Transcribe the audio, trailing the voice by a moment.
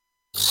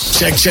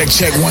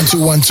Check. 1 2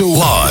 1 2.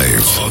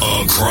 Live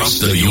across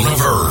the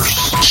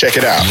universe. Check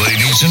it out.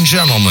 Ladies and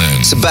gentlemen.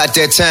 It's about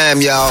that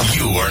time, y'all.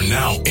 You are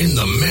now in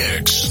the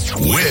mix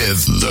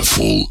with the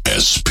full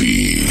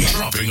SP.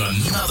 Dropping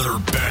another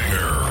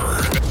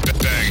banger.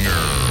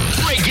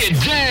 Break it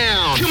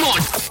down. Come on.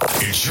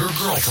 It's your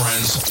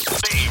girlfriend's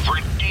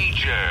favorite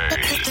DJ.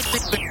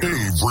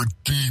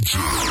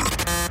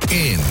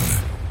 In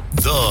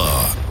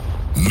the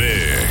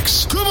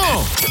mix. Come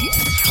on.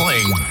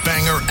 Playing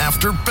banger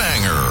after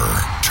banger.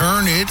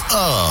 Turn it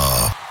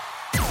up.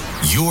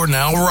 You're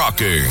now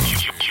rocking.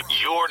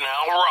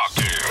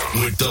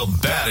 With the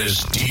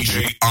baddest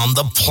DJ on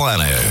the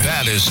planet.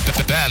 Baddest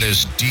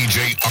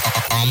DJ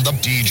on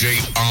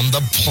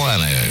the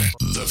planet.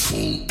 The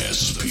full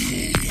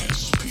SP.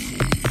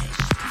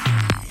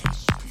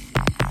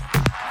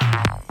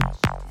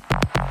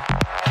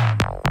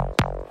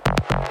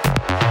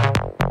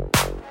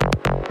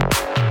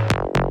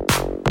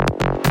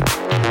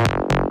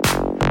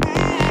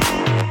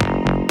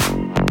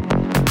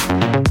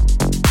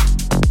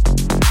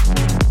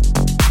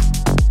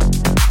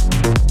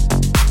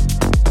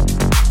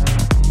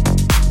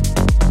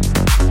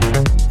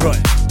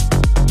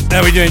 How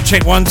are we doing?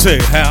 Check 1 2.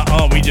 How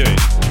are we doing?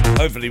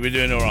 Hopefully we're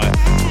doing all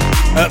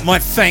right. My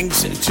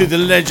thanks to the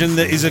legend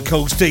that is, of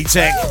course,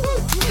 D-Tech.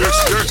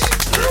 Yes.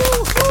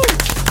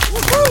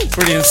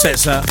 Brilliant set,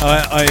 sir.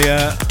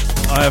 I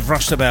have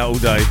rushed about all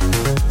day.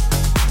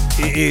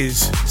 It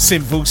is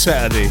Sinful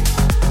Saturday,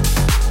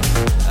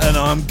 and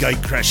I'm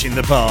gate crashing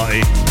the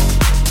party.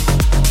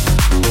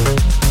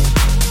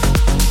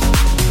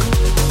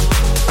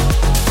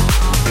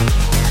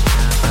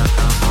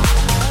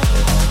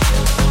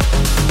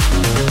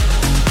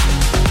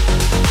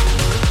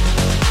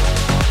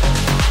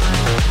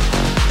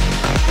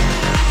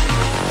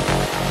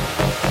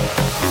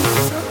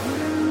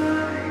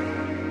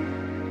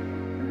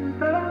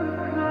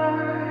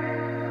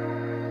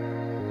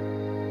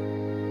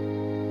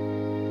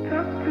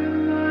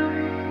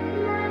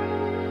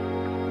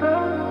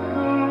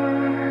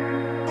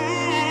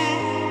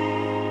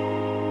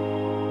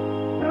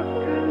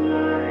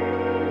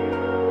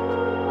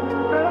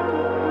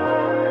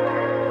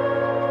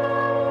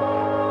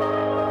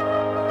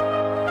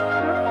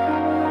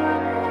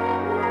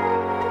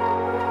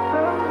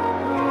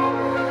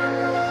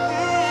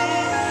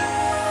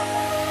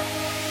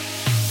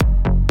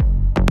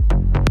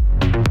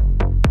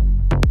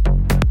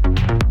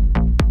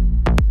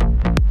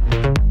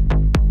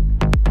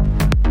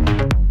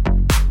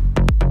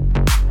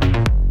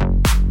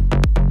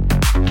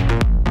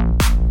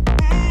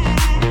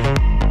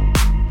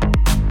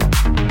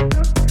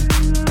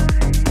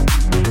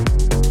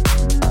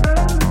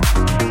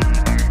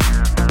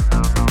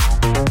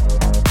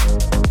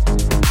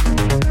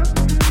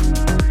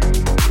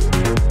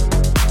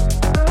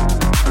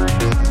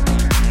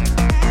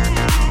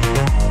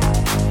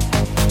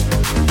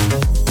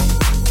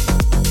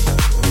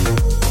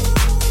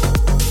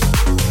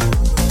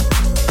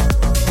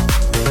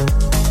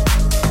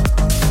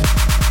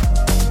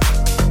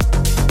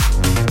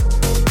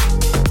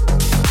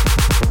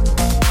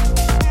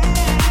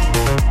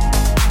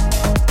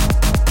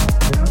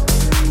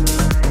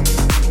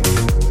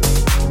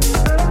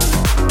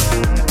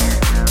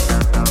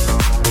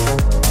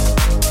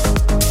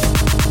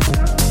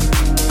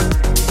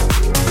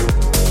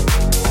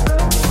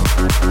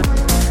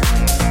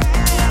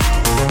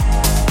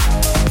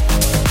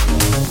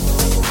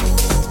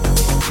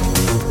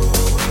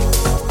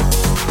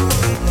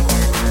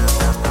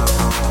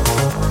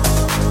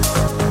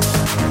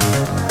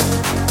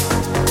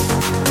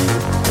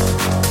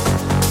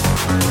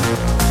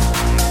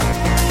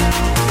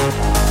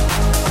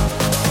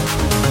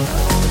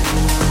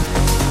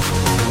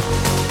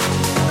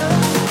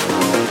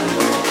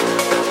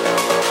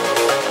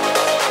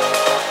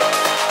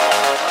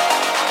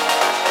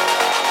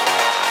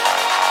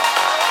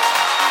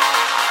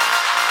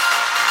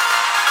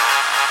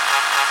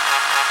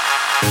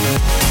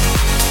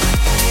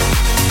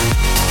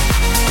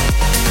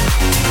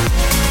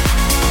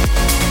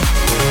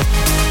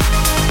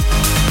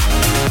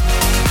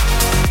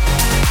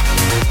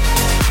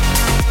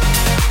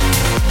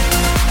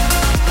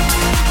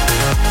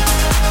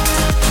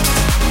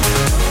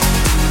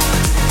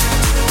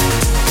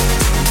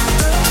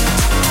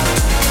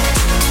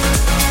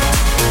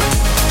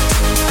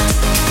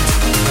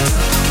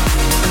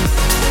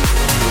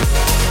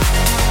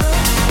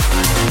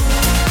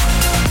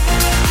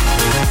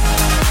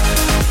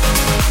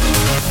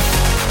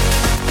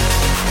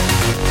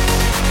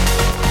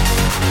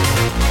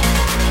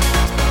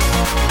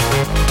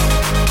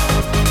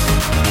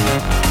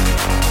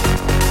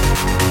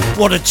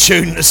 What a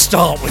tune to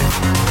start with.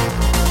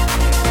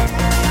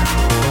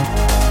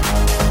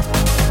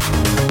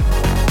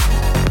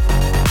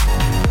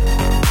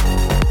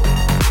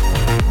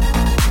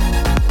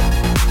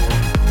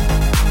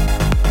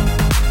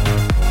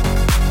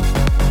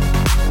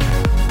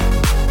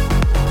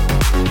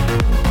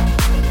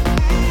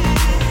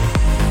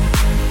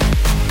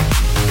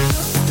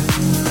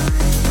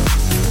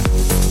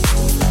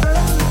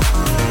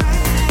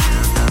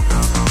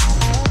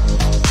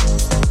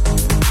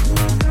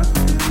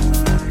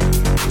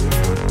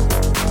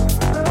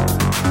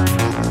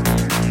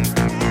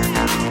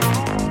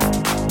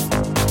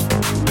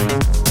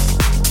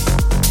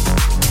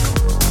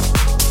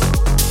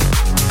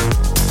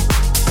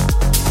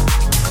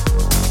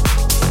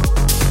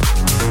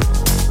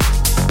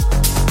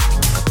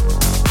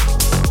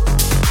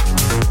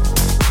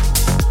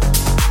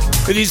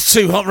 It is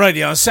Too Hot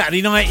Radio on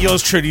Saturday night.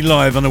 Yours truly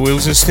live on the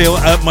Wheels of Steel.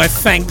 My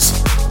thanks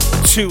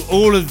to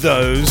all of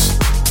those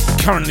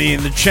currently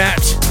in the chat.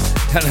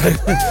 Hello.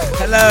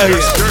 Hello.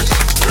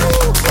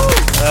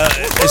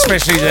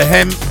 Especially the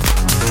Hemp,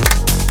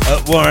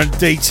 Warren,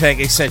 D-Tech,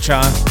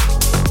 etc.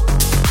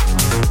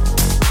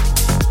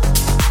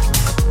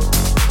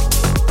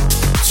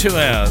 Two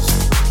hours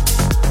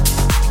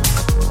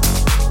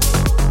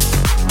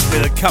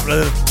with a couple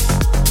of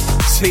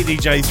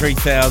CDJ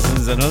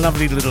 3000s and a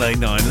lovely little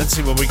A9. Let's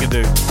see what we can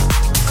do.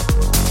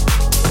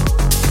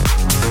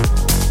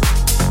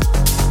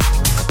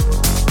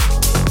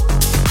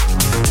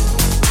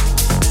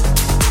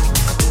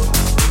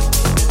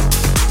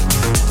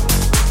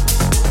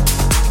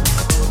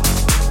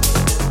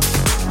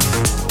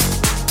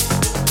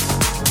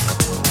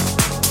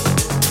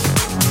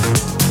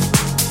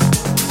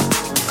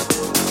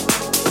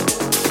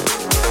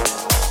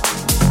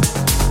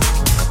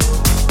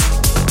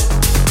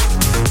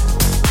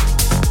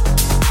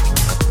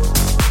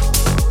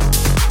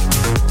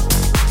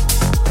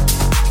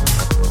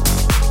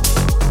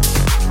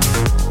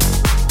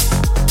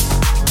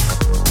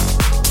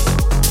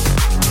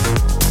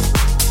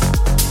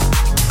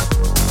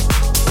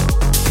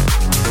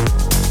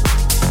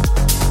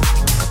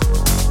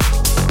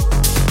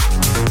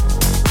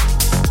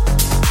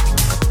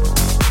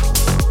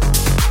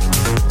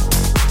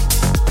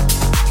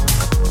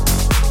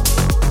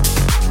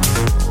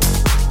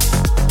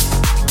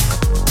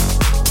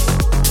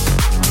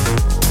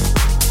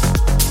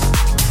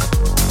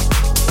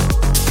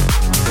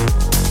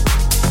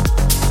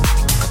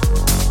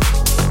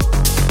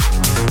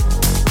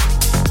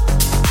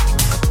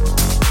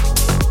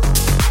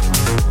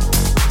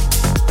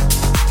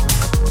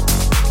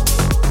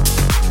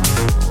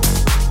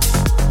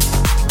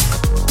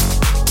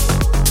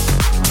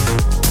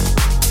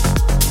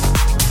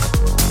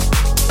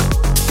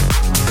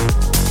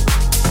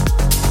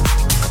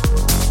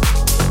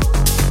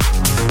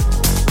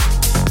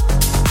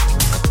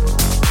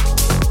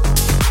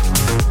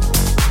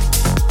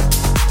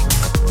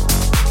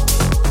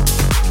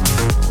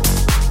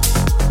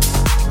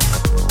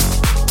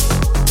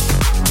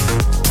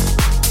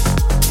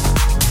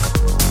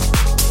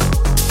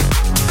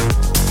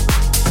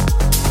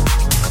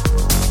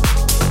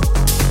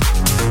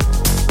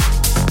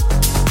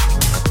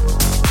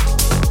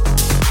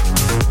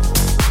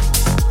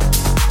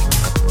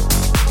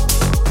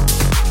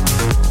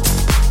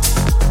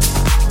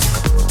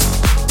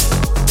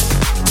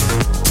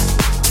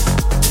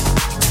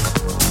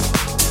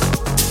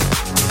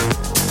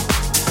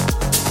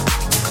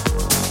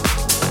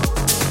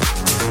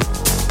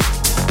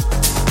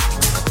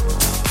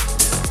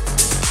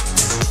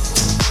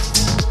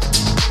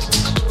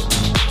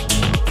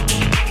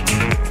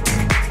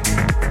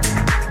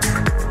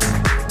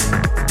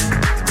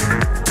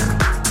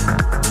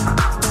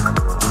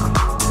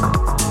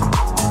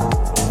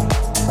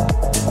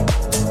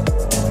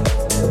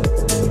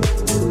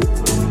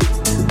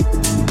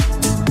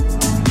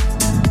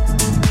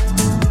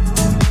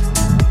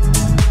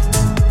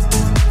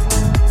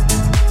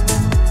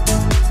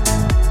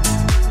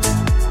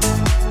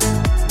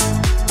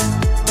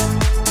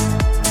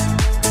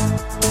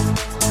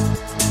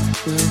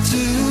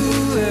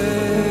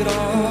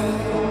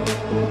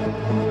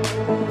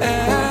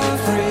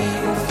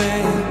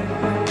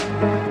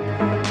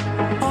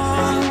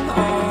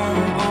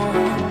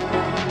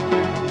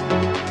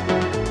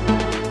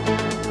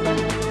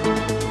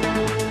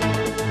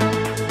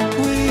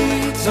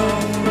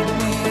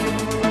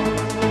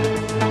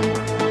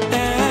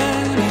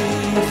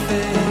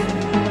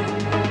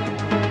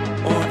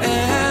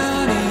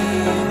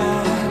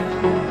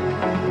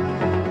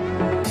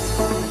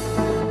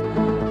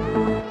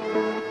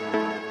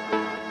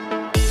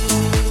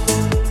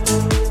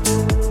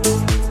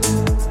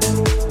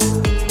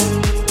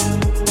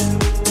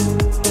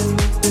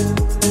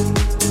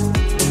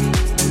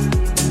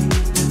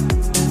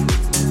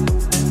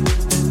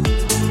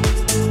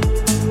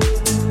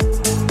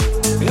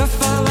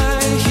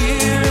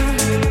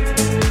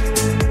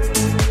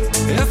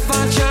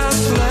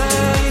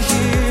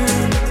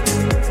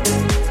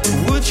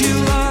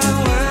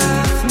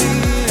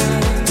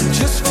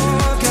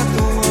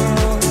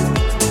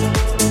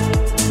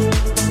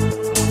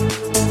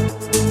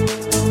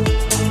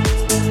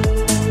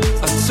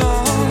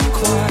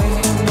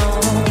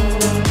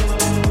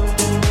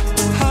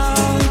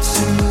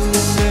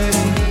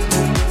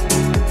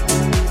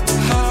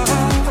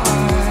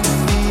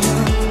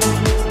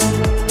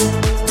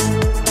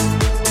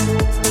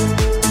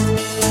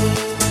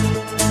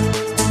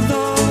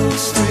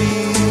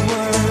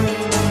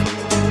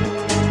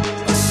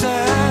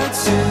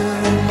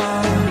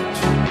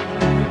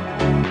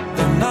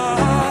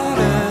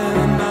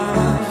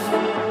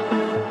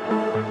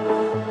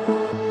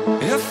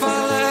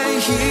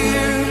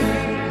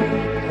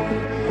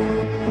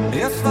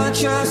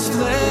 just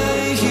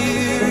lay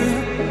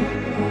here?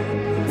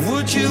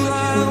 Would you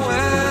lie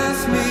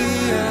with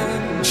me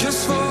and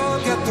just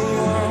forget the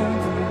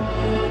world?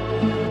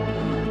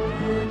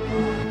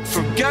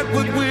 Forget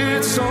what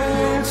we're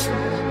told.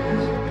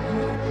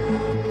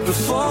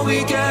 before we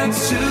get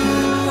too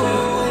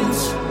old.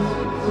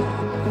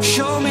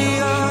 Show me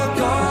a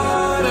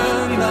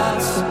garden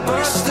that's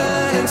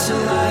bursting into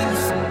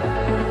life.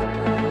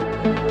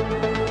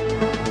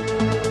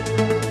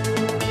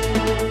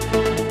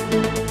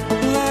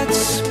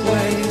 Let's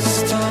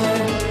waste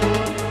time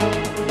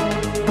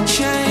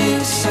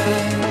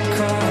chasing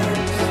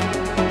cars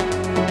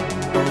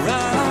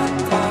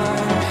around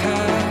our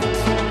heads.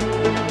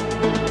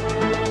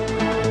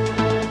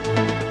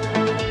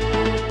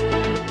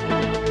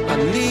 I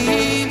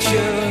need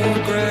your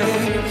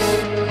grace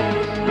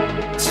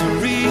to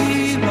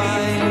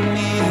remind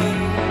me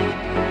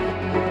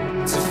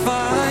to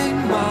find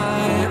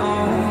my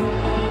own.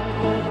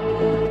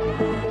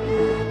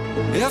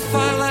 If I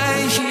lay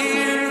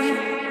here,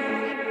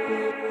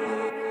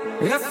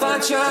 if I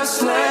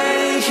just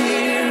lay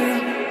here,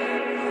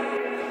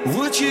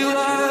 would you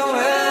lie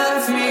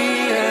with me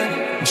and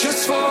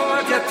just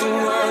forget the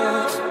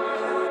world?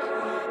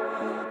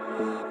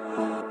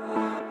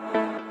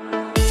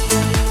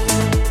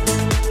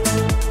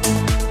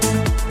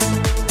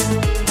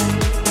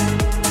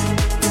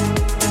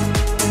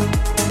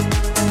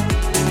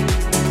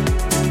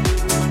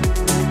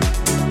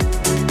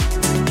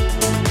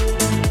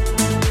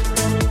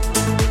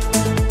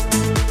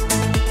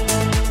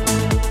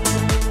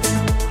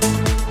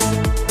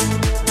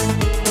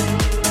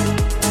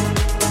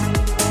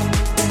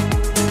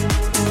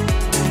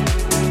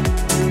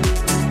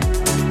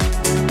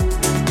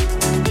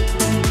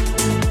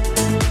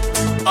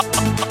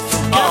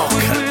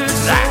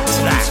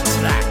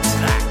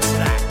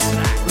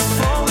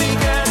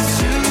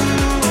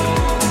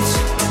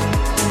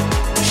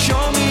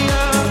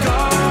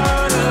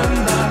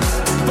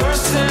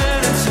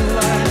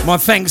 My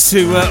thanks to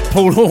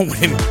Paul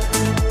Orwin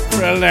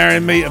for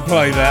allowing me to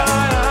play that.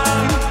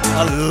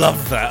 I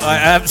love that. I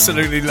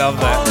absolutely love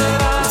that.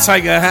 I'll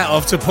take a hat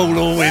off to Paul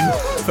Orwin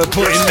for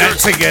putting that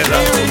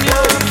together.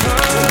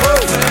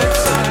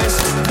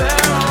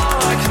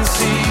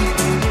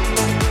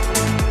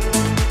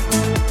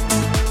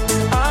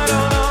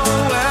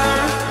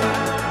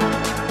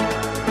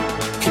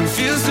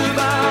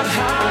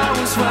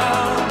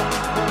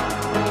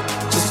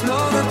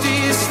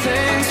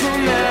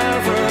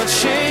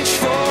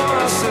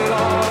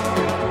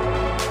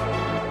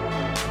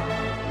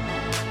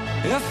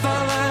 If I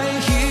lay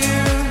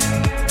here,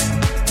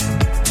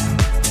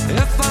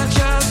 if I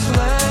just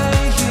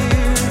lay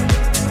here,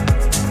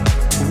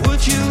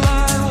 would you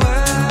lie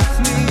with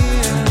me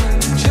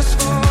and just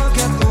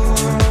forget the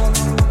world?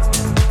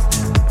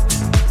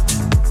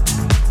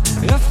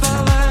 If I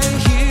lay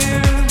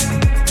here,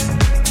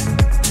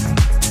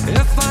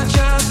 if I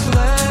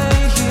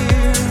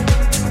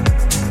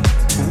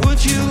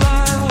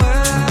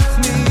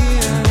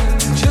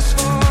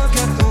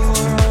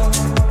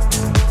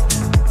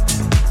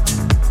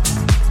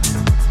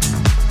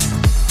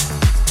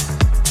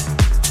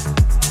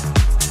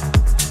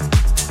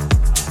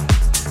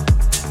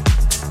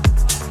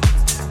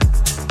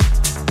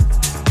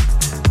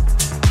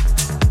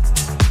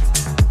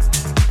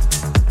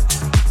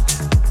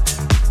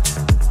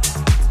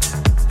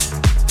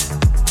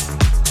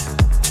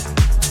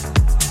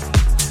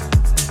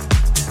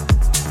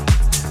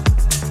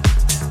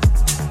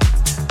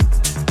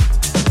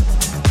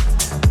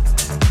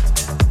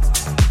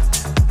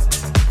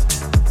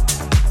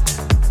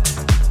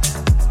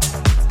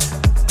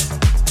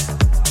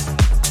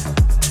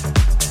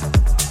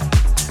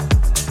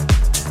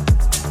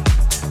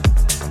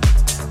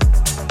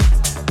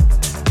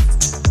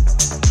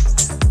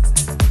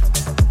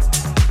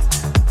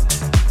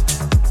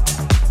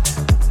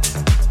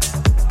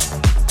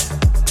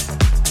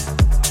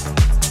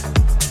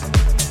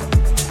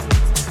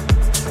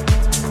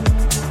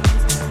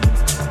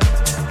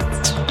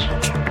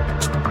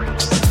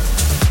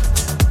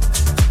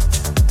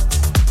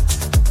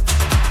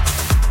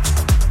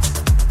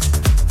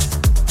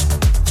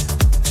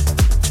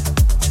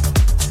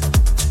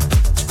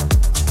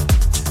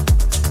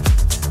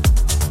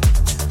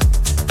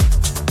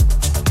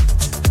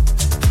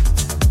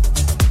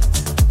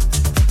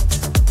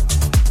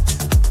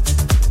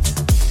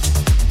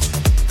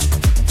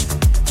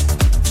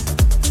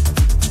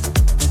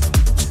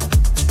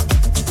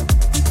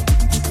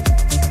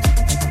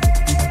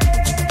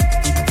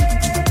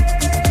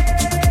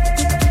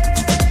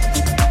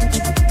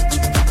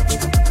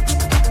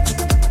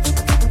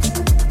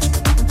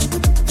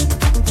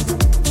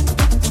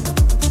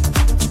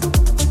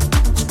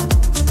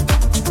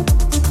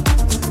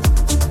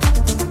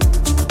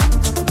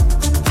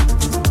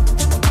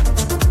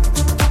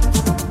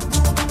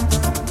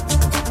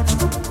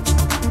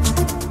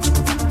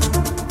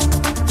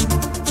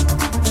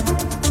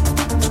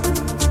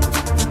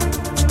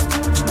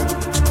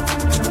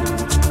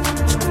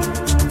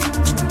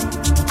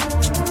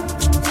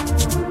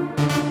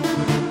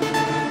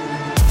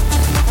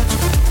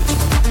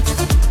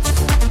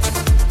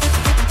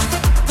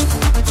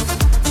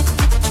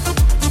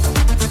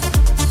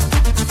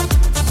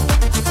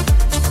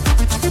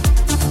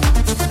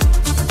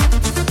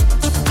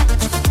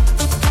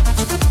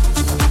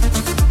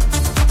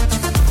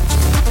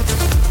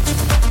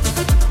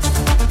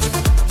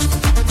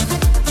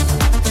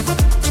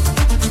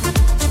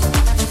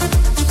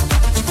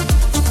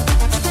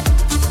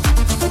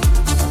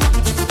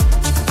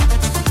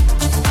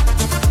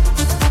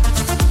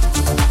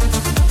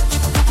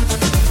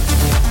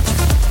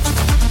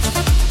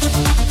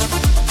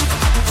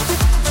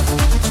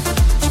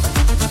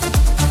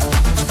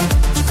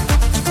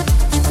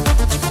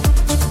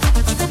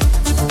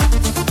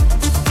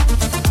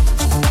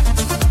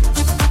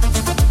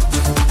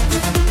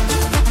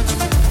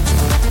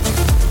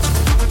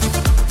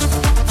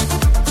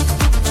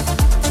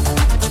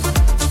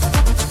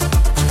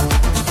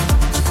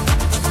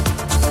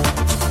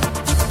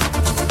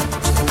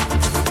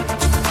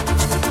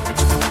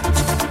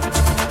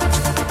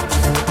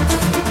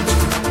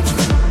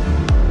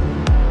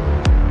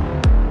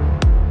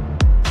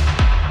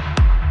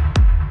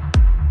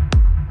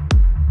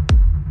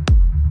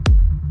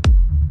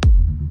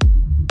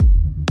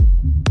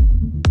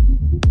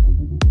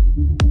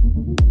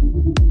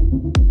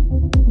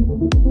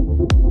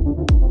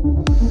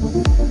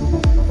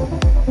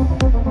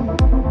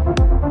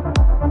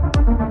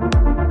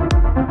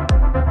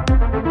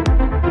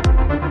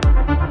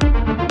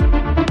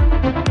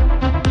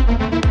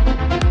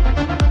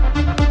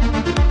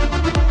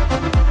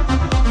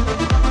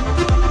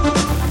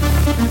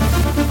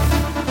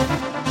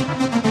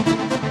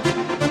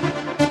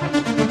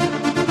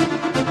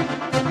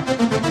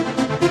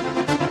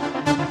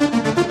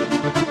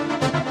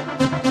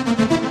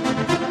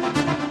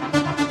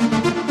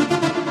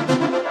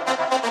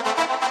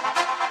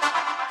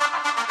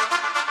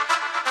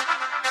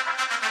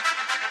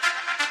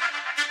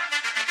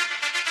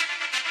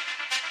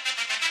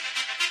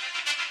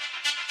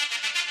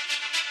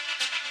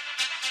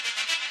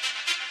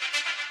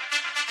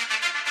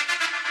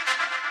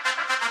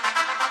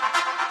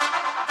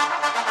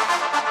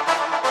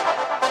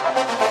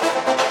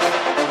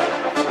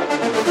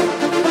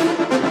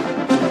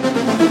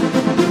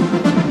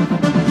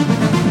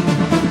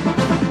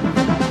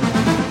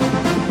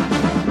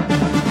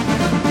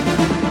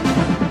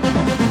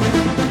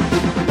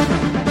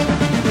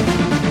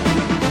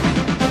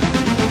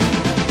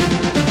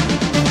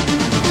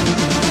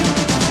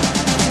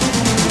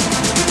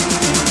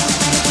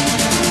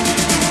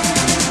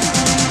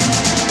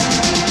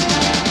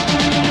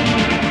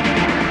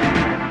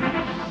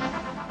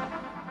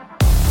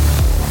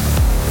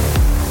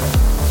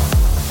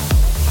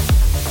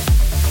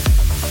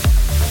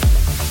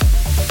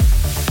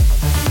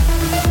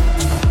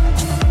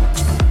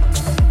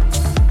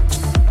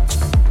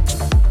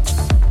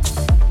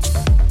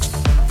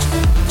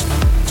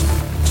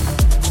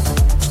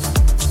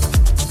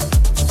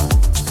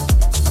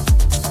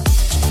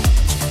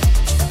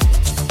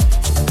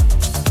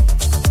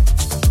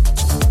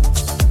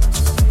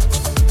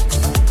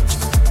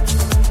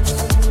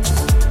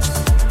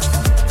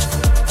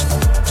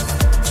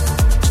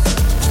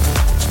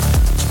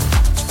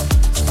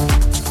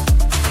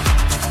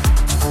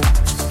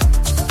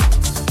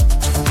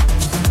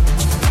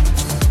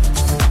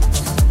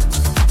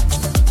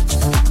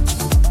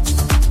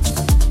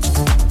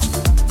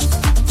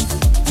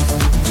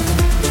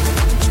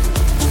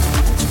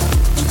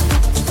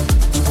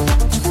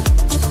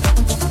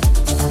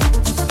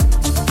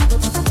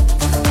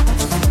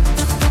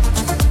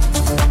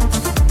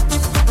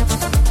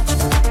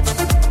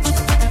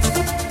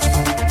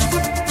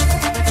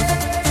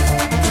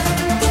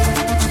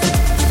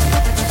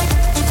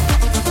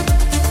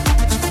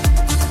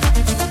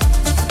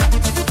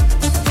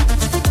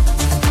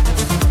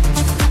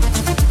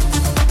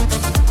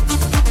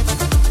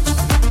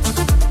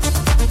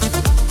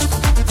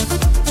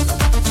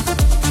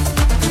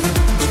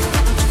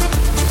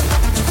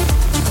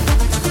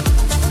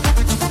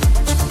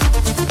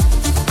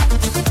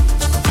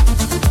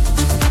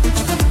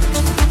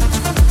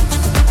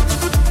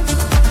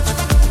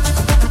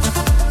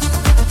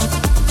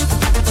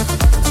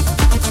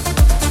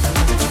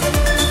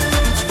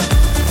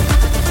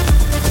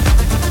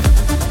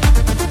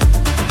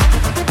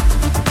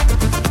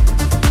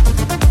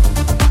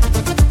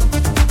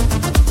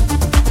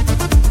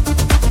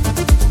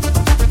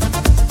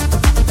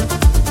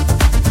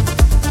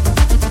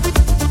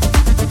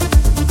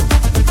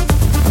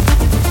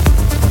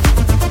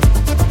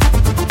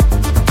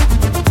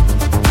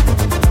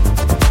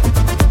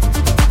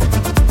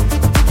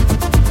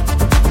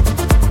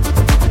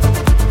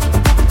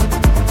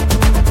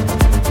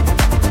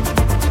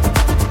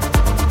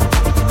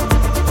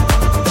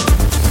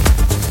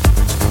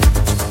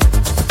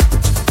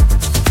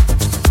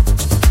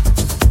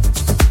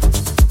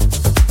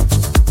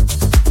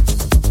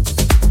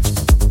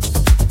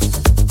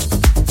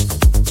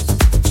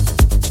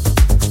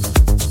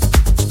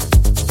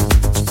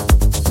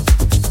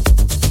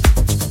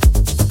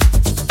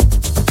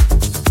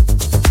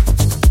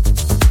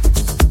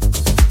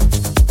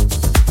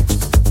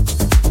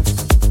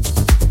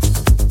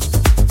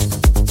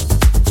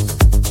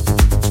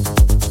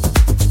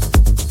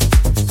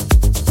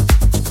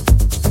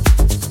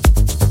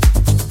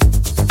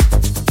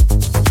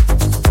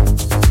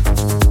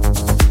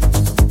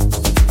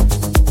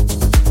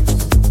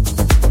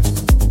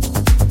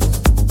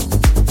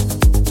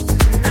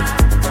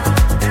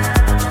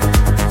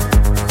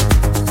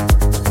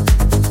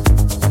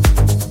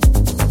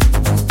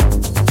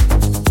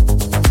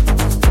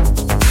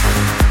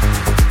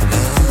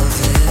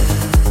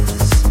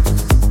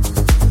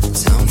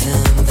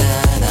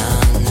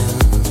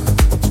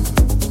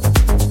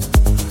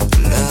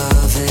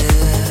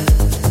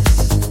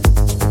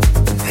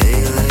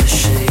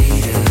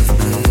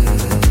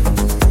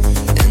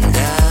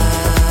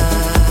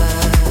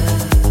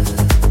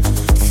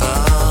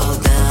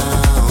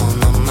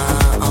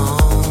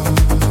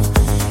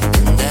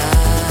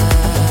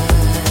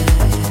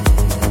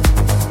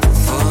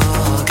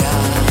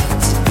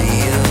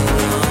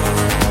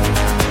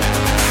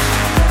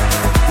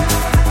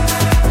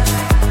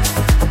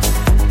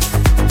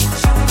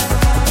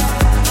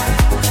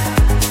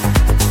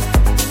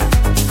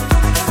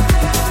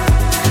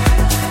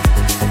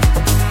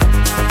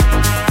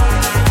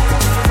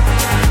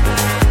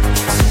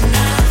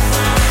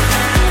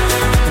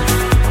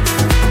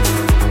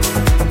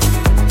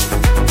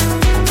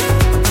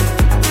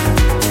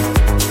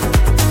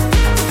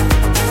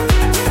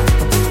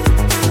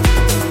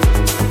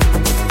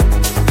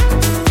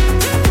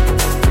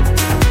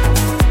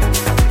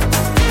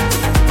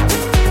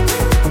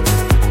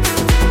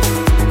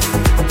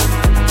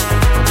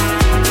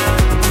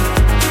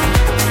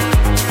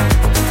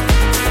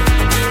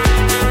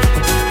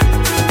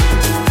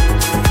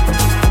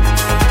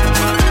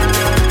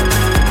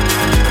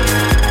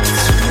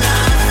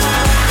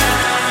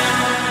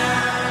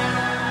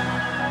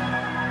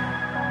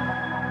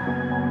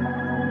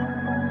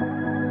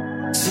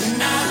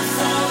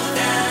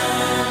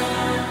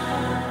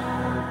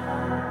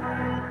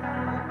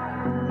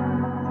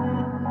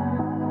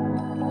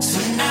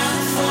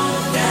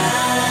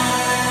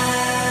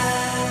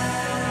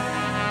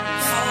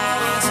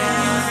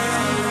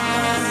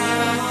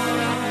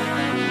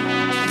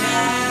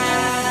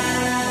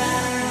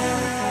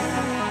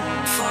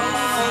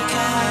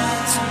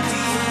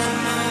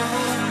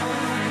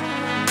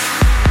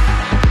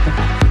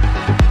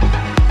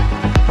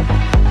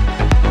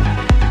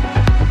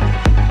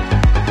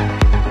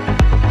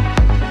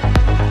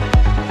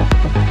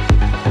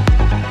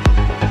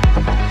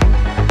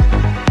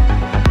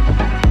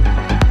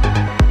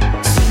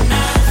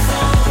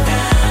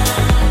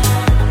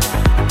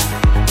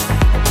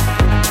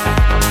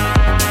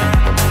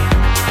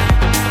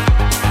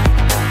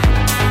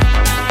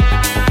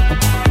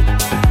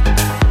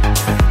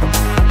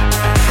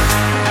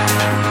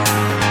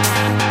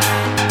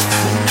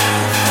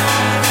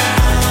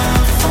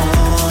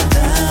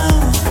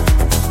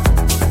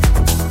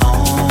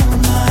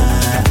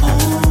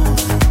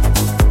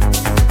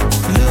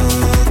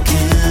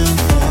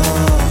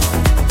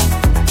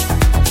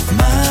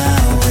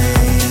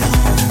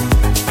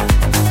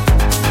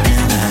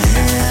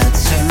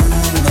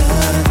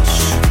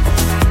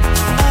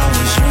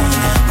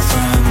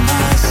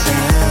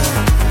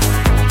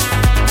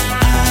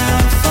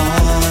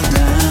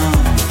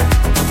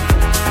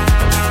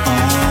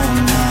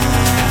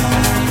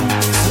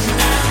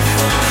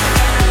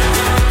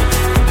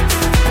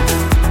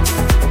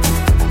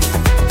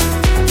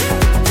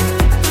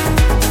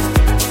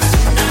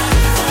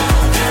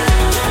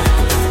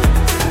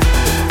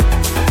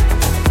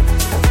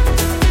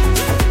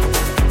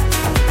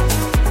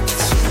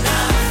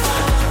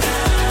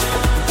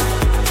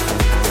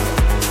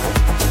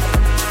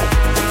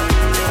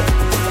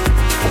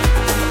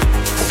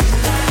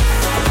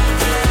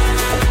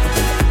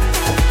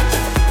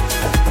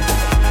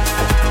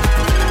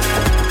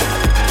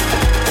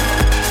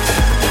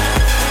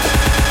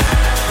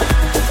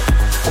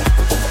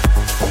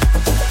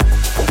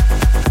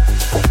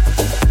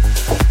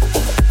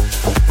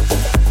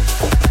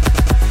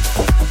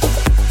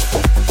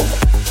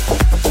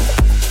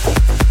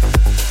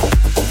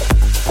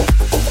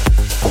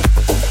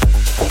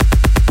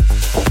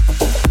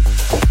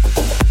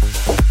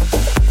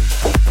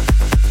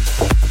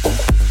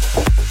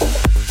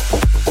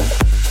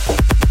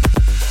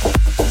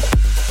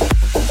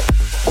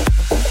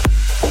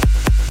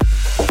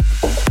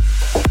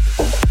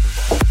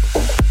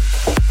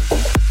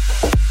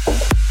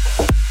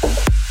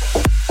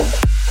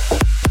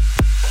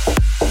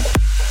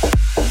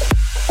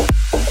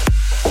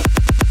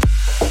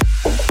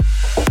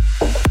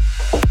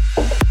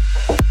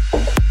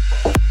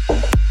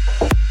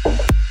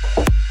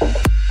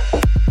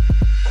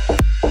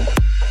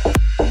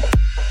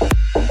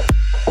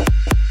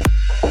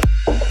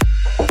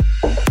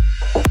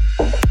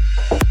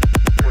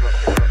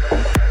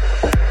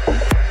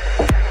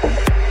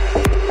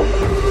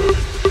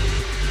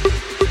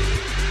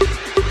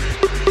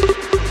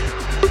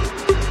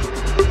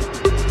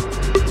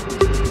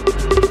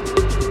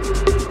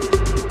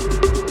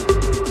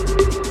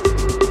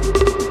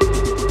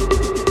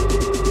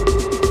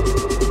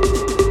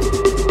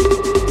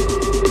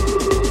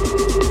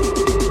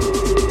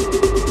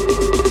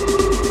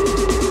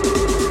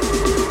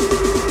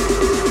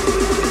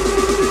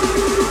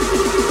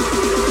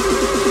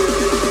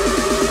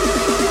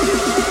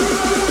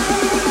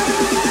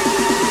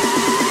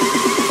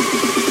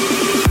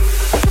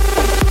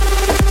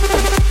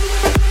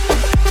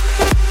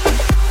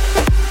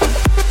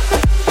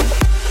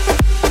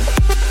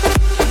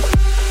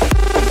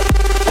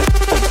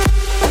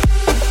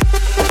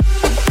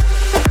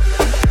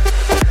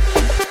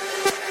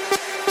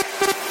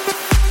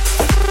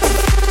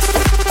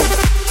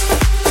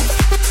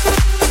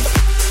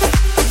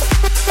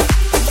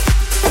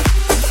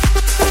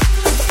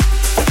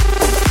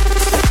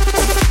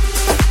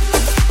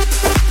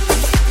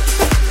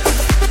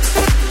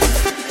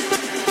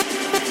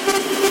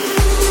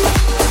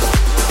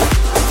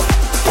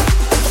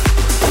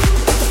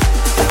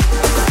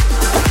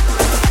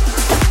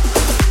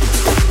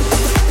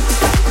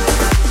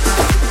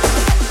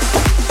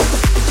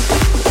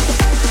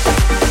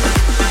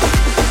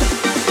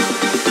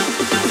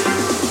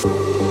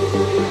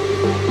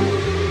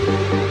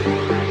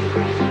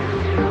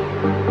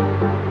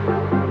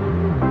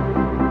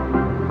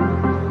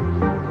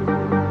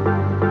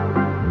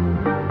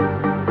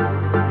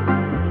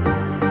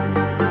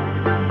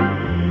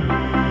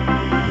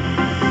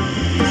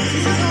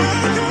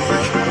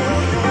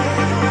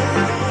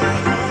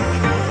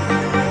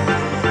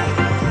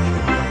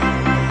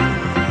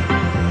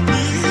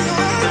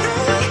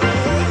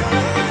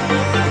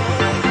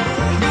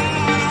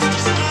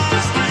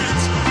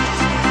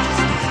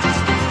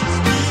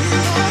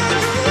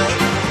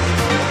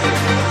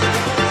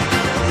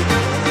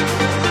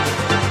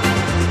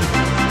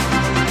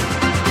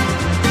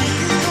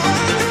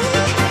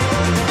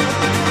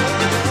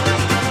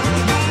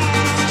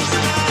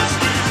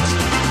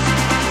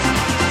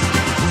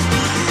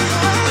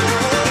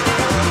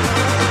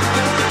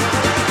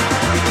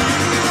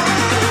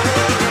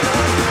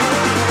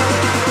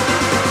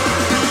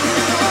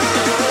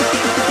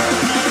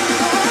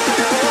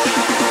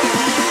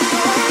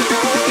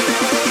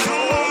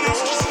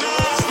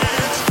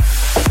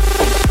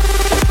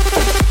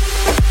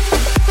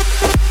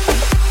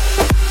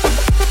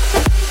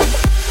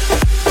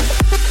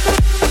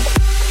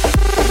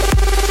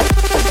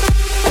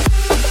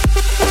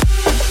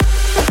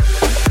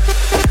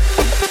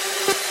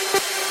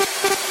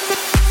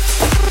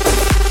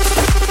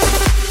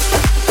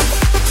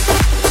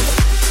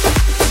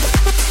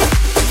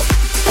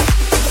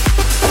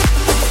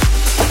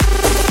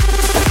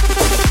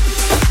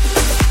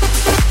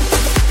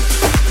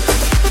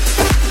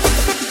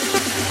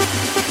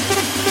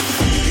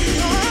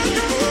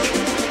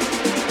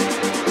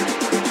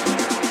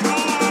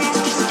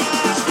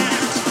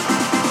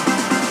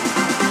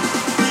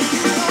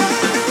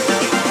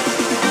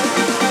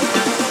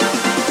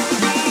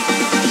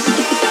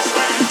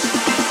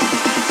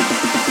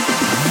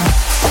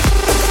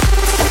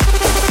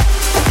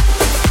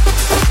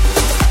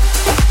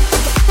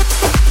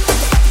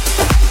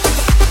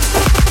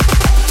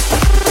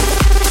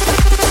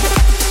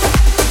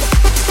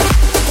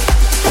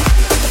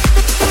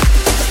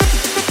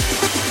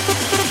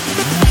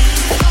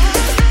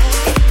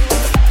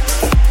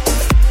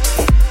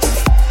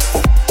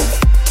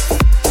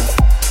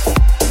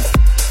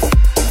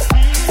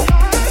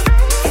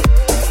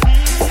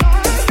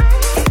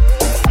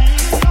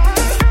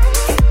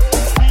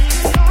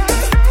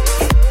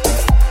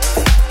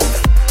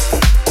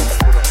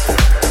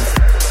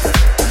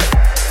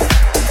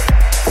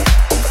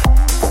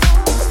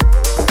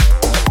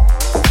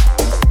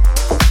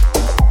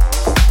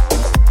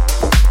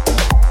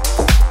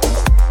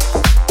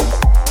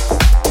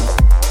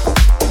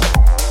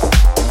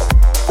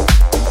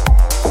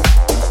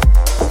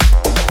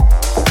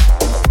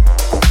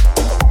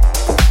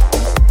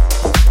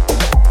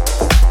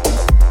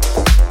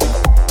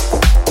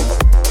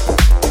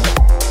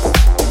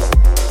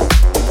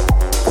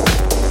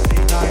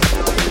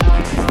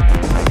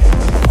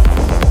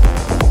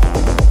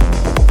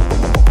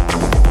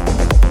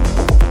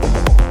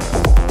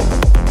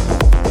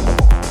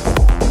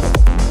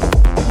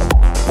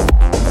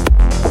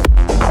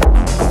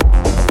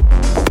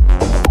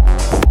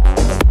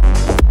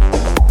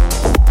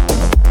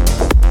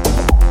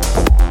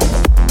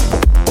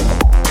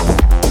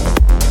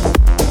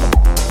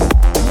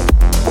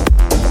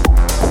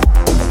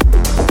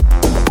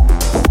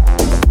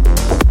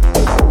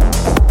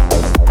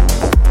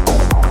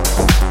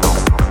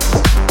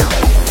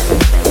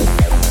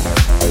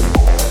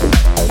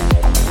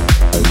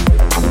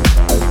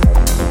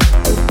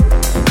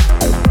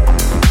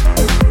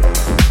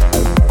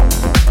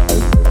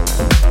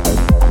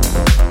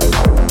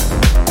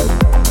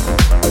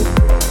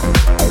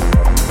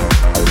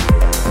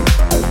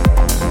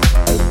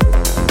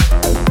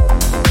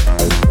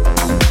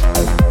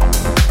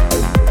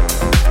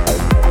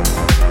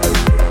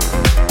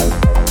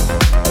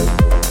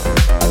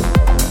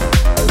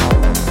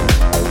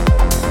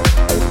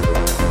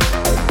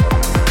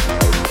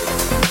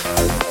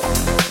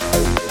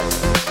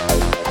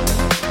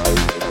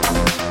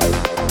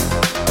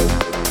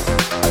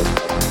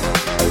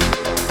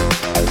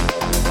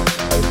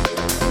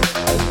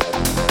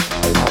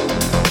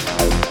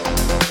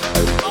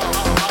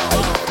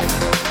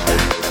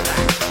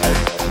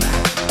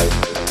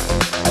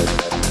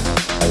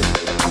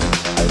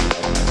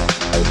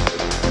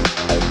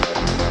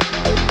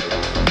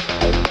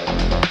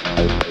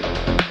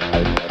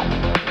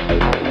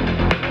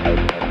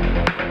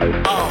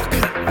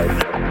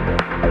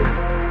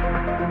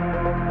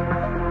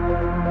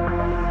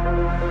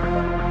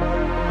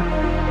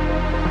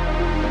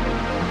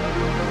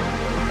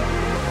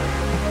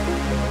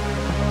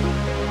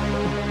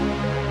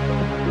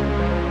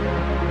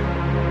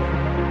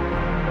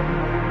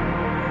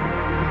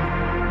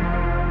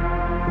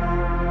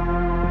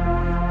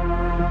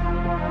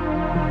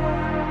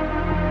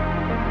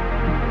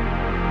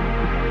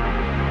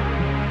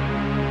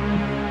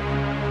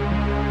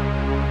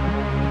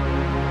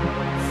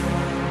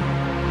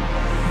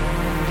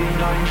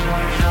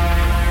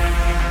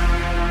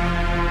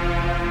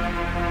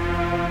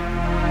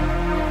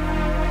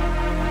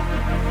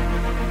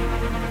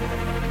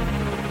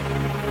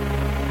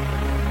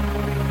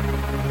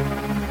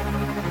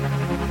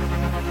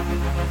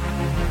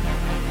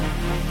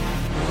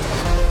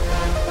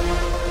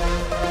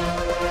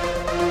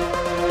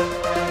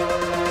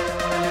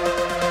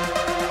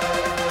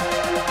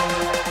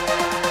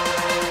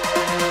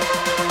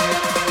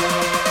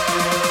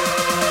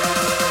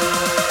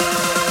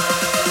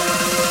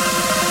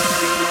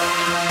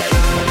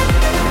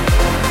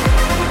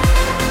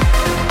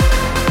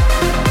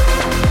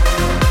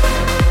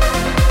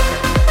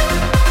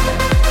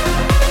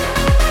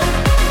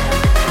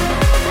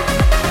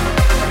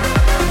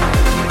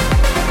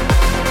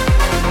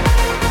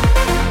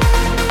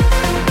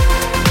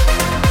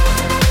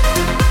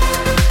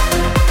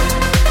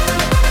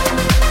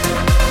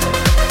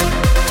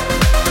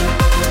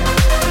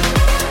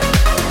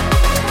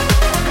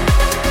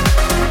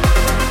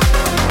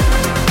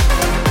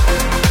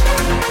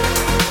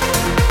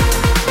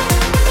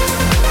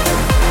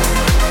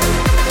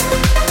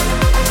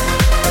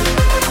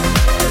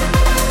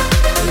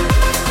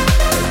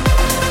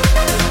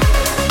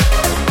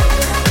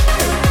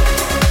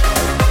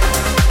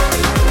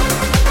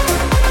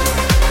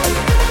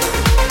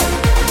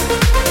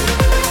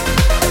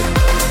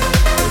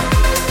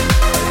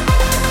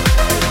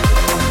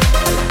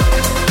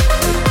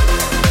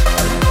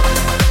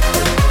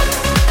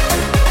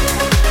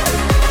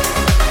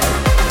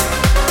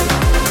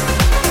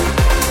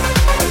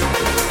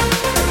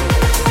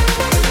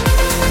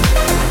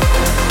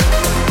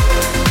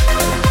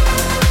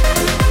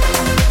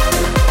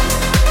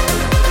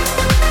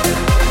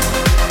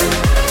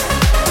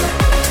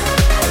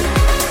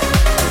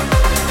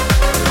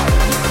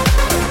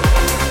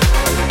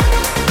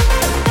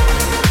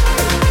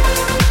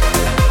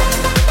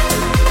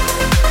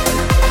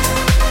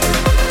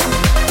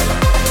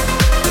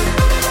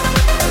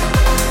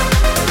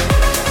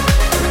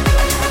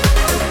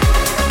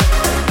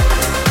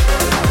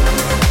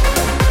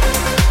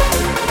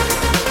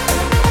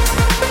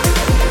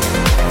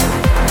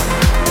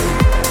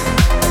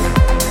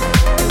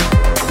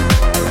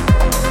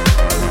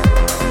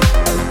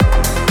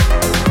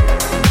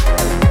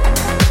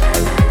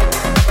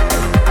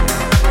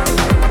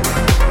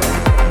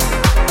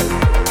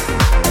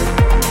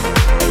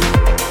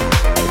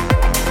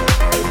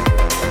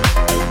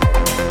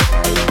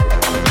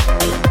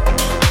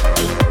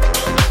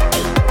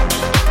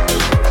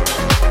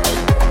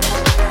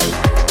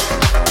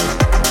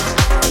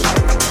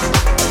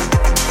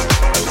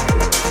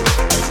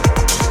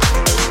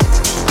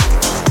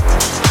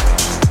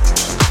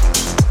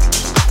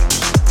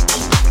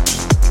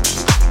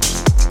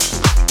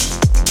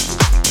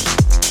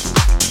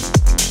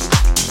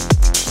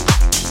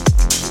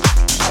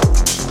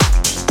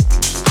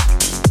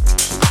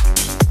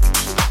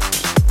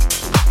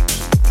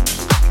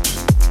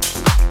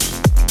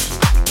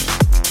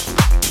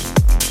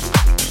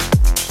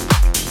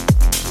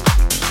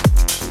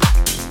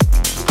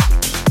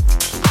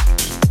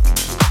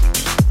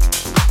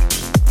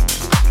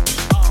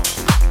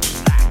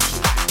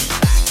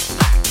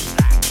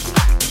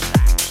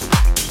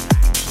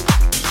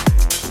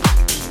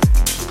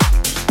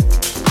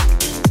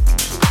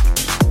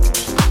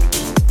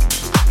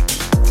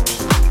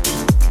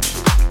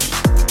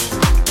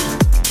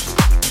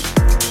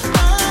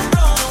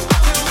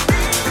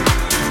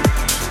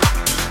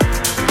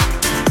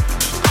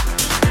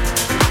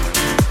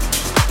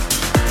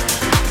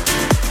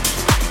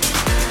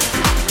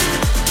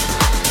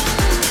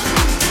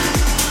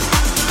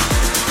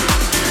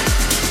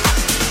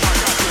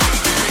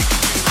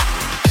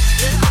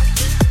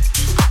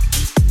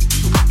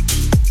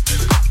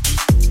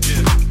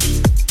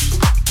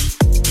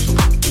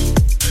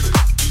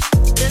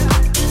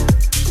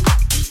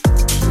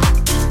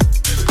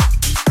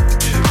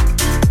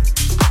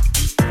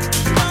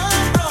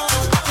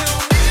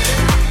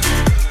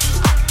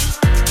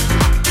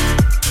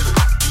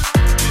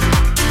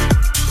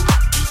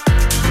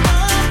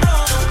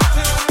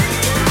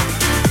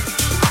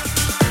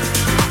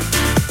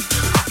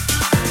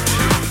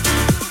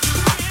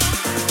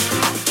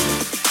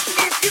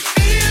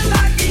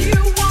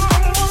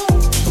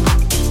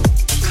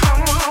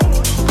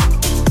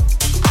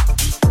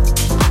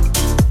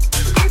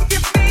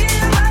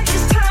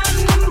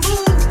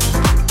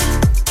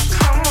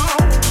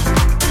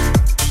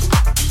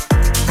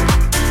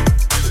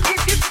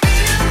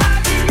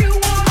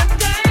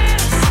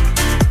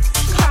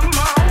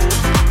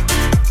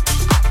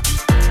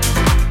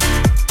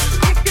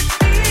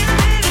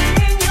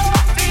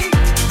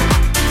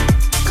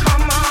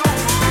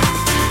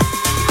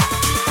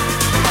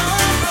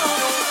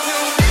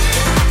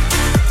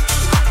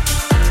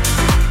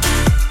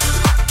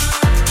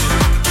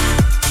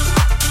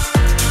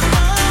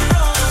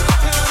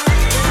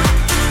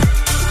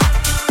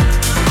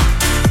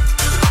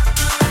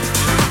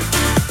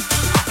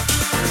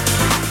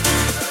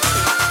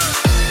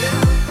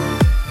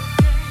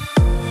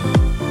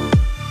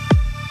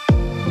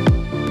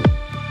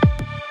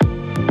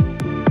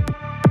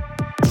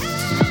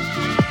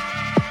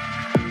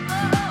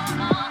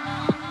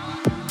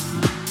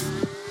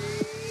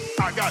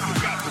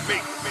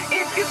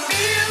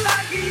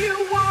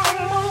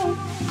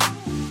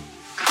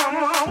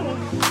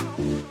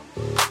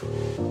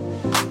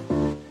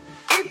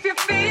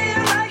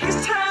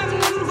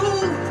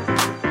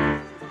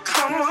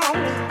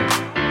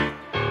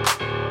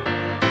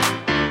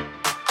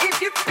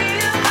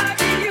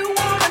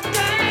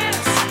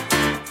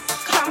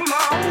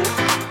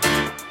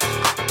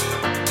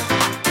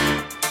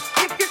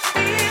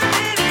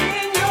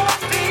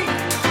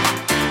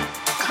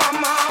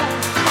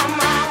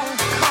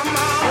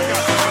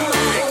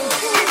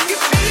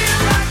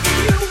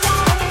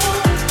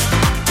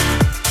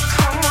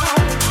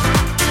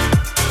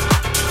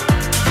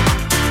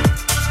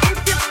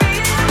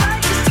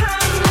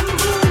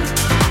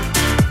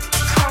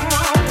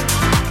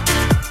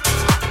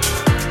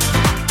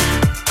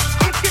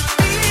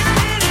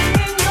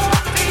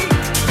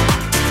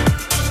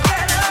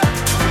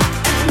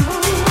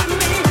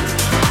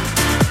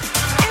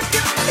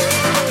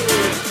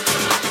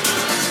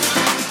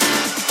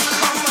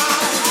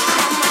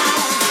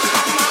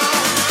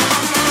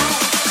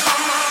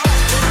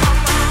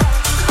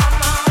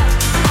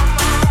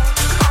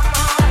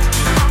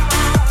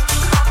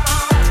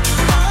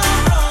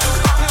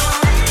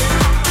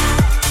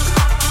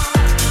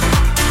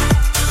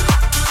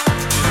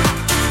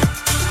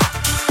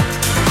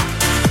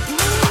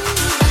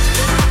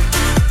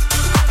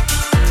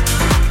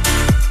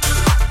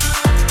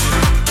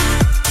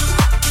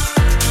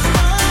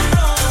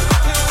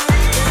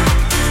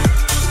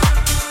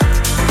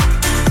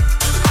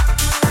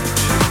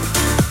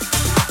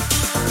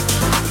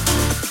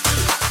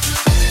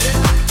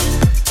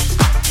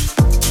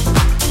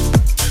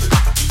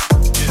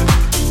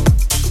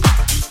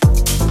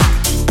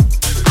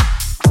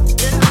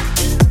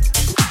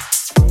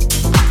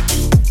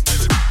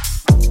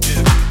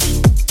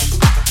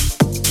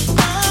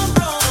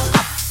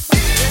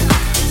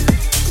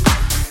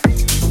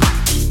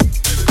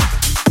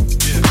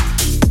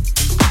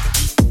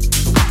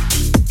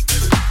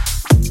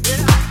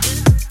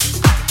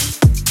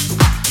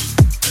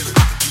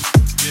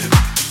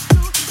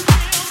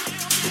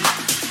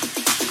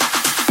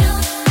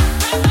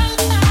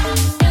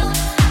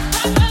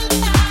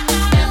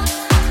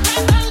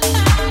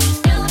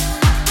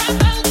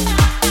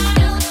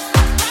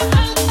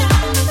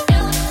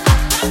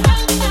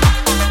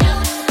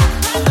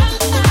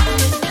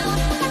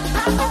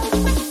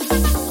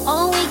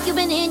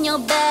your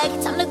back,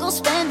 time to go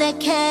spend that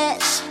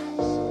cash.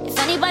 If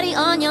anybody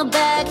on your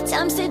back,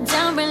 tell them sit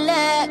down,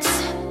 relax.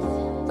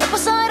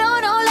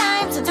 Reposado, no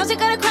line, sometimes you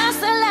gotta cross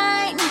the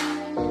line.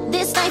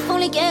 This life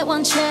only get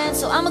one chance,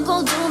 so I'ma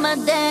go do my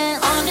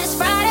dance. On this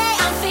Friday,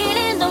 I'm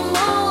feeling the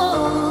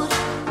mood.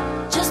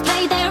 Just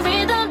play that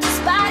rhythm, this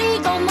body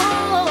go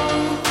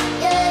move.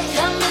 Yeah,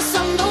 got me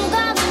some new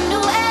vibes, a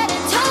new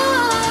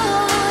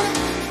attitude.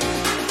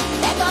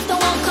 Back off the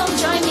wall, come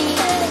join me.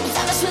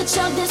 Time to switch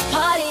up this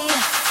party.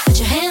 Put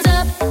your hands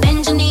up,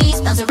 bend your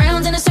knees, bounce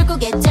around in a circle,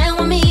 get down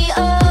with me.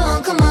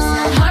 Oh, come on,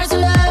 not hard to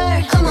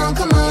learn. Come on,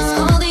 come on, it's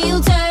called the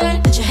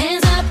U-turn. Put your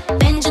hands up,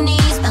 bend your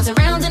knees, bounce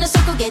around in a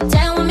circle, get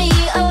down with me.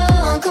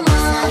 Oh, come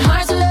on, not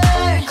hard to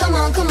learn. Come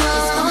on, come on,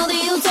 it's called the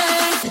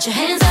U-turn. Put your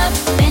hands up,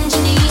 bend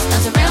your knees,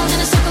 bounce around in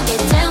a circle,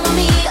 get down with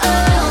me.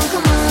 Oh,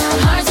 come on, not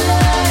hard to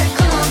learn.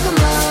 Come on, come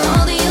on, it's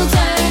called the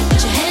U-turn.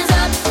 Put your hands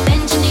up,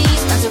 bend your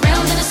knees, bounce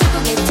around in a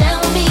circle, get down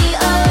with me.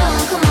 Oh,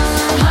 come on,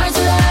 not hard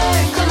to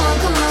learn. Come on,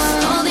 come on, it's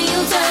called the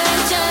U-turn.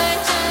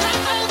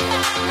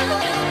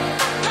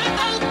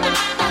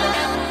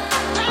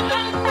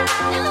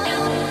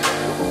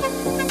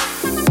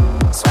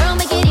 Swear I'll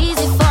make it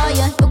easy for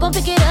you. You're gon'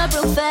 pick it up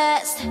real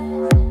fast.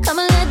 Come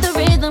and let the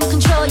rhythm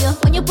control you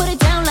when you put it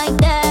down like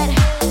that.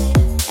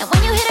 And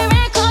when you hit a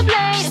record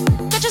play,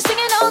 got you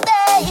singing all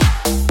day.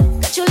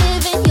 Got you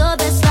living your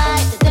best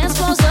life. The dance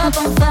floor's up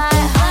on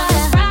fire.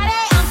 It's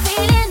Friday, I'm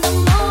feeling the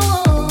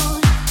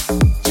mood.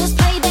 Just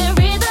play that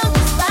rhythm,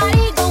 this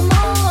body go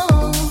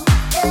move.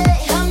 Yeah,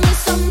 got me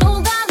some new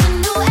vibes, a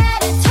new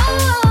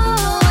attitude.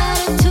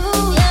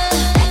 Yeah,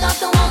 back off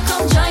the wall,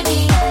 come join me.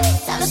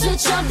 Time to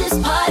switch up this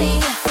party.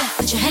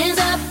 Put your hands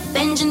up,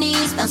 bend your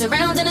knees, bounce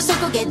around in a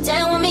circle, get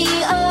down with me.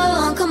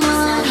 Oh, come on,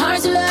 it's not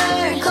hard to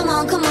learn. Come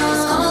on, come on,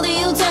 it's called the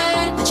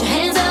U-turn. Put your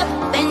hands up,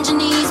 bend your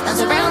knees,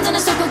 bounce around in a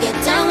circle, get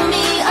down with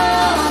me.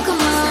 Oh, come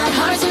on, it's not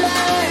hard to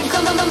learn.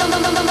 Come on, come on,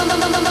 come on, come on,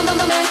 come on, come on,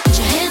 come on. Put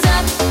your hands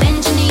up, bend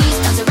your knees,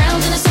 bounce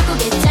around in a circle,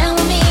 get down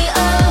with me.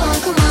 Oh,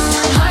 come on, it's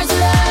not hard to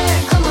learn.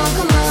 Come on,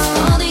 come on, it's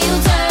called the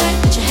U-turn.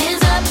 Put your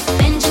hands up,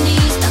 bend your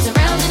knees, bounce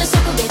around in a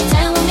circle, get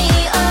down with me.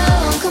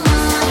 Oh, come on,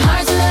 it's not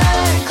hard to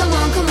learn. Come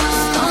on, come on,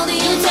 it's called the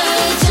U-turn.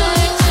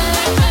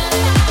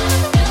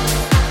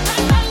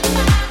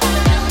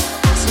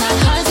 It's not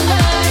hard to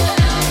learn.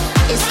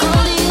 It's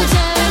called the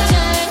U-turn.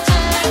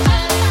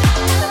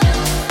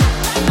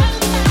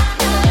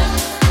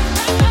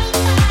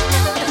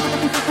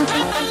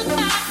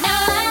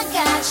 Now I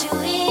got you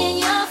in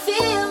your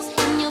feels,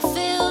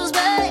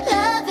 but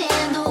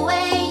loving the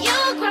way you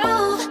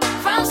groove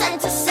from side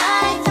to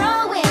side,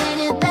 throwing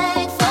it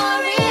back for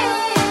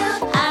real.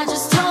 I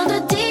just told the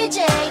DJ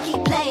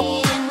keep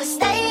playing, we're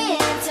staying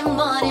till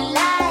morning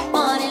light,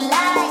 morning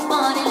light,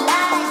 morning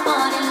light,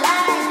 morning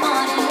light,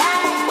 morning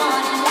light,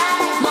 morning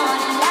light,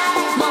 morning light,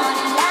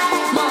 morning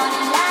light, morning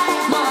light,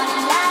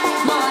 morning light, morning light,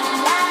 morning light, morning light, morning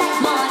light,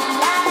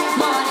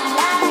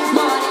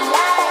 morning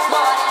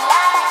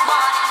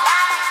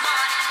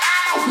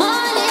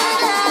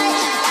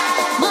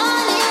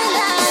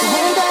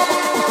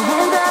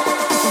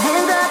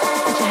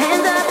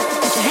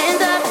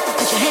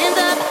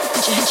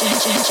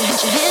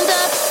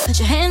Put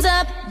your hands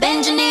up,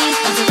 bend your knees,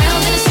 bounce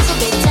around in a circle,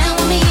 get down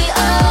with me.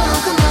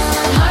 Oh, come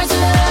on, hard to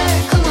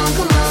learn. Come on,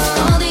 come on, it's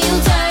called the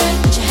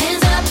U-turn. Put your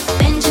hands up,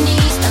 bend your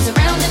knees, bounce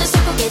around in a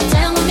circle, get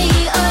down with me.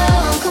 Oh,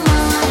 come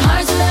on,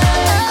 hard to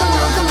learn. Come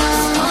on, come on,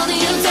 it's called the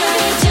U-turn.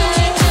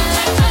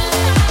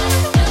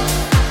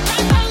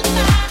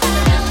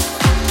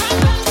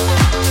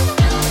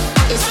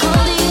 It's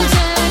called the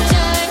U-turn.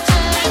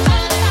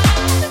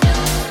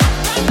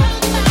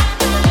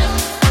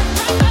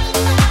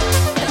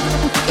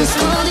 It's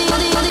called the U-turn.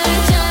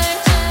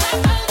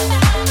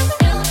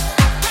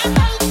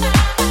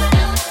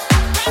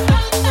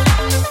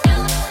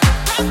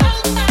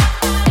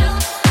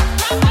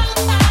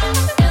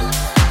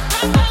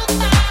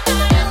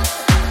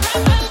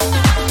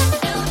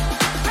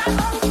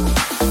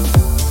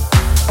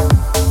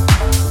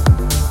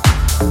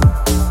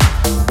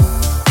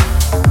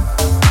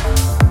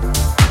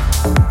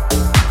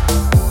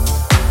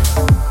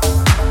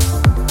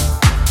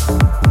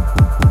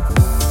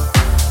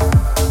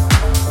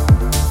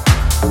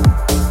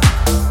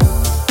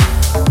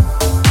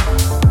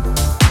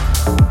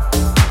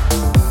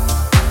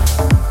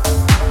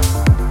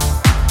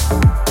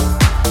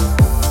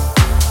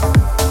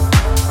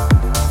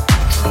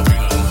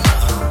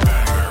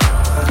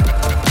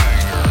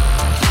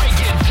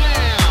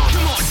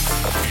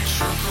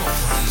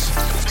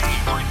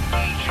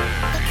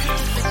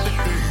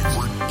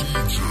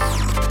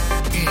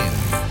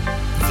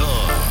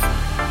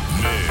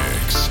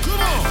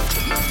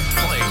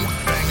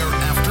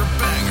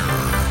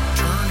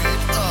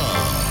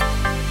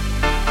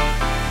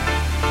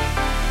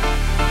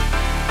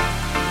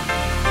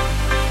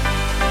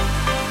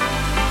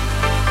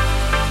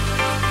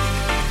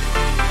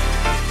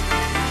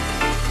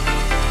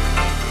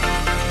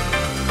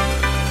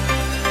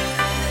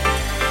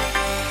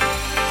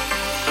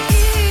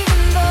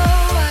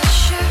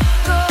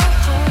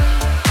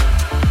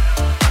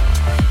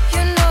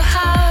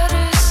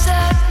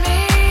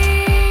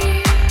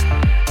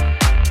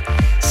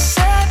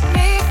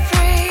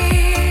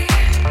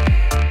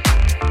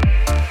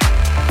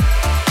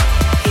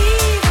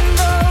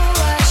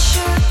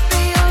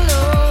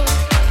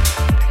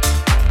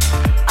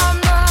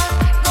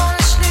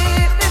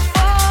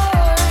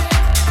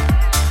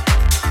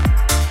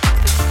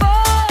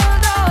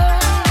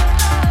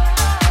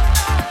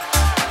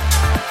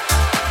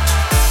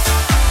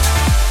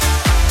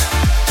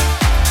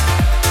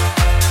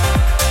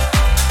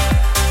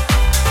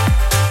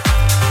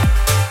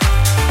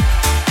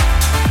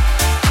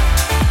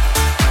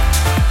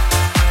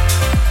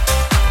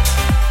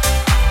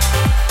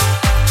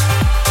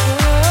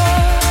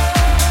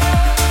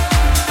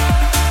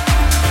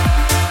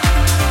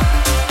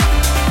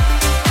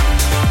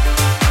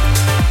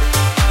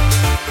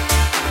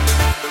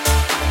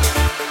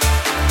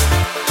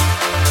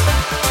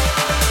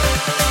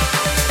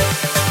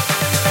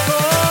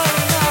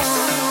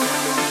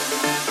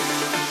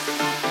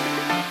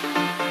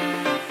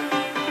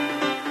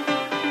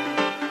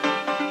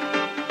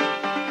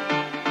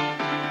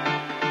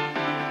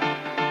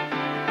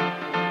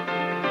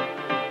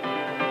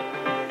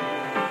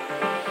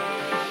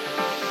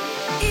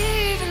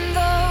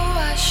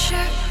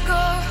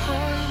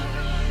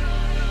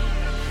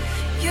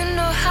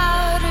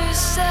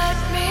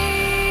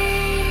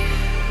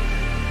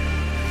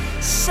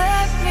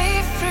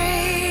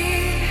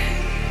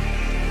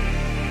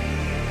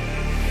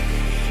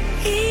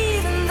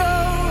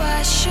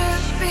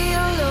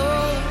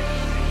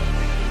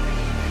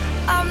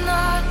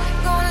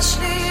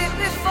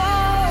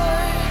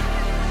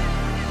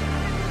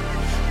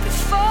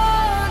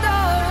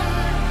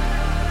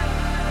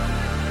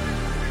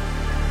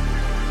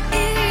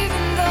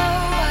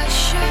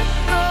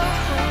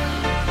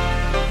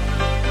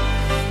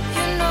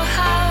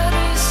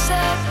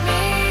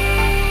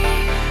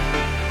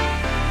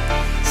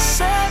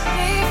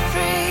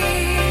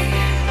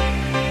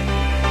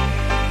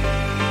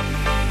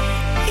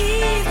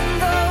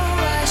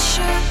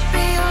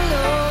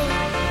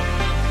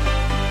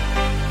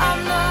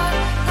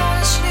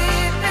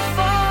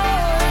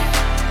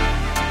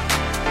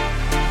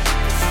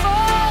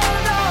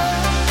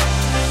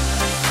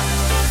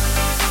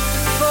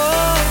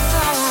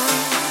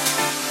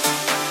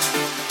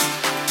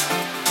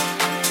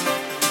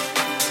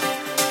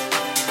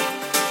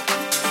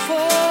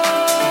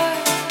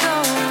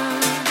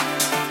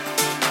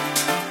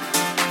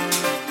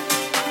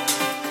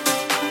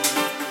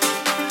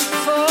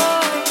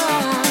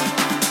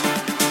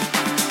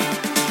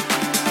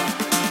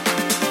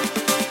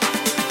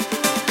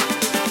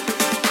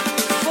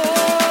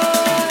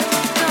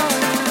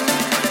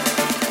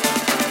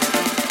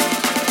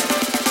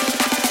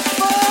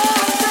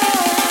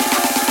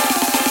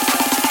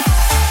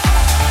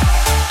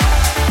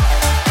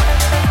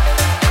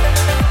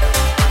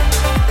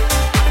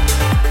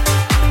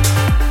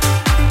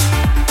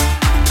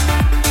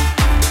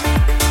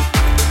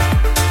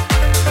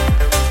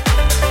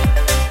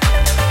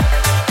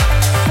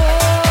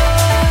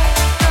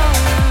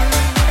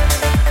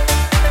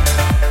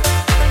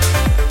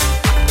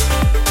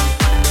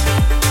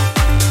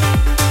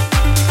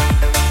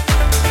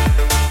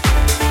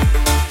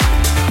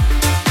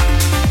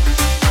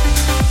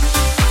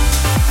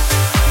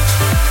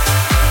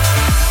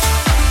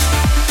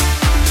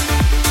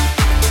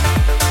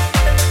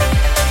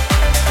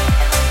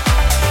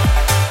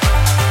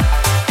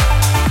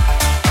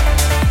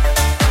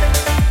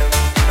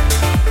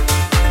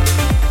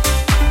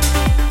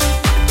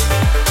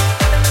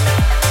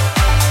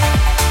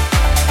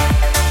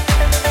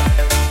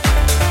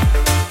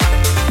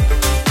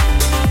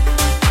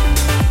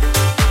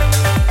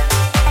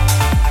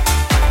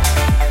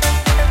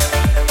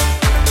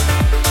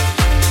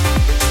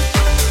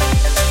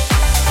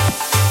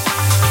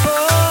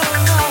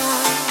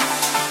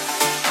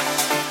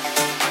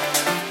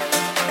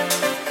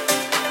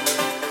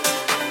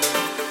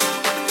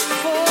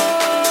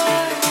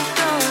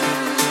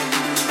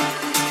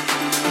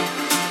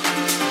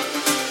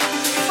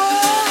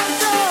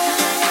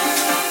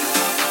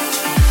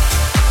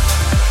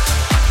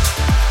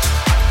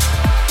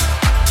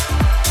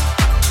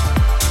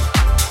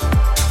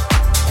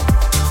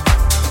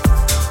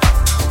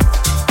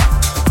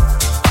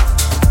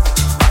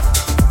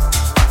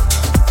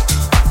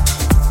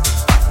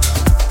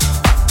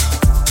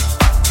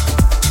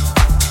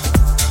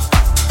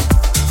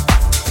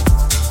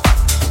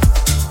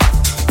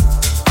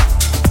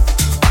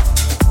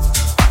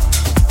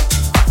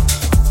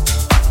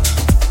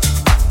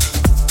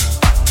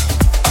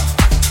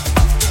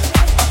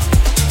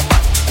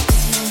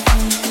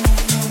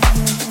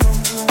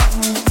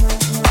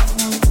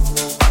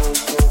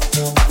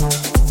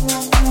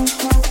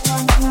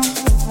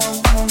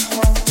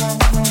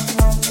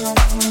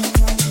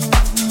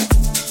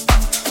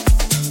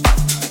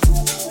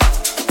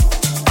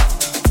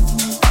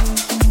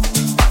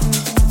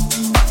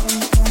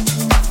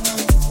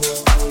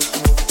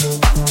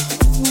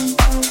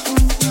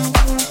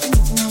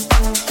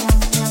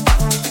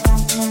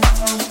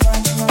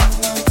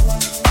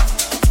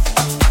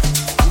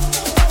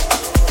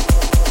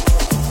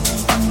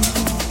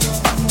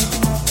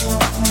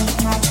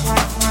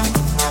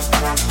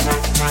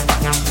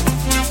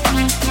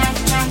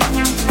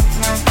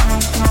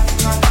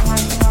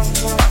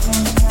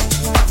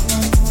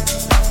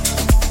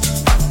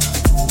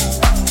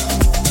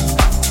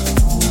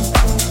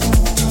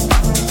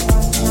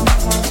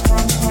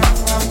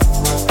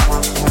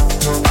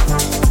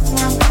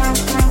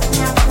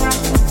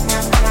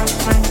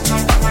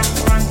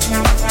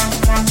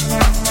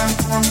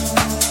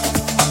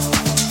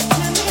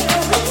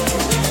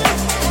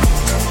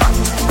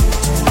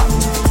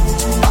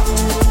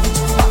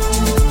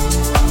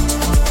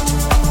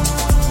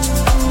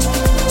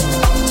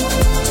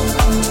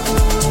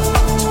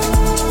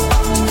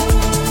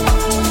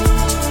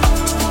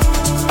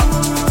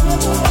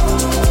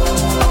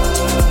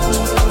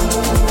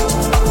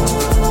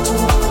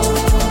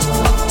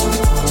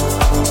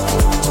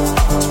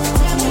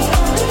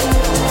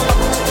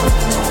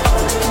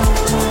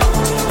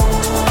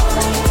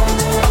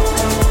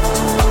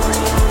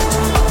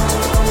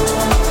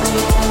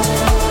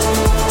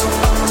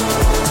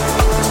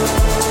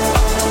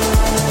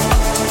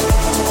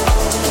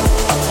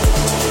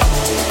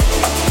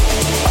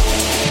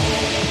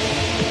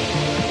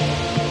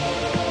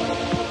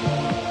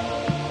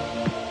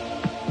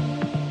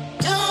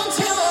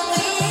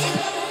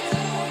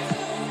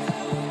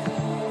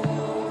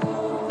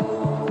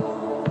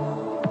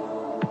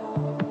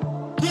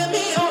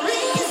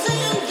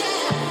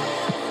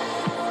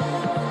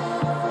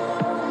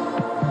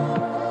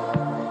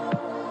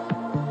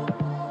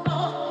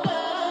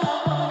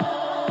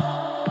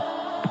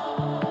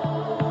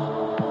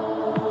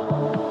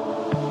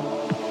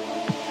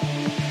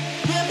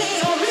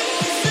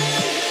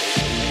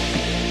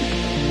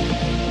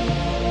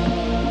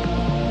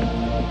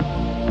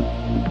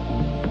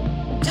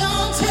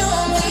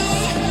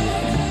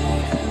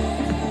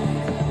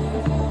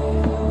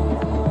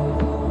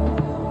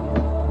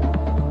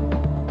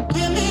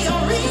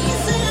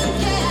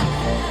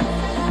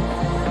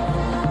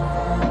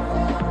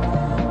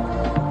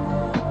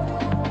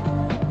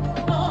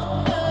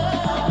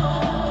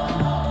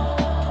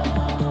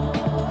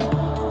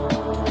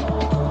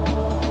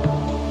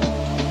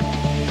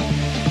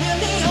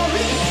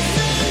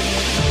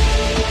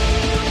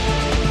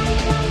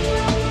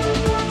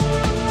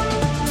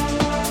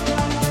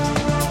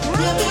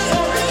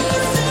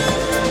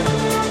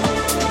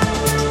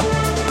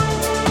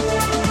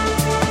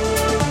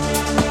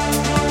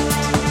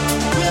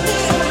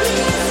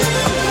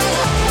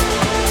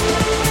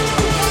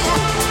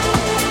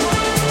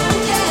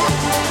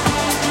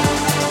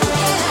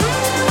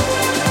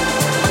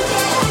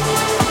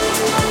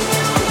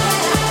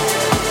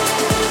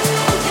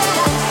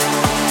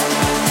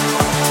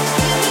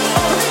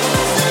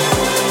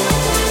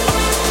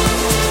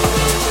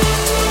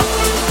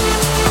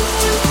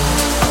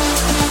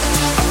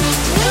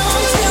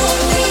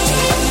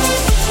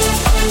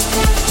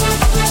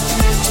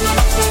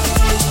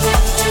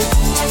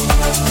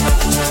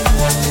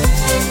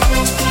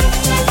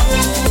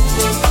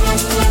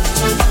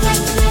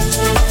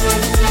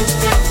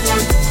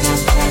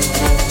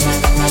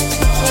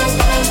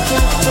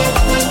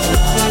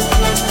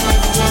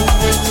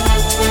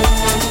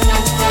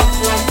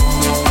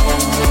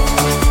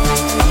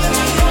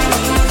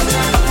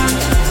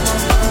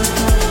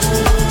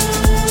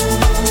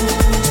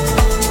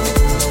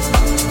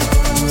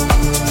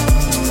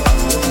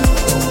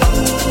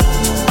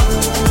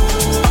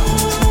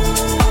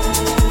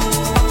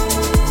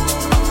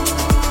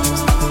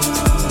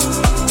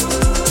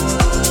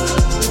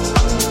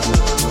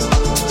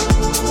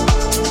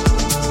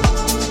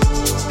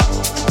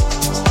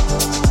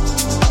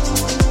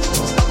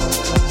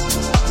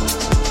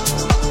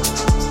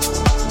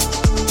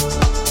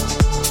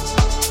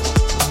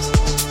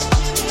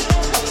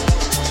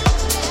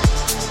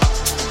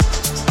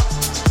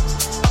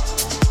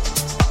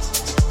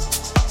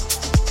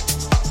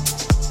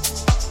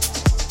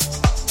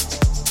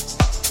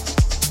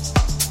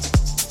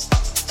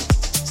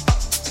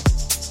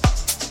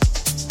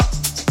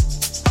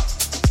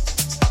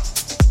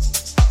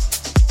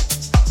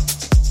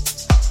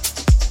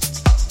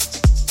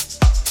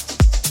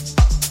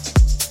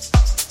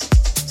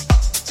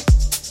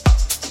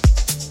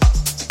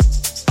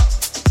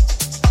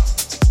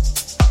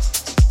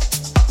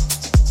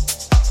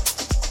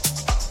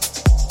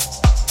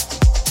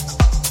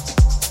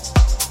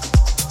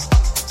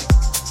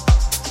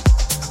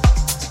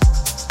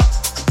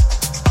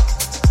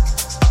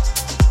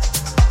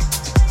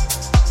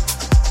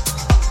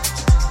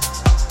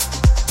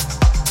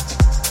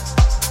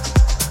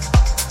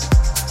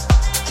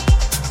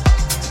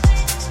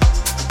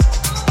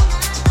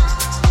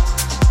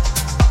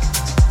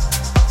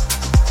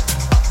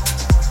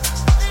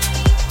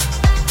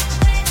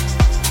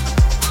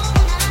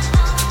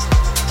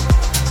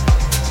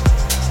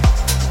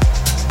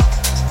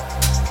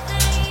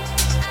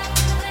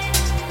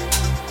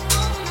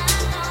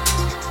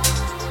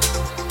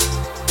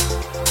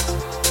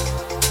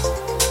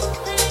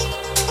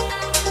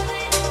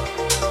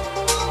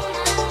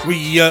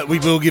 we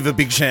will give a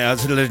big shout out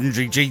to the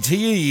legendary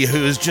GTE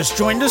who has just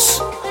joined us.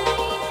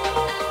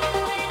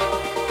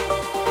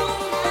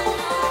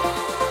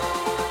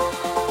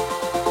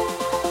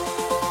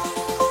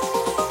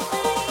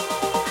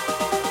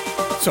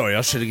 Sorry,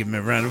 I should have given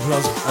him a round of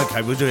applause.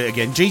 Okay, we'll do it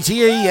again.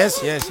 GTE,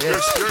 yes.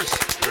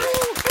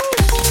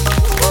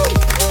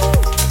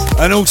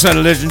 And also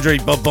the legendary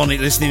Bob Bonnet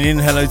listening in.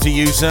 Hello to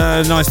you,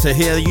 sir. Nice to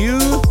hear you.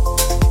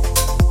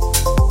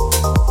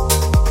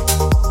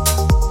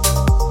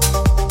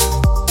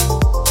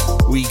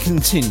 We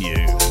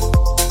continue.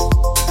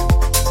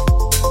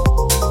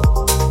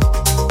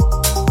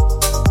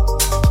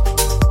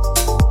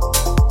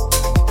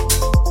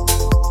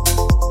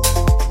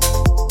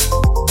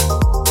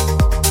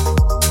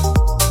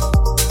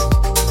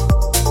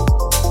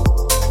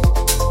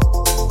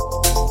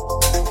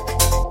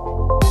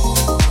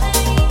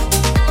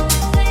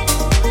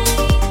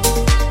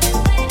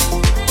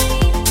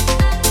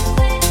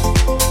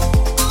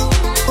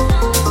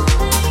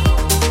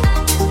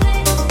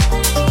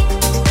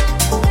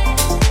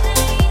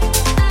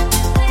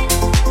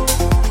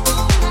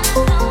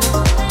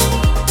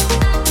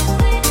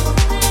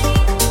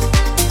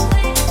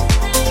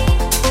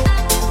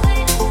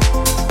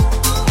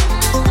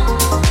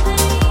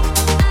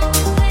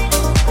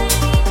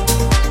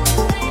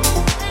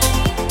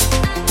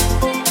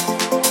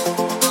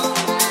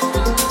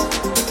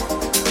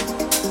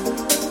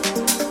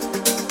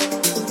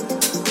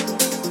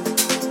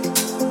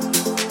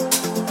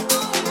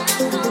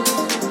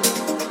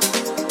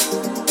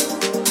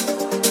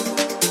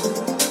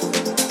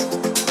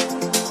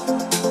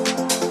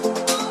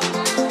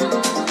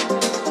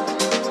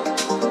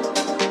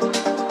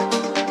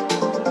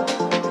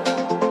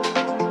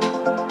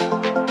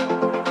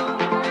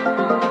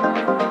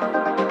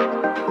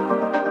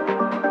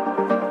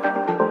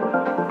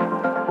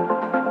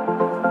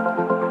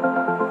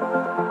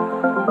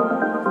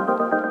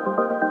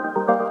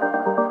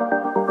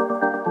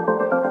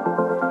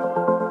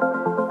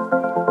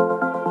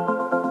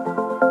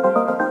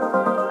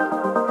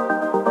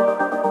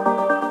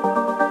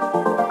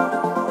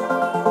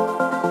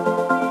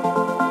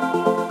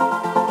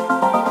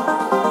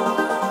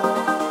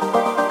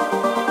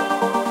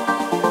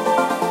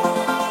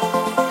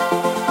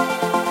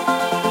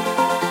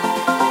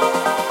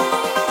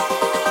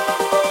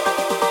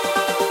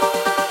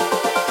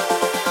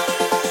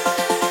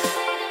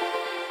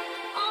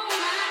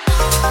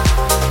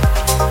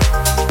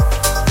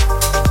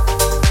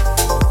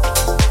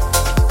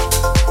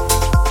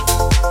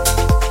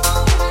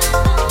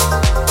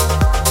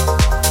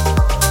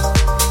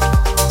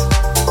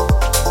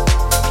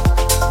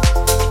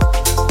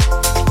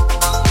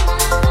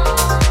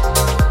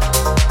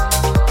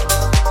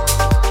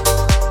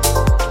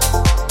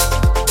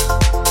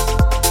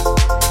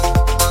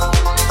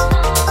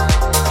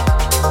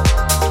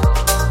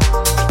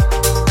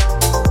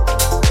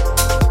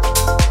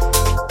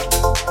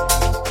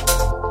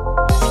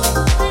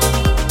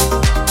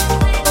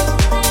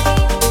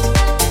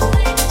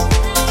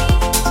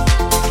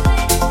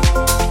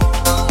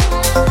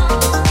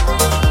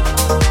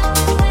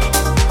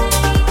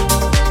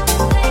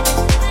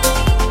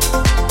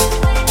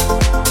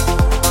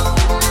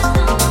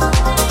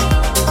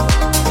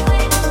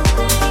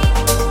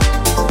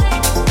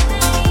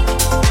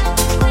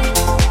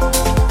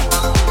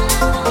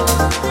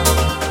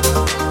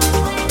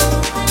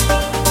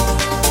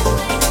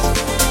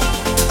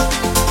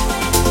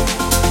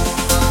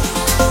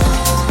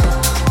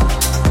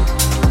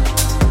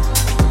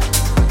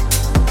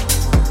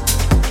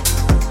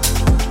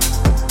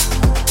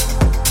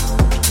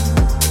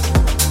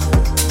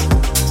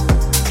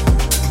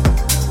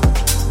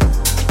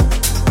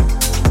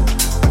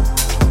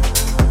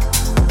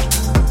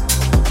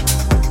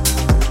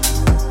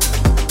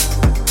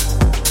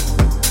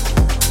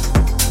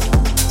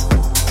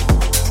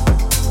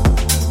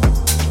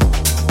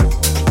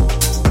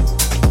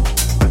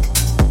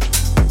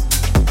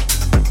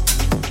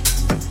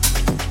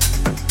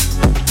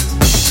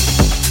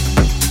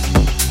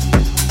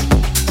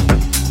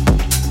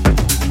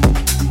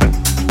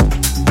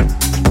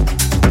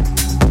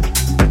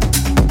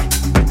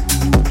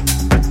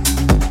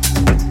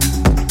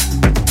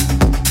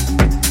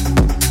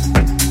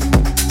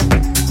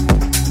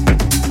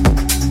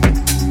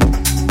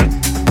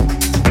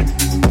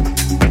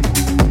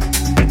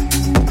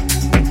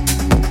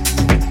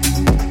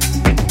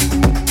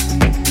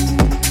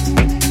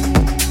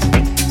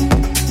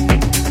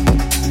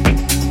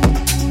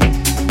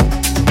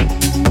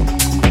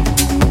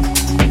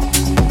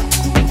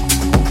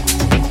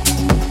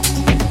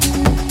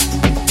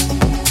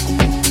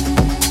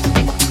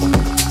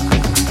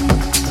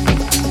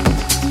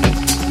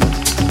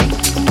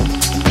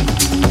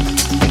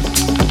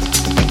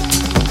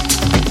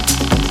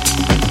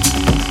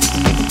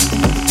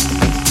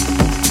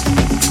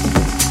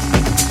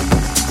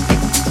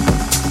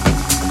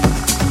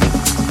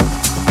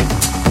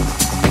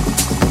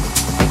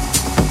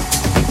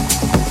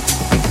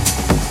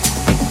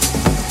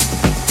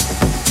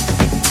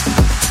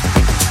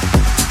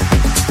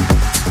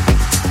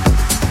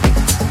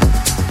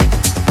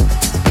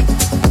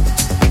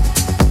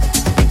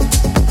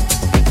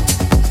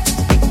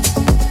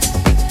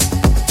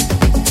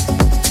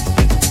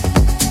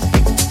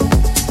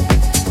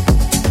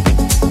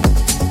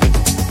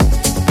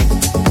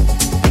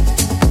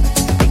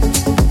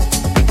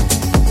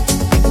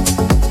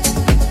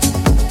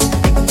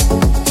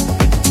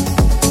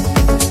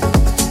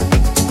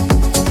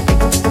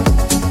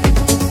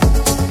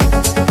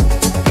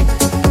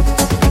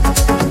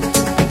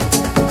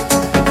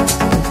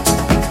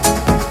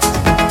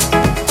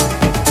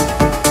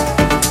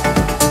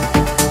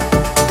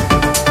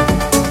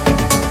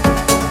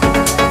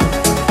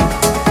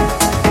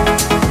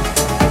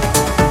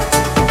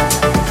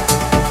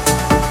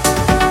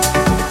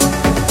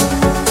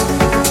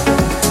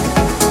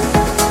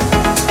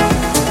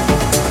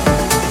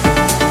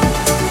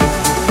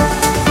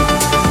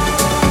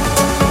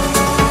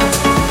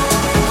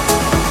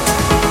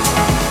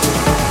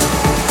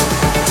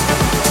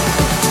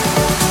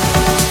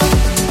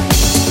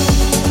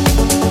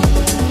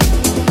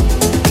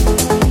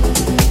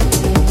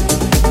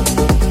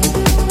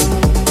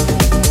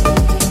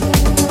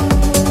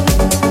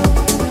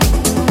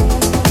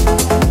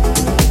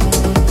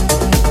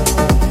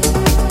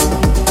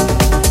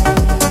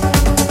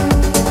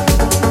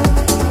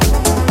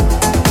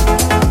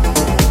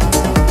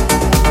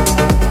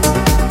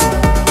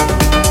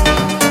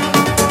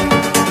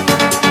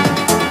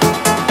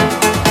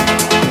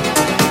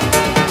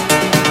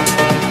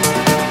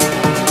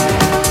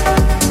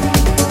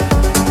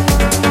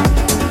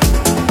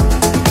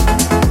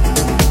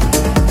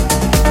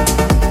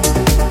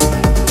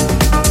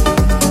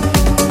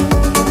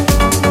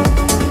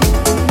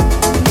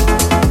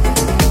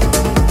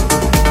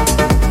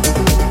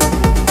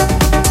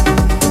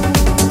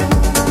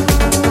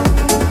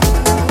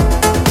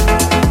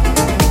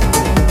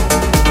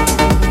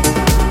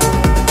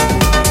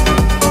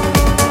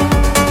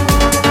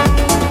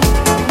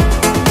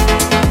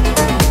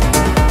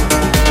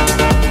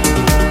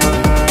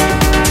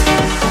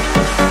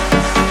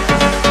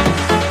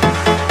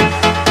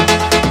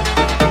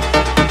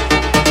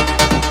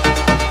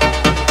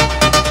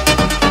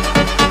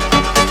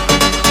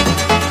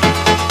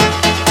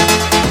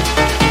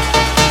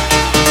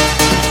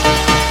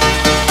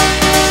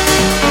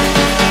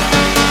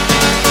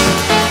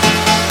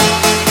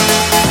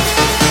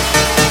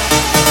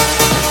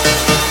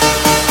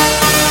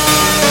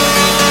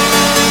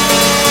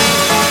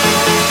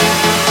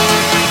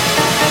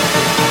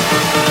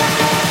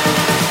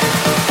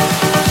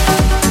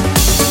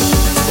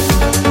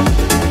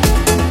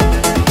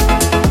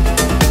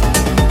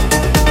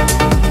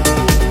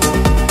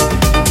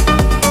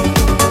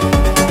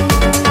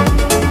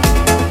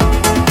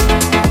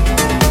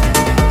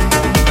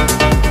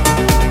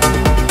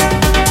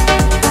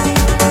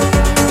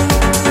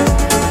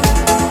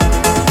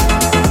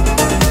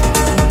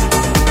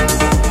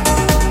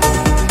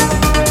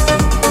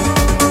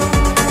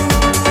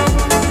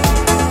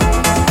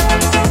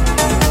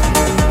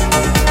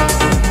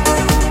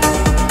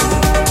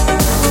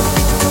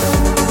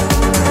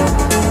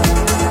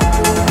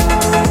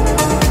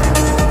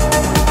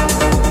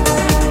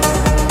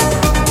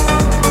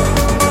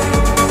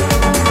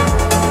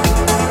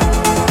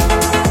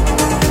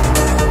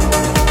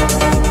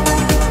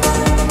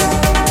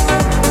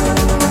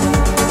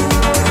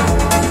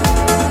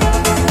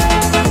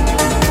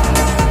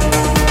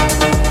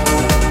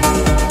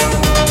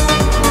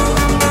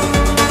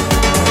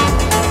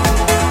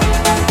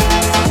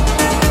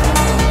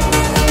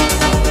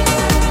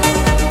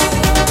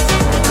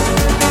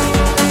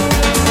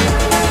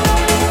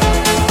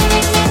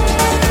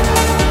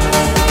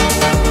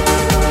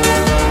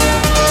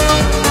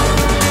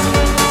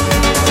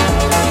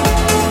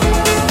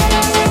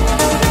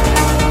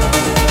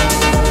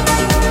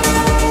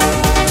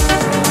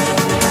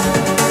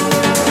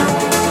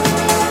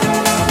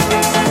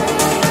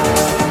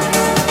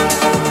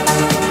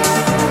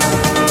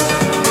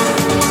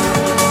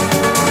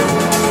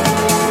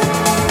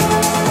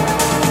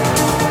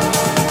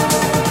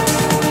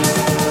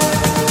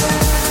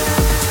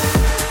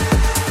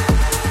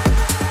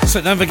 So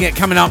don't forget,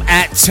 coming up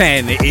at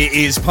 10, it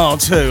is part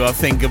 2, I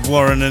think, of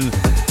Warren and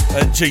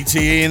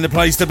GTE in the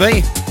place to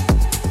be.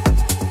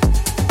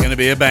 Gonna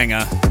be a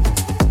banger.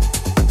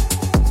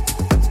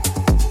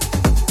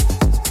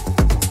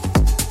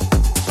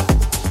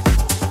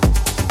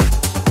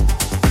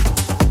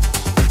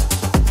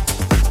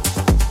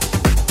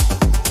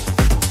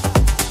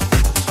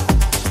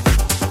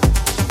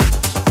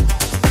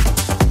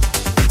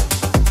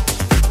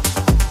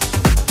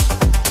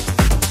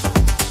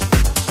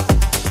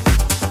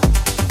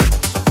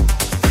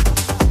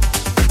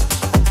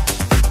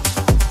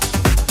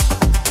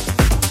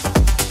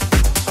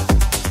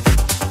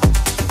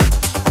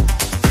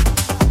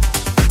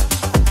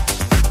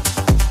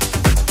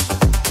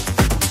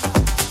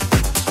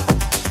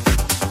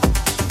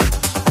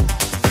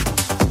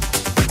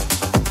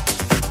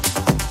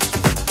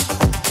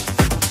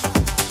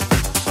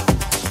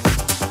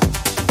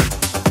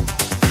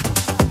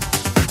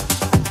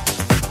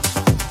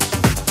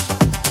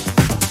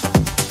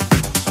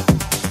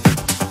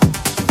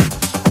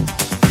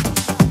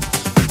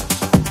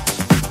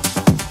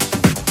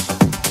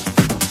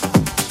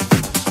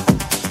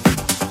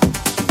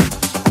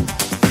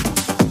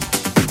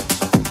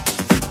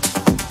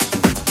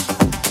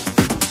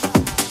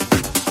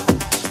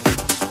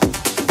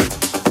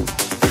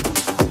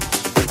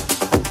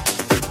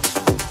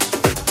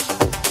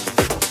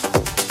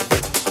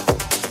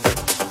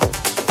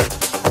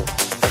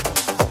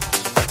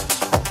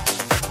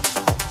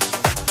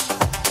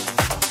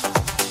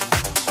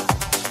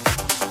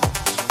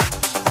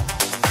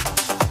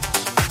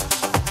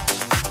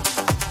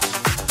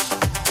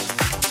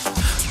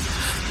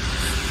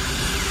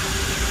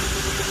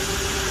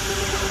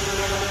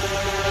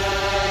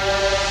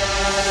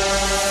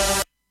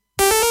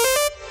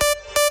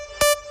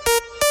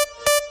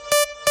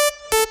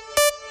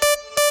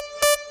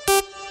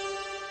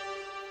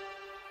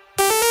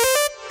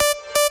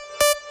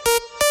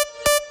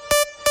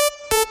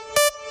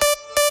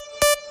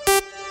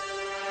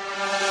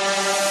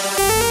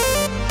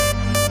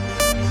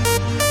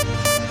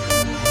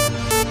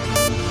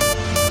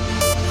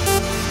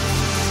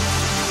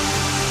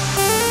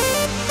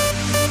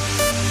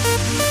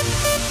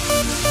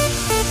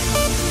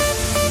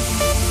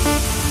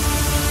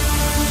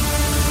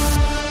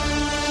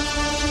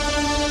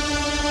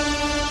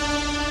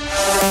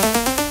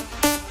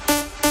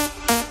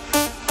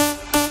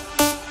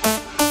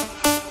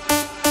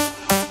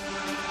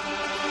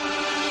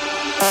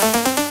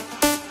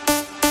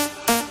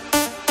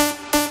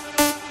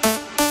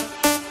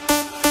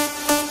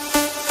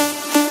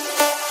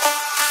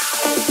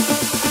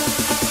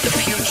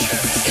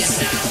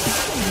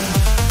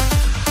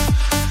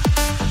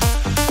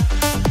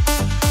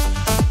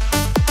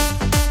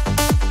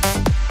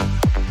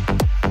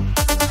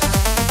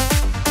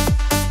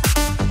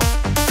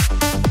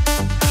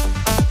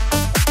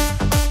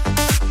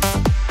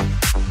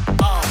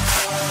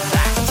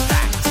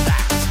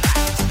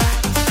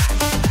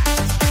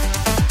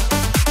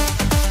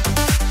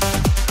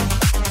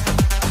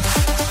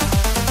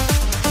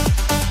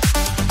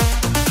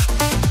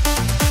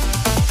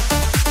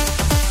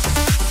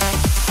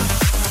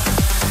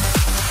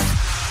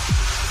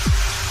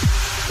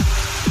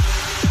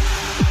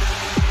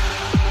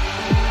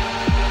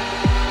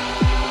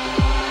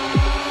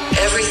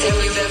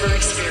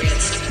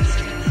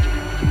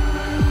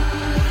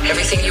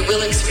 everything you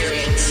will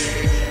experience.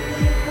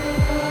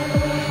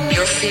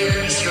 Your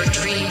fears, your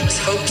dreams,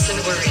 hopes, and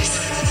worries.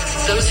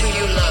 Those who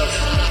you love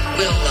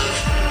will love,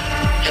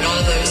 and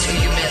all those who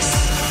you miss.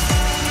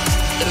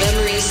 The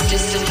memories,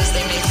 distant as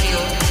they may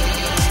feel,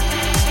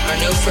 are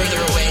no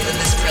further away than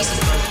this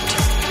present moment.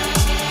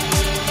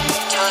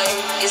 Time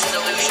is an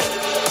illusion.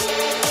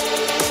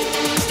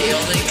 The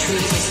only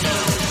truth is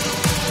now.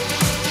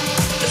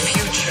 The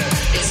future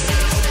is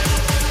now.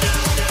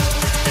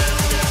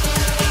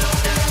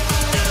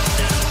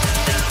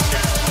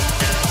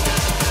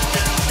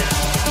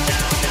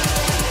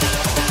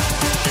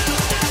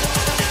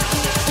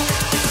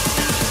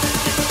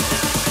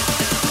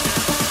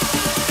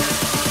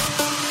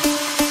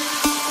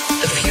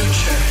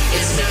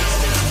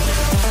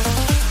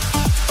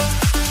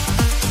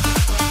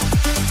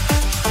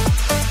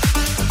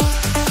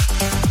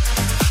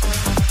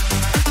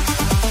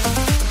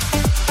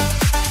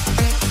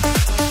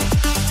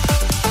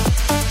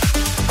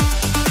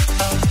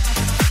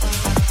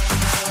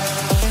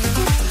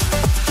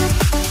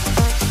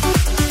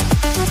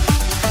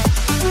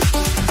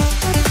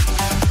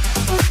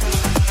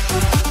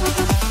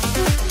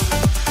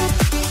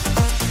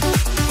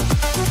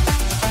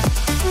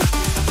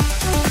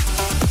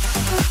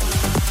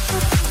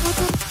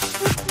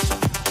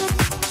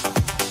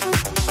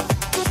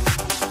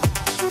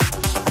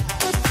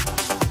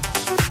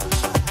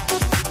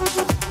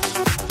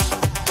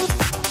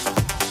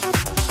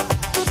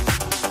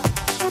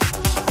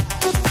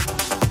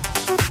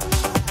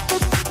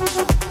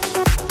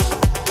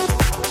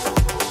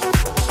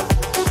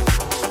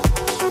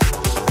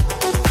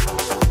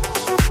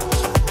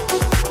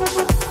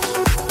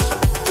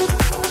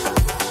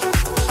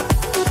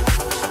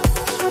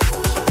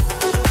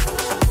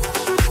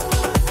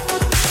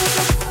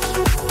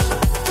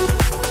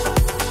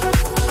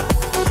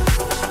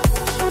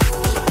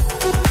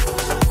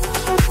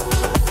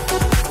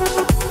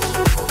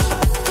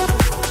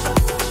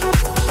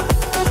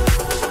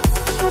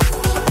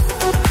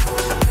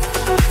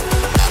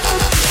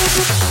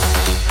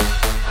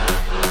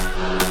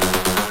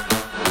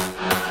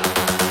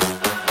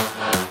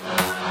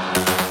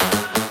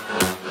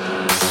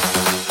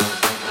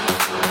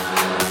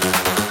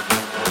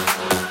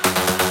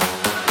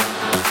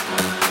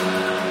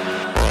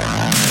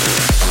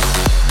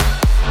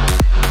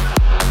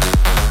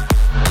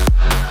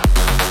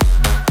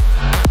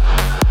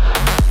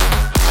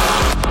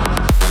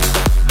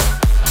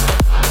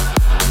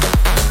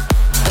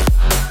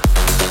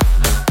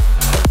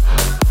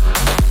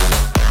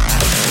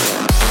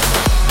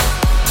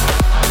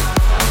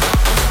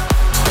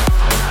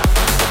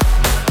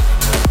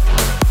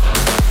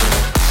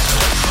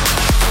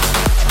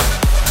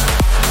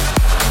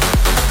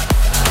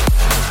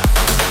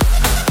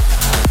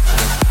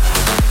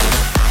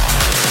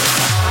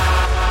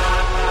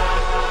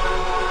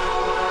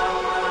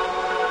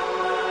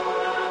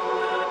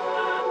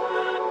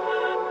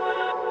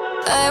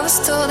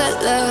 was told that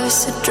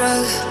love's a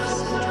drug.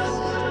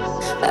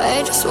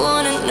 I just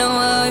wanna know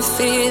how it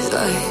feels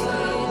like.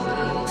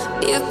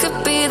 You could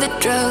be the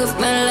drug of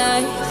my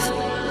life,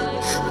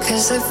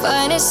 'cause I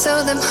find it so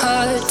damn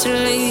hard to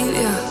leave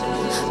you.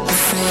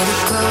 Afraid to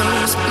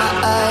close my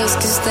eyes,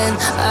 'cause then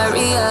I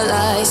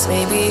realize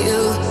maybe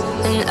you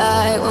and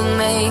I will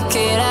make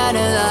it out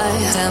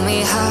alive. Tell me,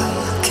 how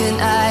can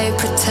I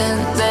pretend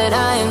that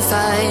I am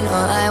fine?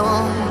 All I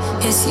want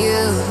is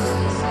you.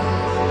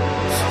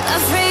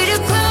 Afraid to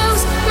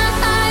close my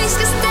eyes,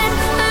 'cause then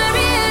I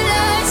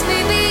realize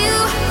maybe you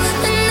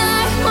and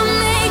I will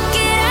make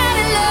it out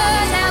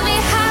alive. Tell me,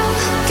 how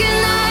can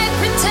I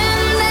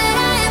pretend that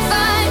I am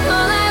fine?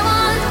 All I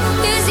want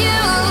is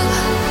you.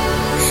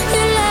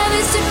 Your love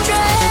is a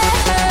drug.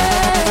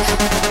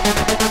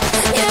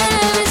 Your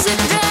love is a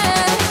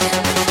drug.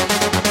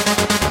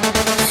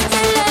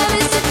 Your love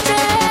is a drug. Your love is a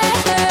drug.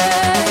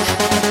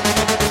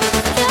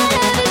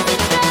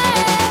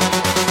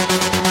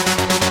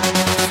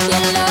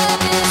 Your love is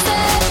a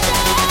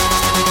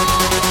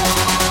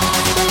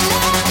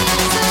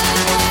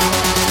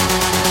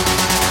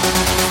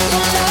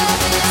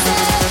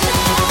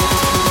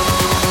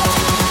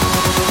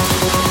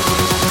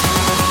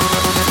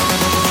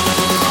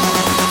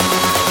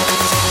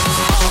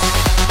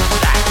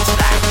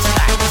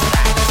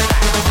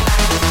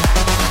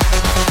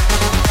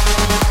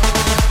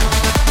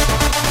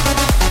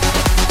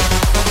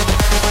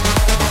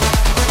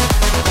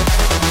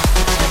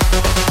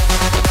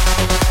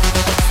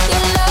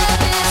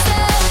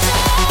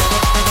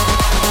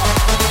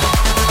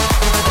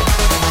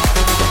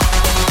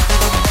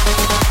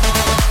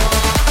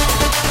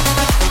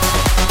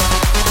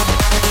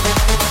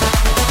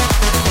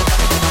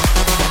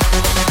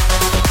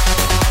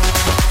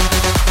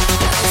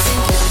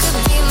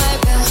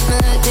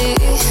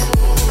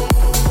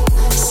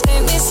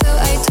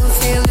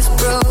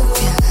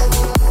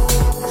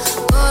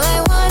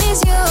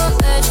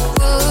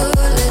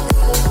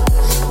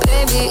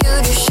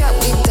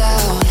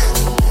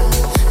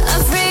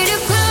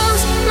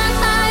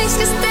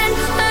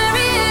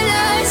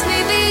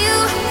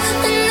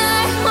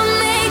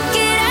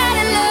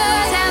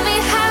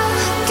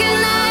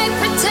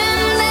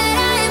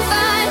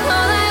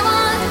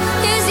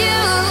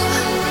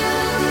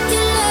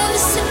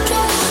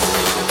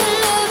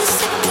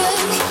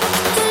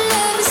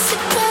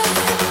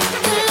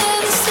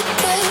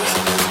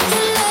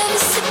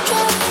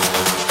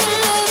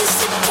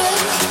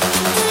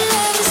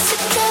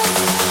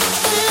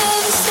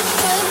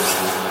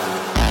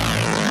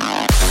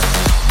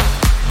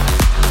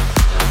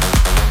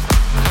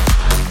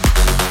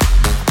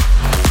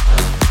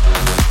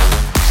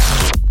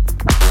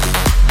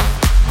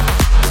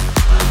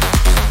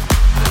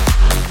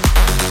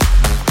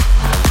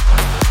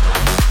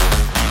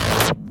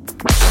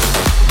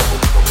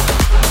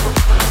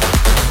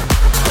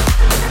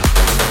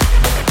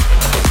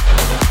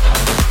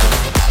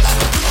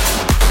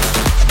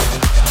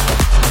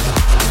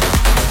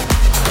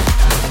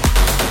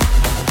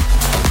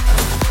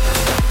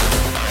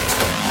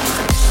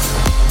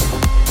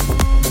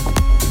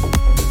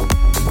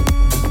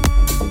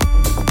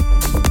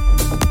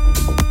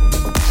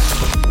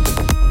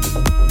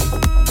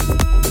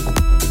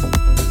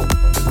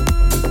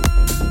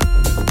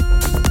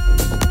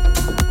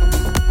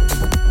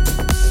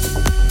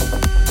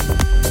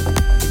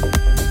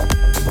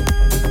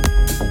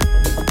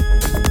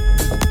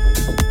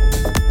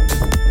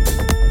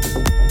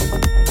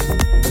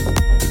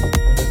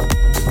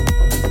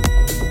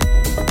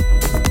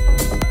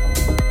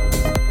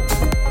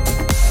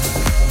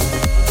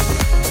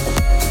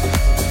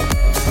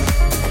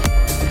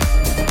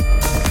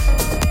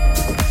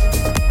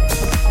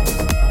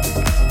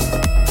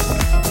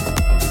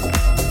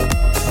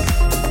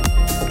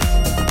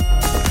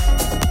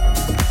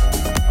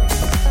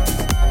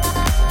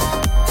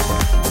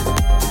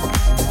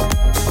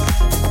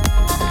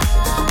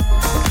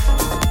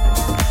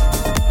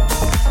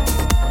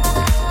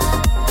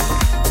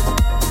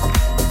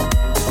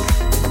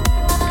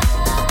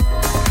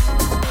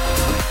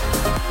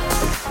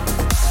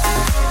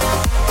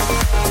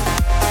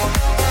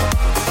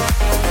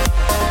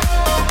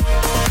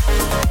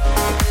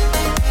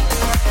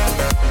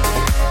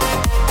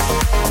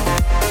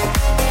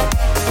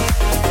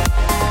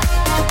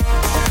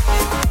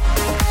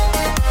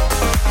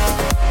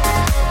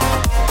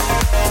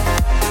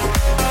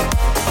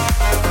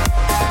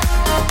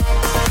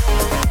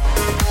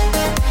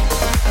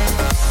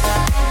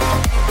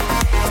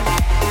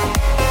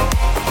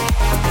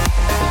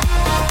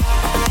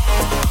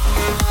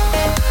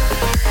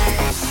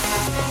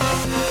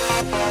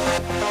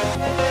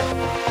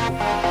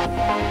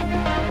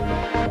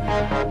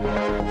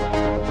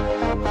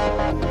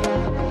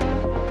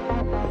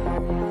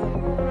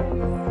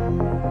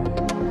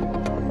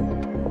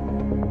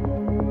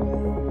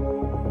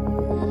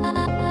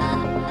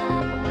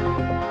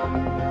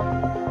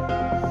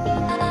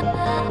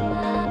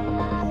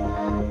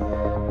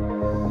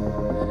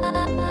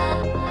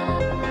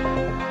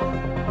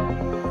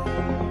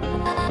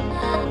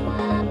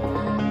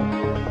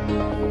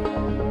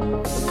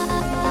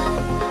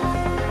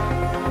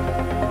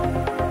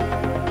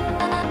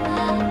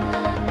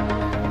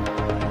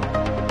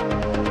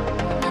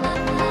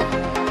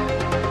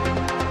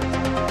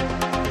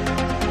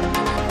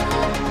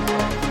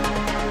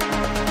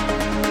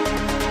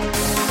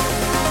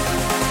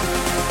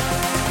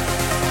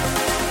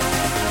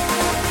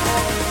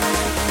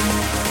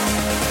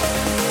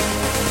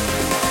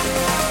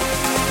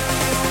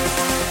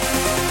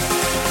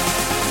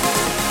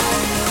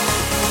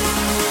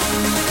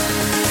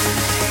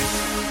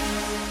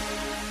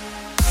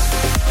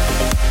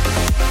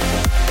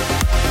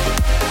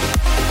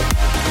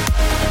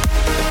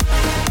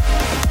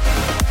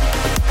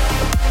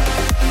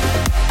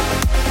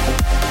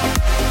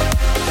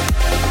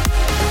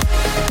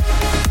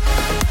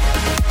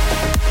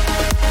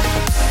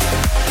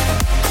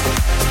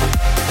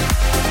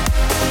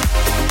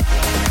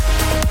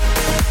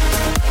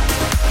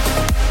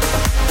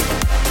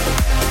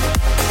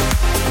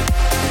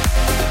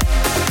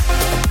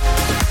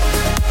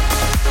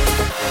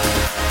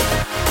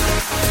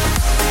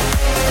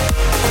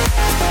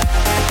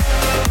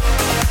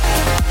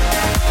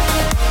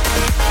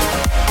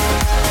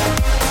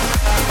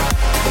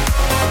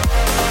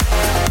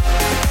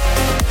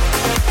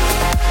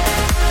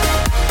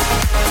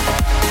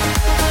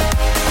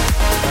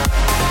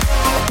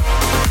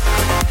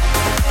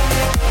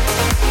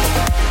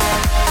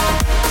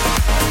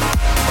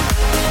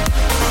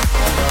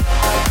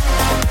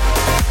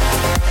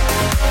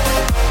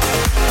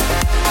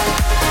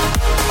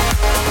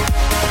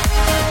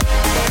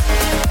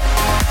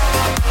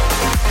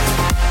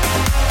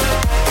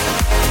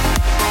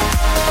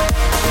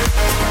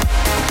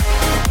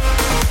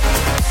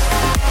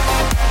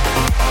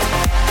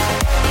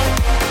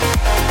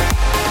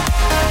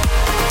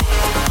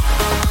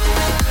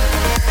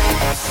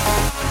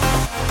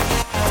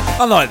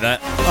I like that.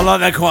 I like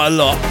that quite a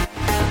lot.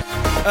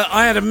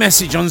 I had a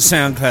message on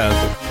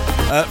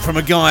SoundCloud from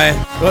a guy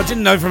who I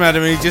didn't know from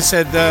Adam. He just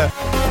said,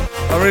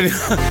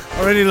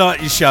 I really like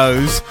your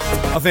shows.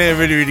 I think they're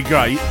really, really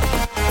great.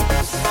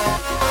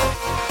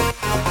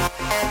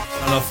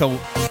 And I thought,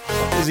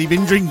 has he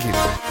been drinking?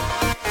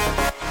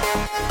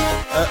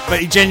 But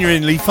he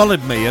genuinely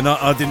followed me, and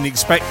I didn't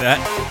expect that.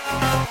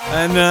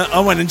 And I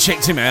went and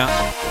checked him out.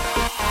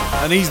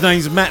 And his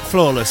name's Matt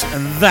Flawless,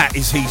 and that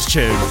is his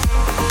tune.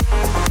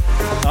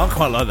 I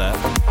quite like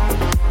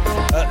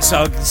that.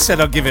 So I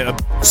said I'd give it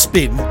a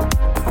spin,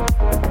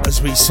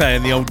 as we say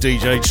in the old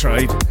DJ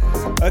trade.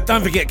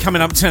 Don't forget,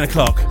 coming up 10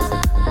 o'clock,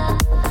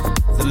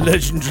 the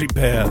legendary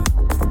Bear.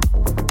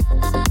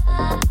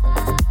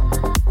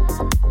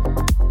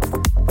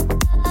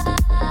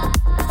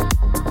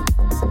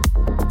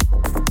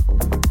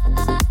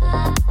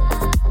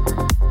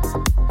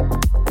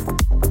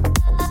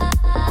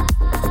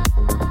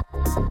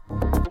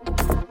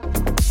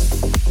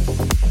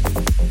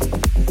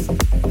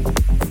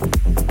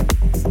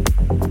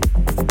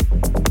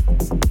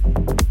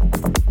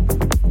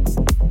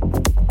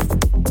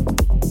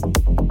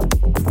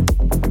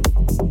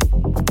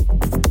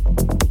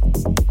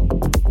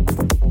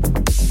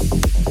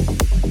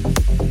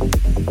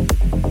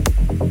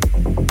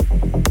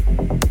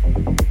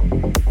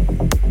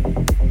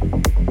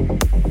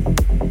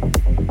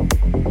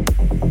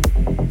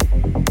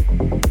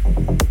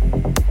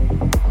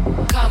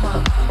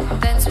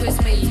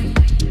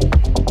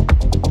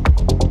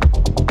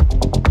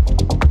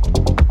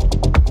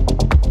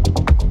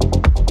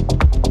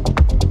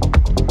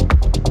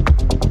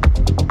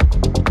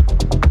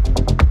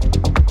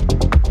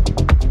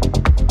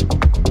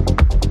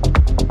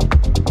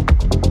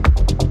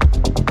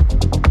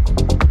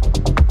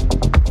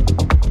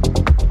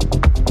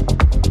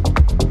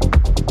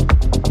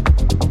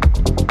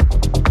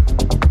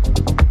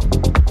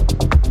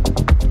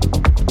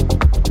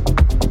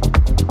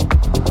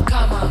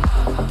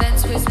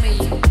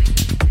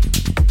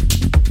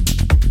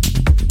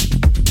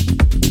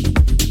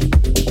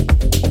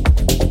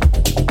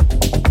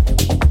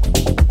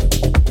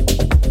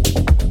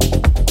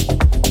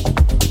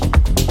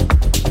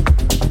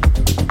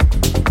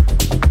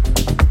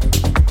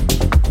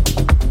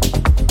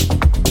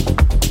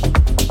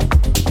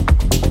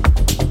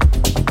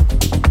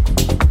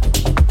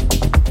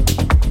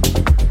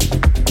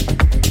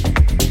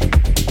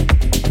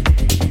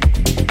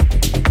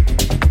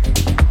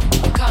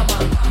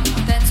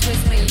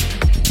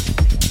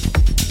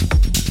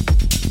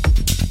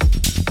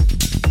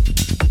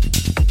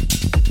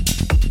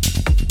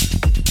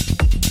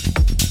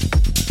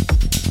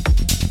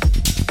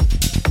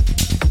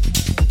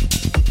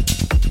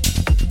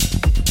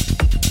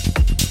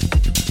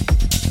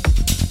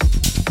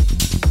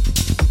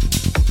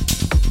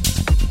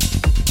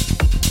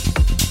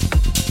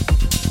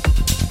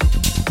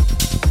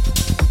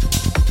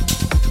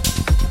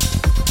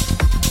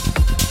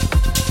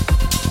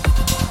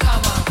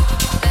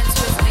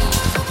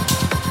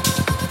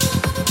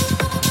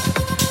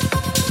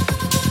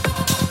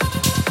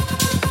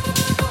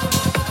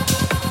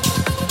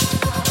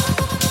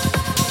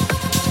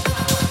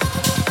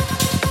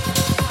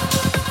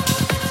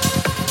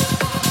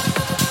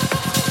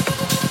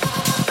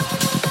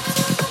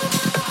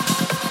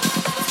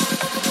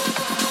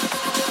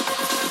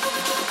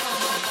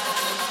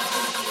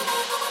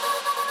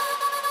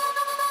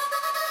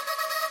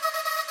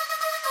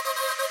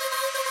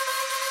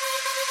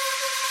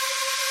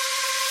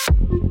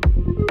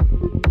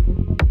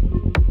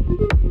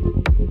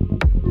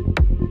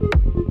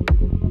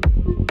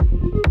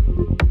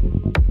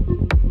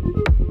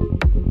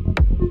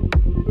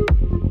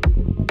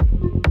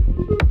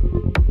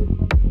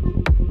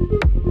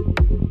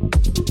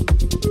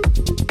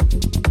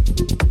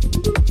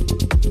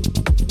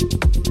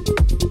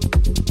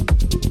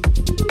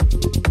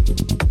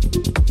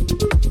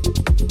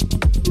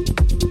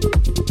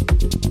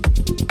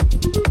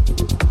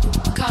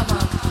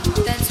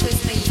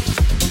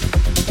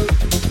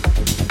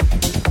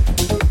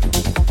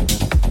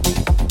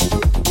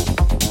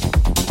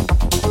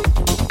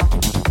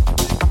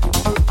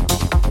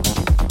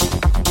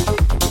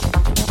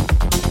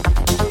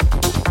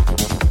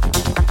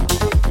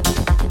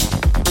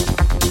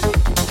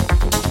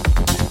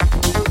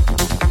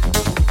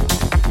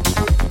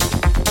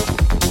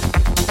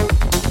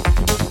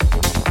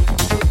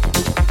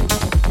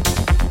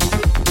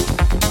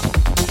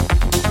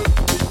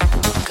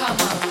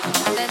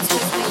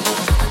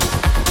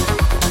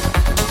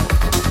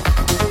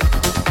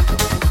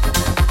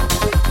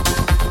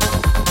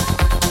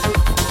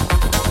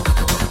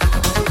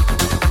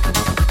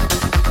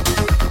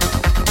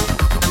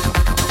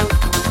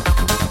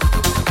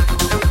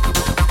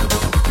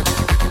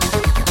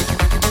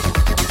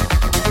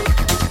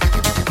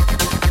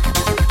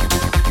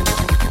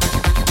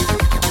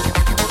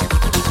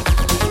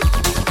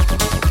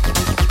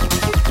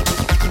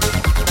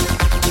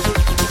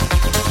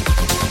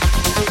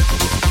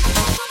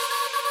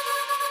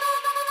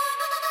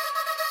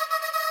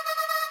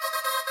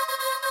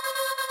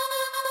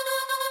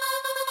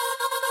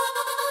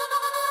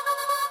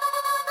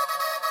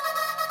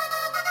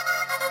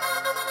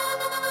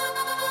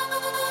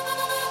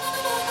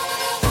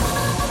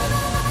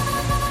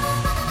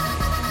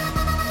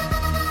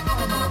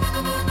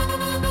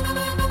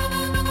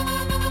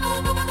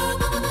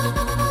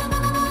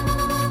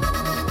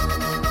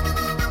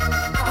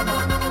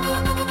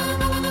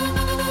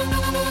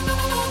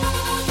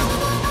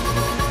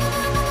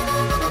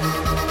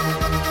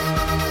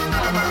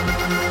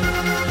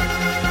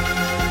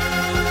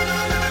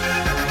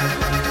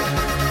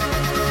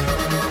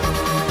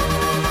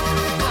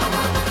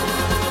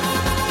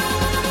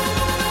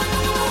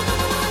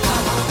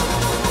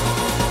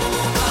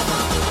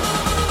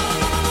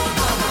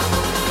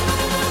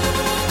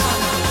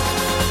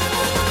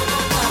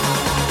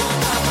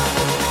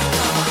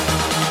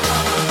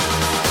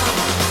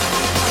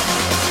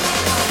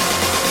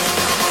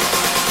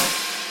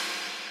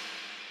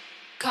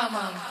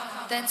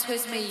 dance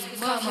with me,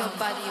 move your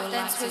body,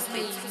 dance with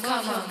me,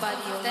 move your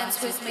body,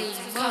 dance with me,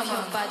 move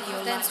your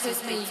body, dance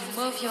with me,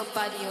 move your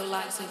body, your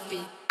legs will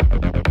beat.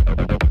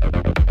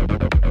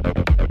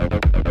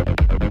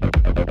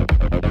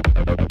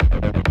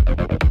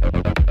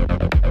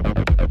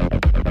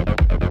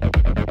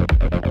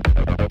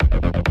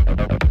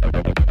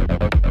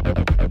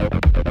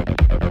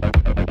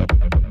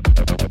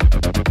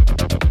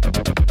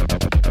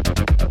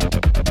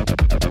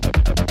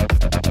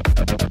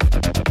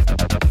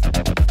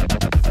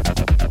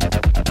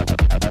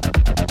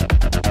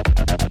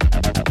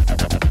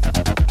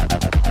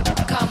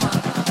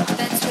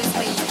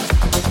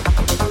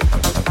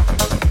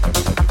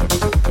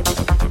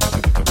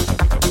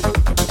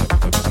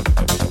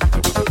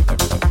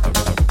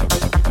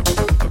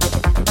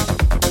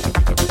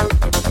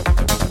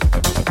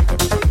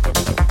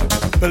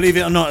 Believe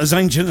it or not, as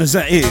ancient as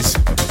that is,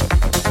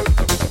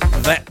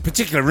 that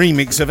particular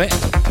remix of it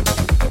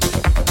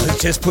has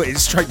just put it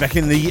straight back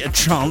in the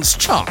trance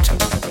chart.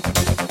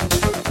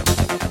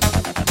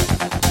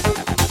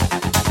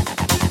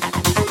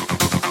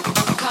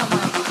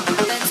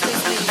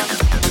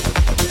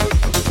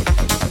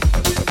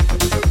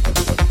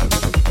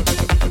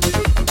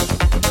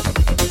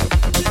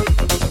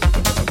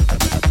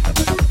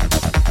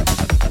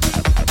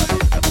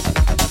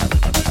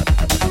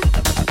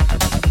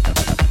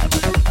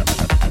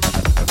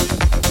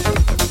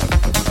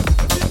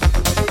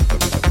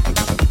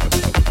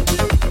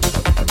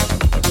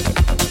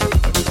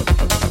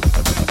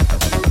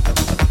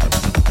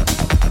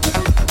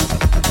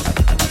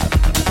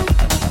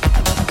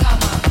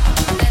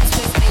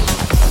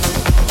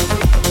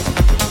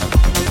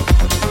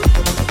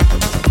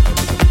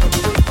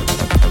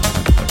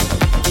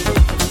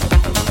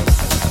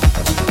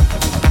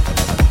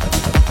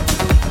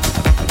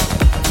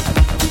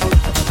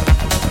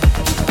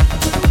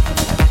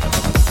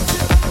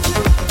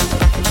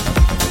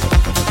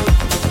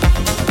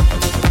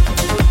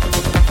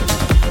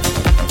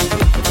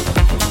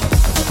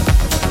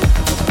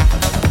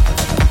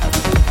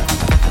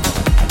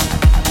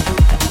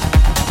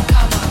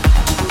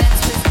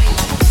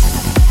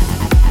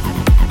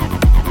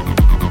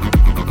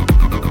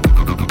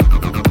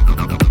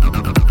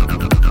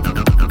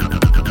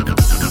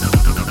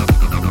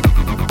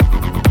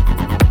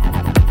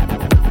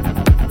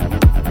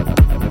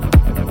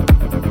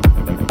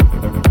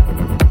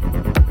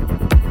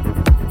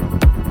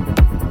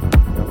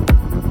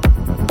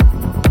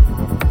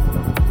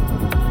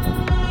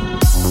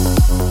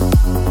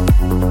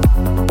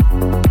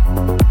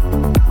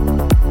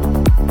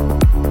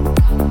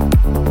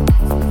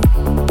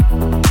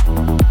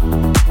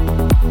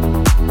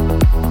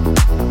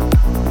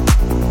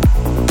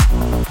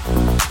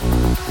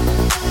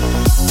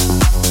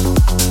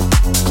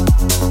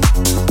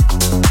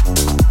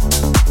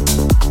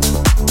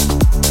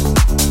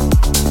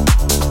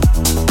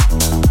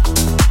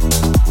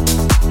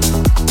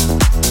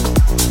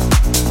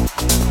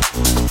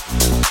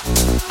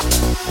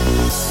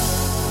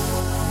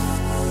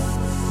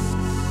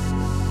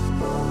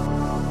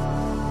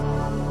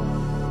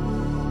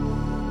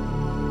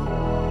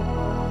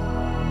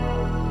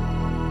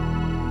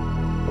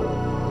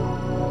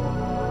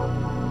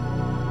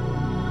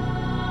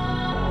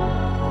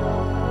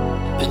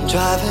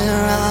 Driving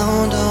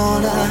around all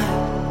night,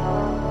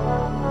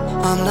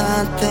 I'm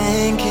not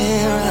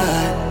thinking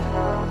right.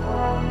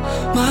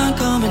 Mind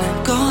coming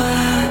and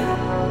going,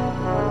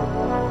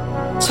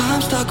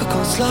 time stuck, I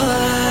can't slow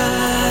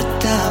it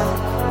down.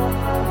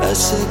 At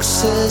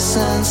 6s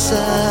and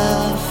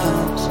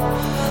 7s,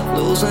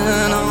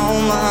 losing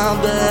all my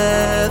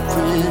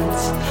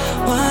bearings.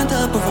 Wind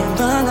up where I'm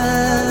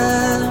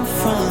running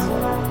from.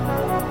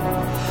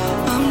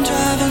 I'm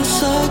driving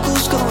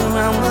circles, going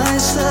round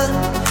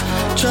myself.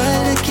 Try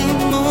to keep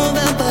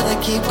moving, but I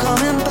keep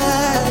coming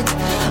back.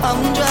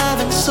 I'm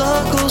driving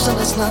circles and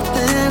there's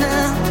nothing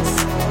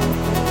else.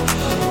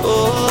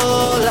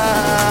 All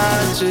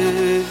I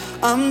do,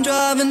 I'm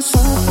driving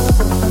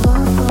circles.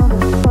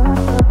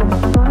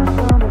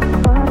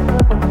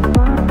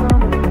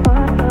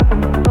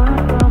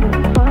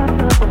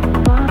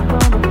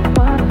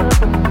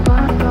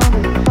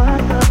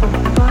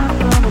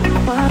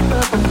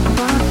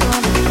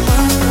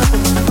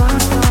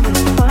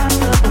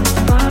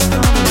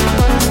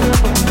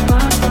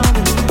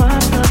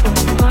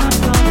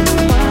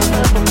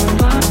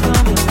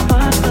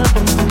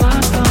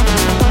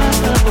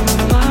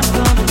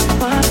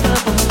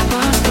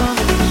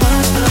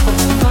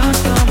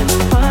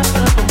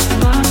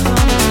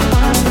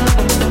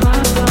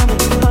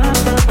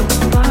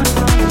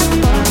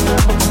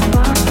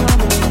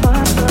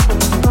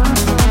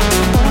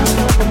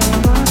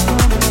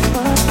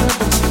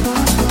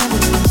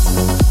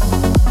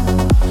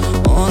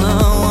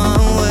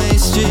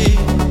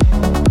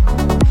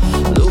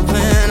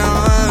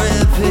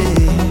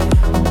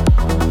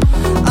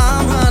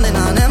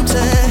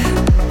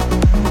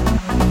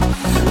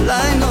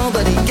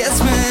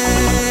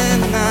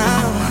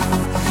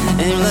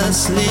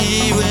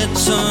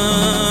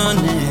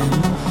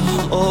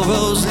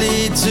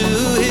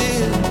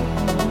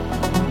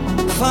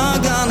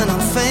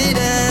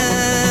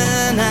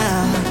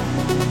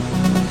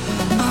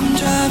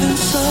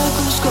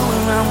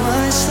 going round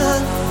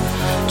myself.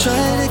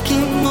 Try to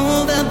keep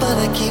moving, but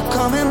I keep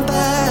coming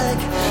back.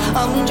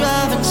 I'm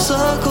driving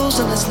circles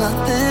and there's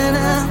nothing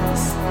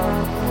else.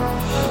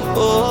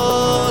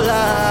 All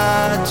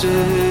I do,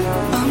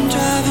 I'm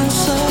driving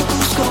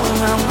circles, going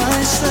round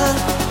myself.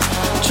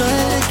 Try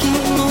to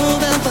keep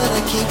moving, but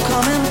I keep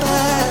coming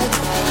back.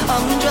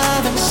 I'm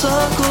driving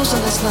circles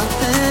and there's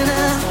nothing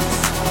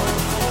else.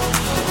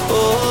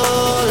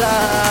 All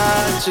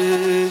I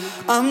do,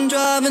 I'm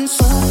driving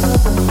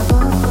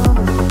circles.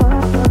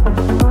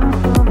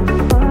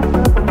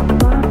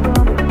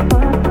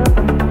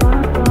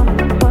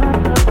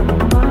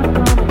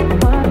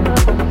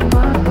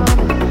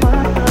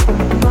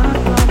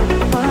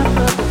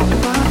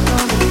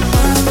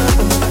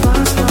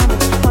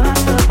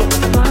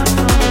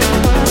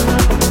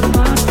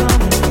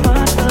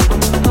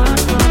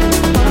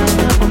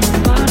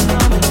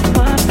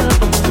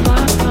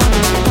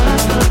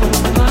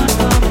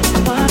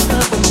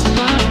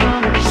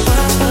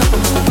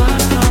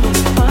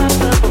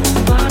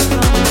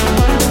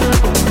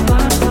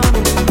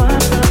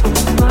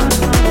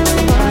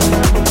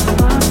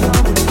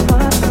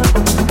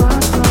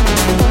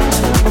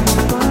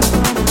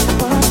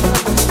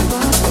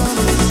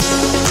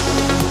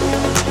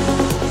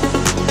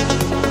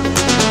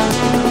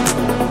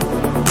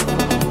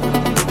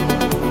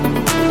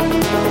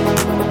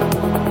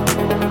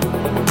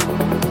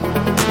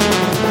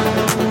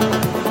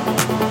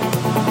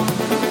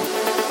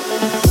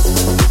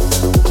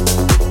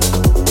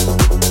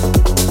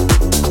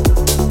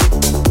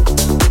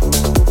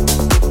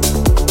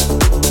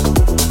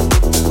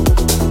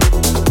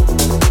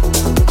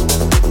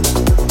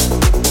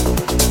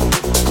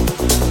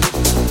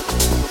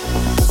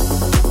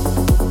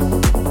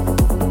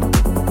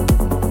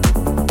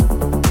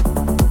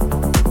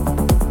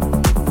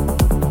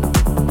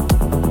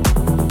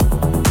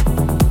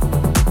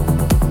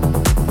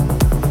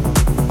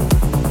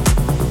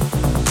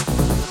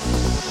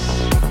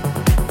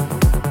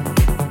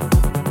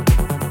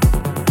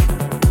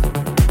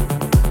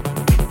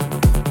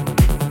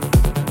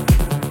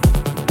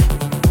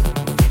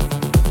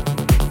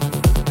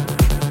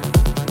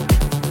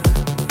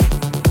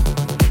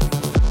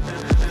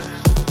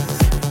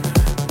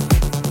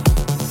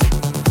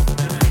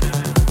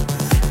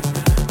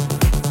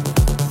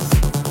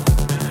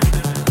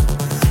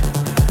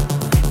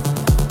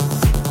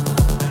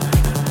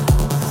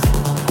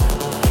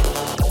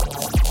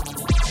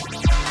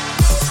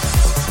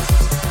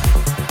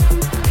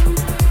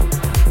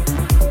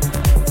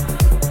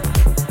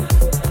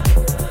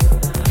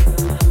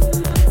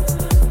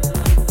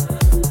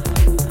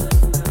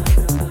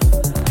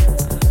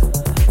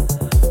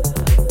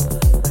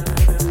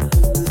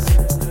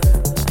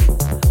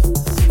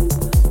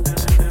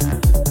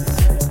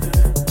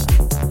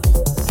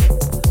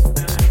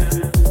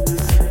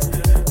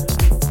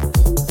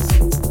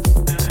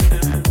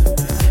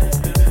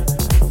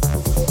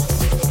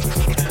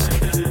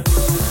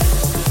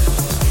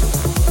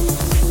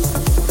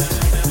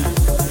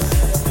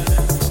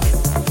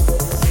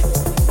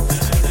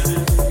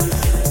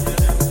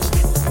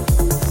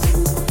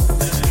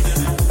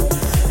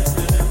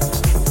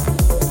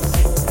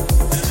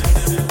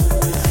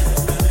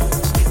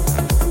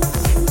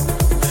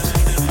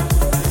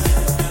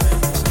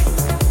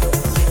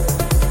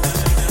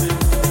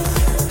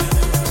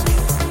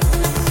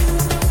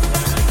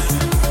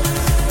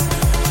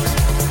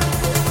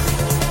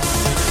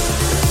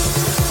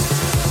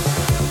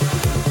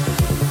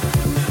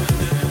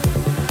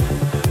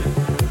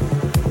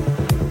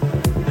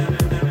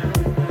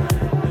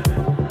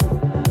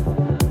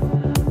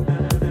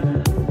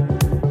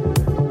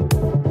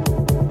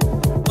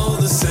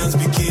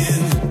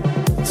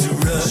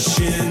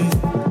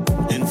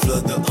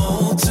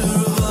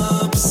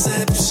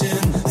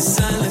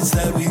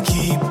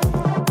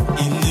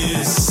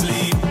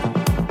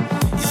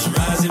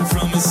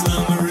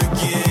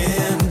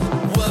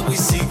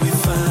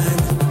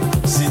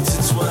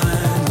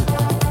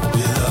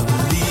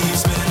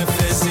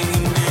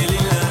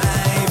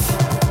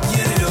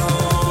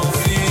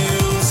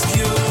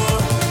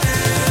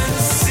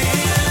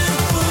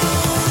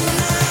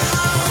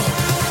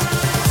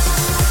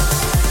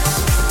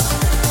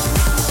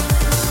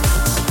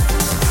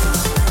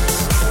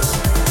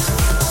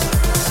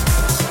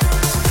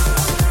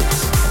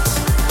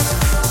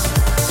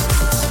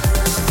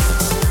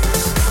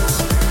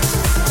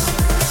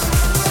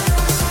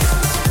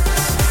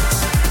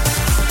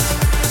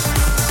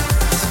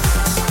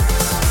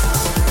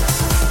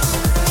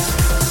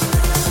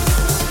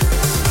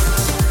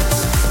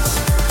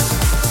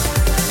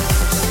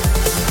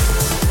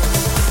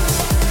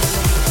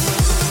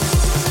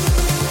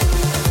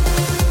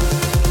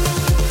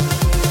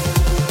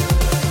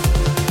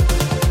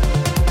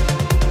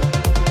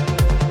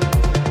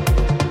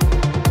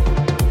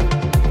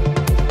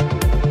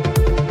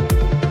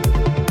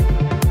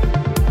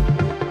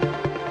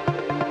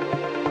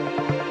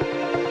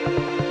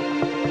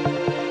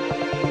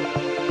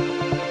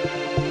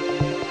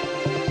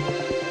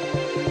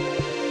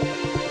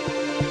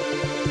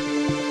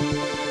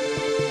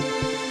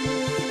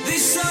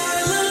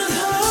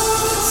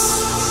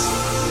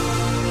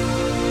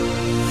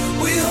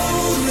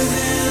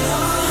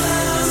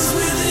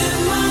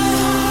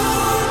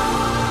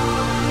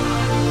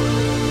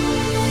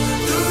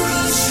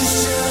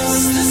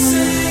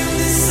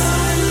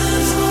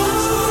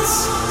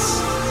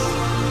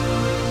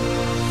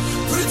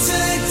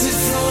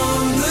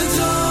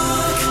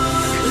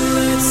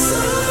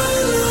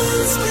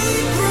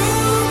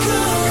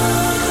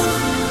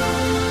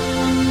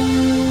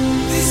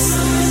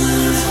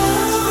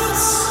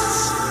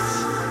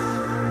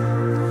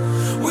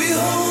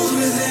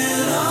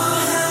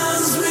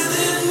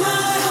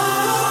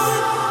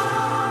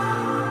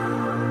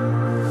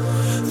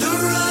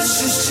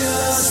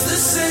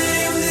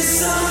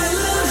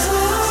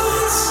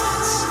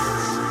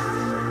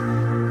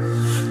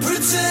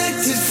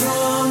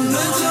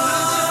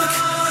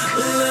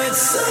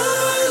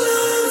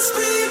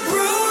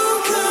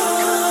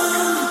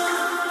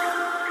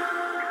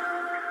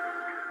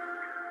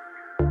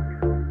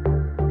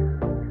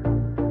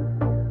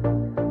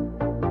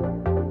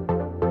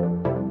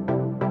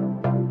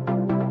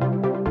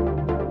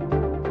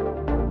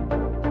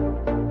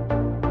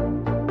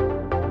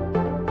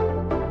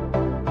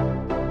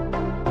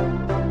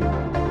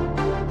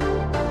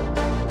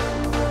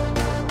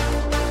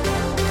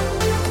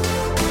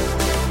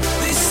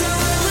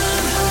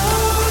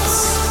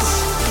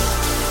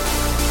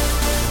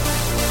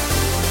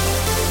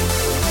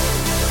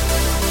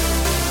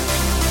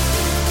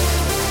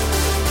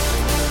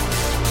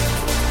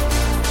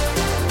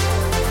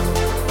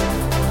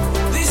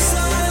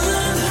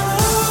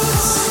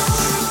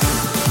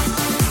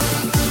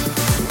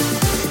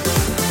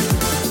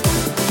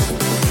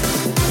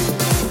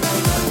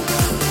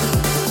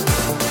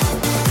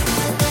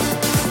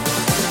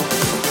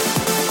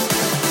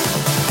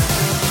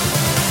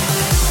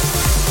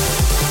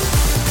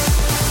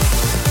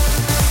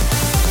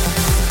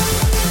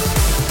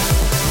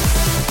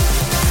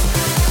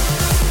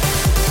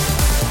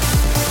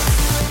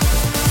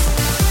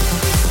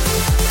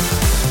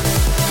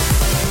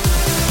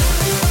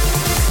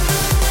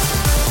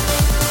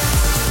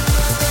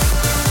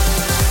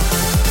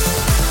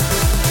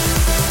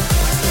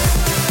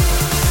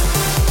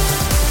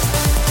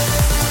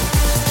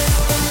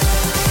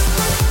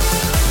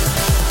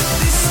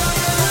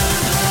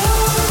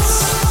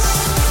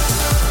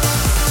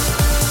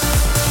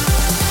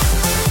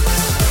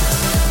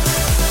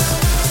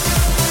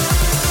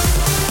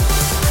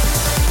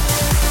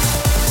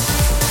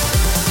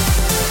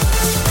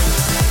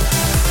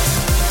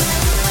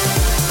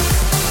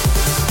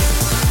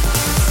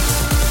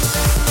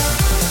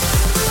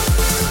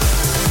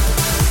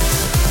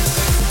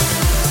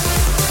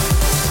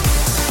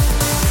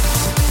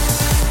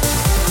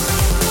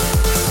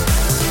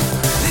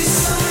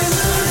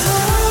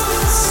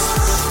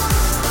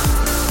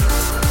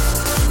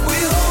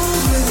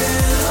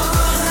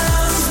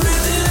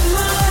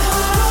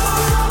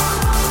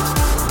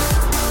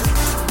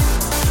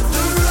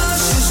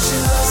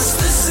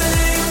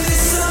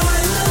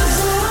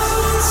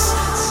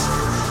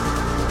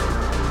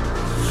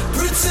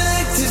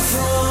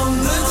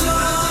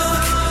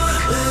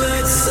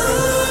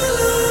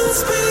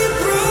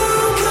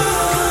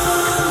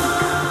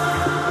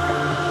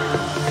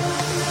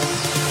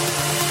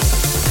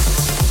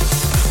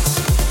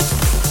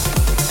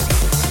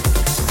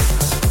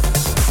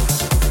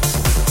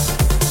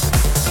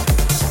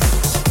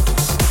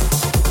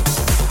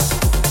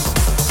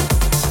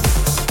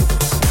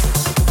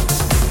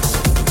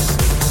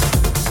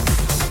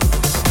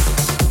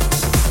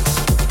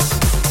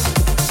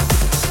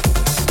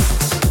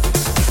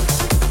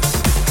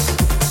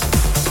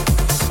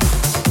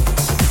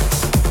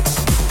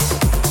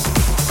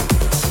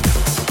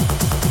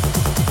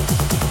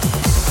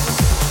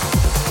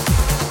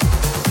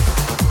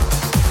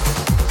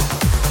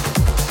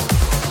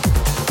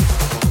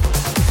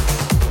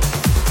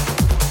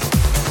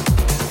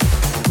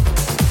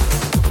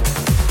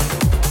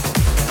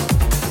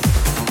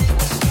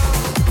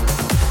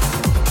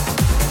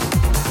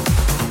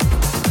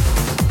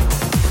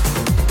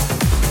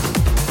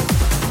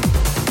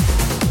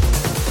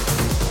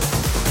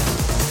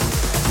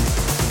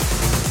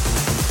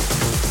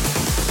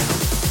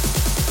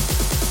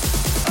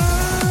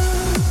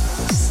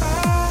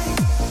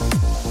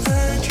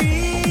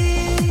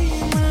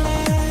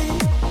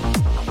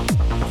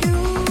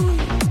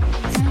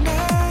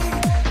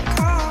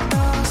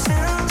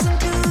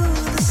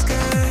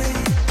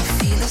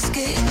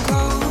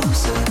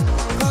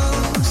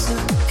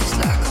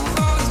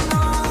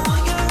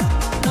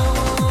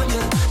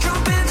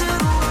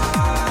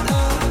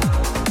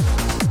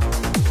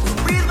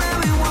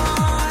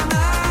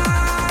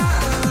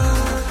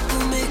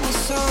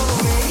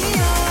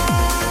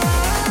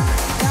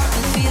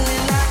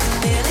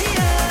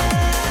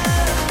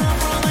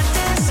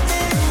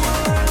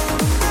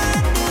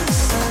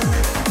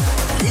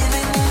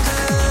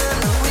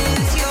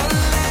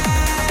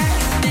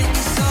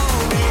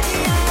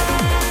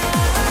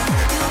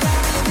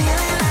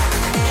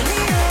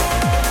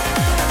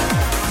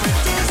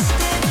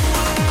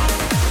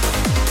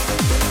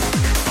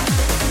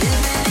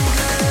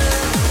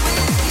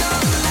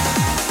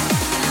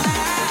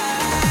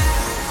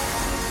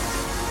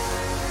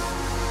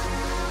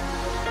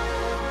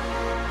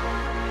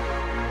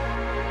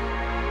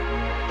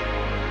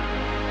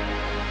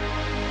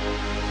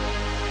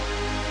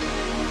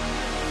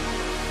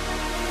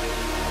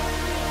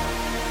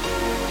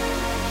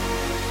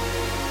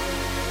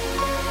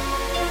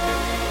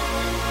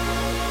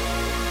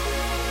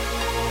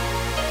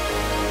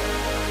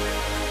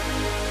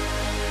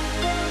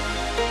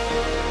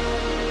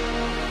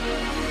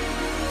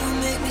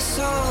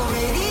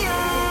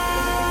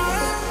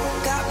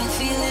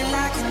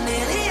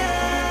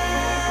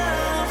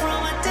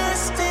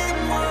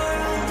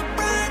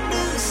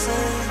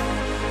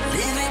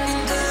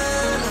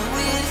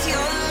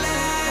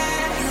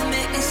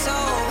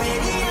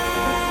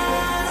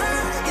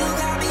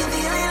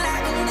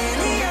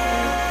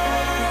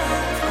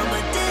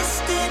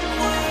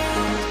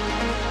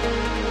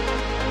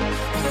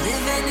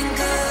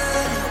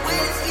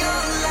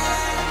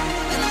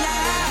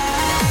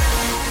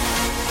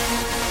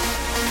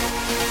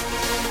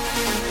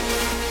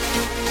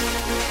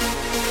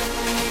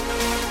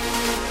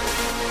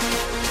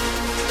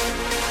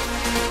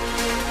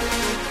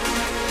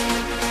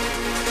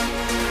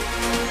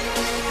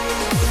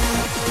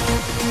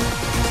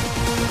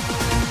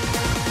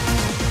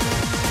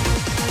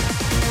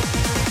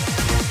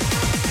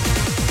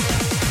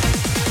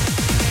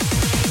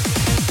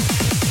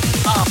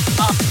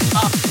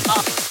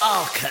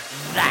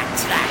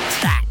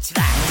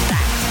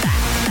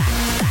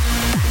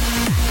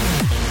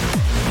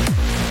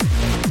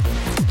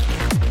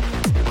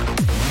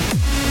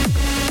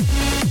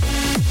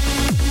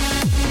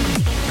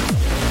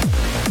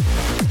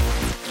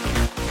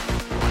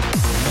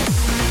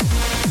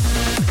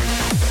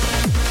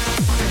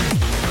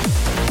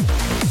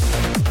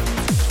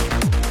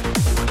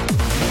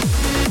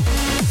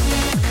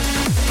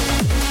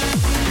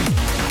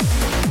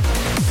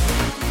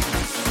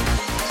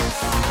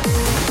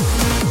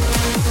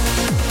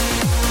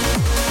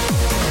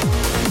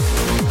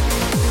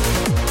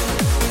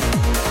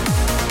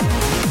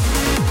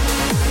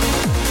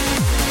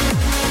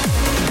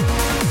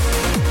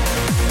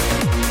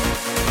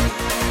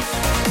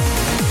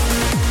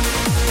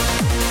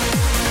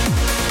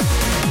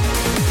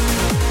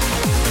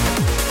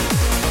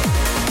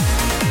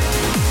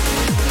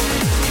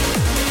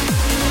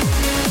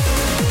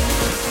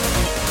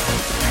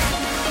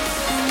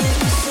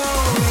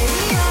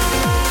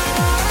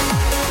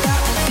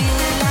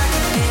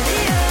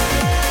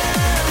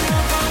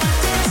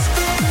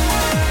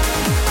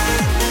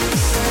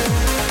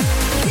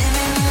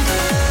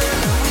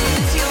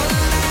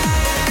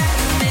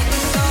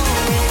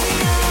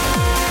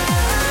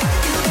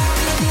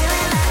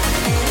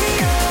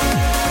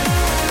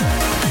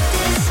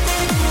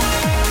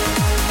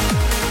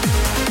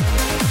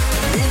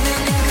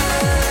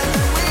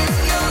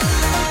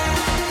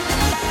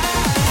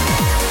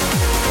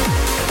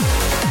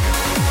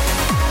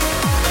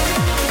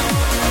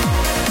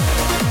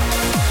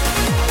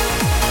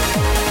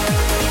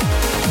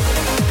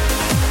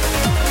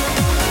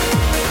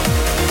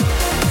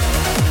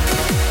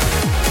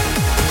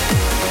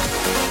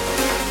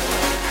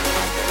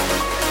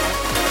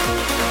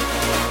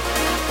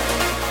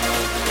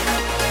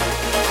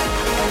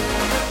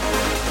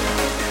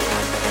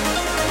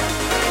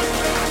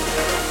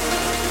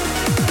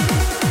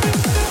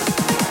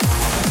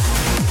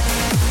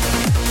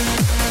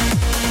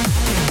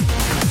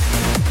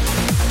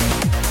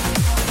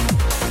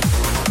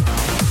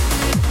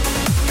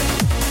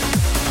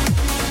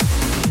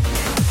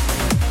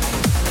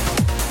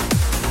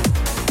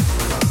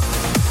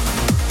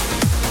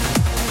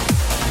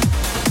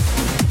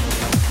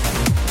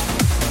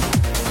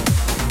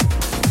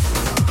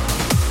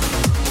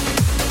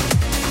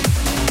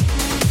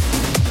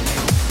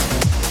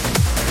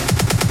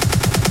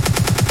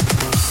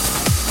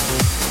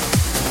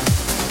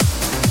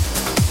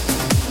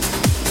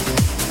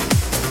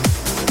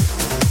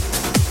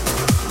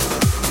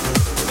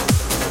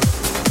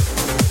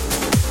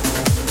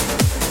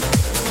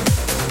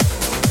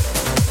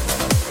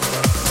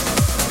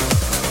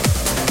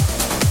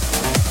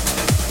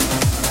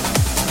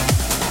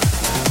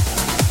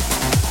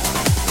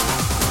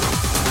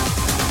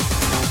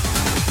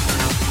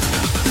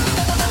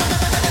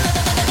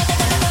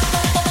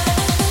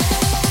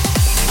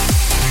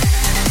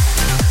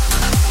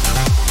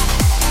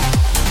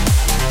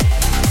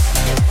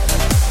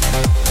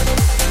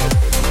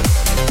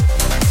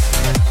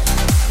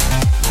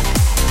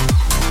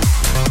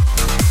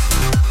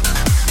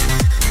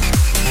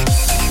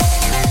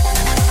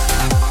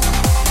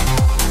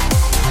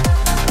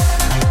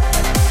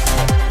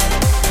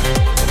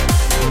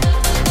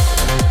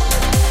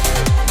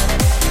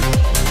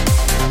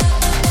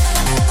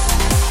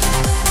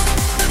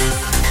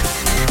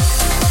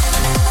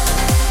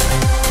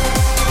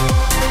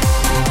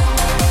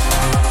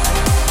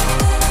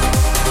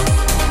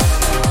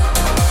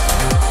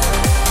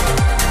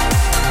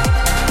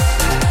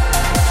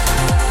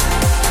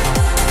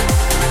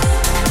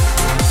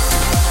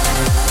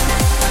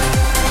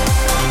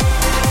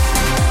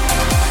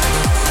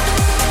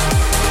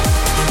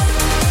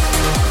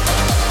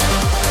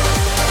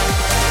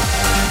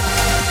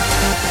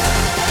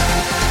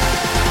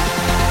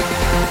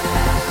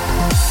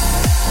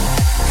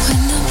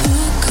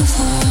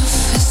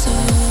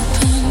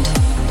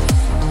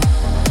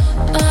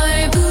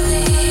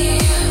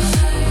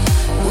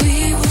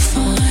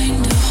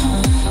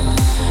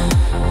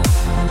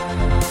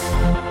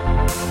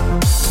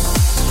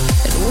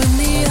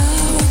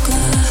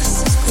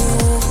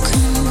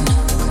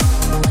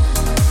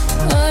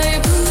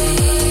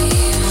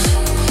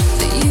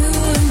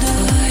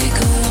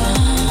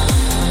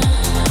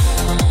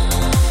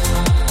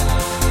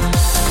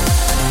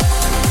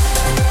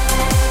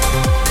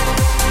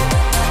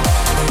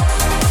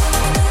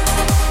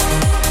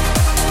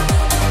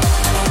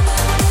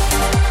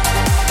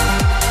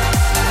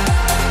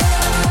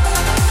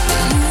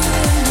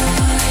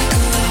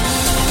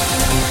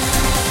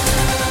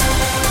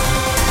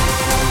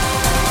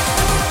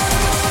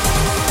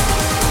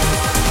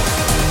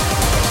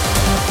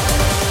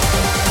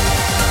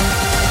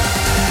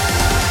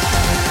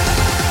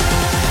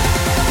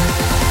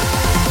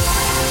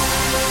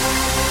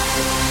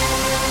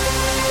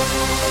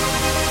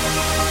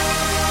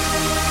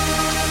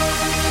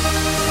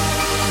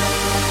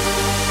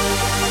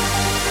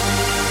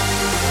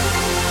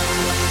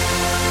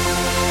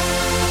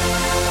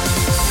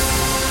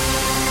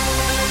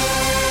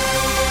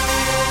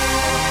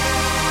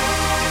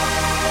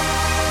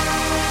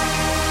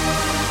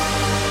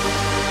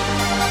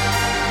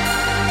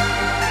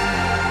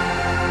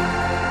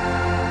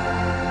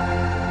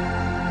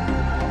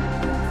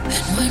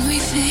 When we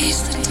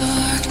face the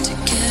dark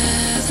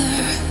together,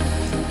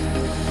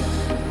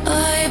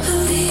 I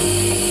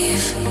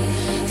believe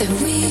that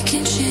we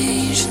can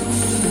change the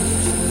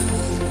world.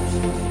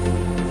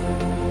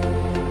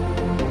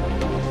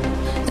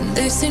 And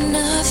they say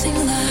nothing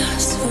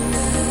lasts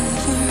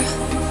forever,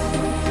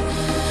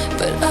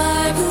 but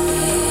I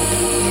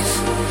believe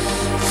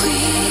we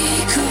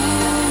go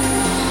on.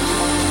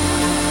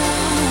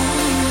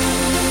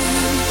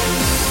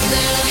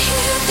 They'll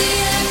hear the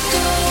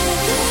echo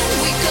when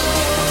we go.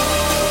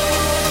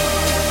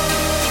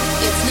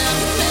 It's now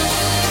or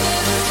never.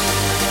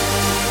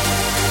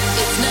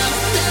 It's now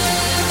or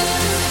never.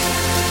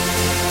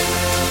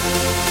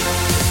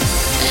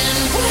 And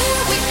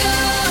where we go,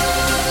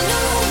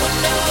 no one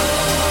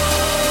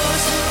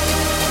knows.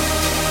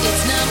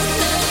 It's now or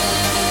never.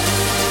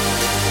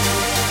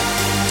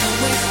 Don't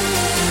wait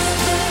forever.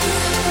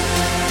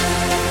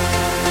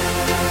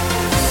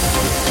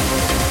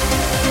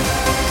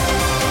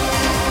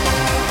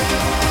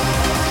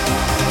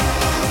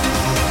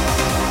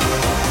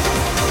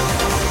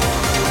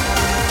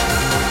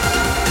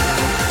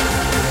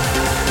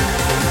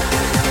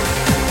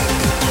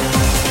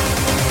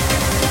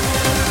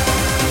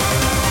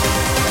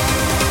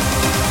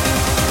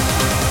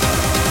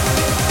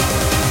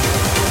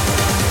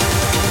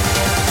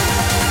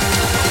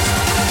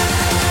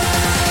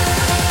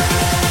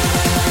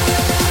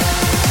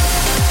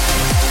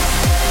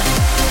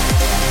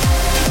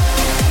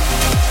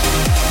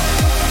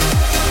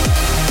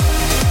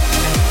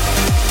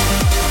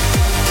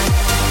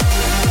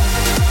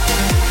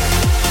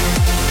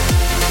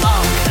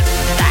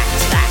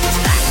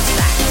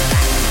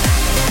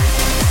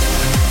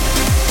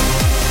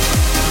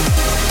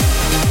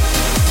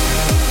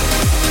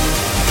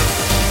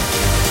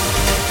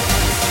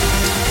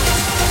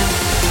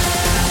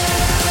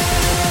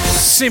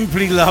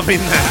 Simply loving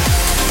that.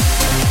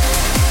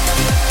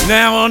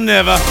 Now or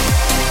never.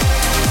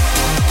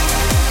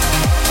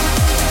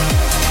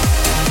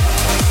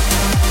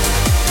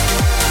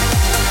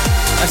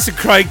 That's the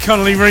Craig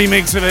Connolly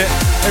remix of it.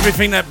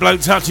 Everything that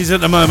bloke touches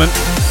at the moment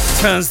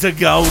turns to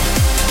gold.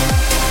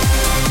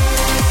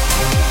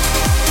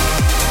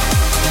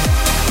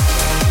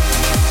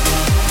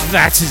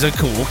 That is a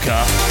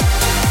corker.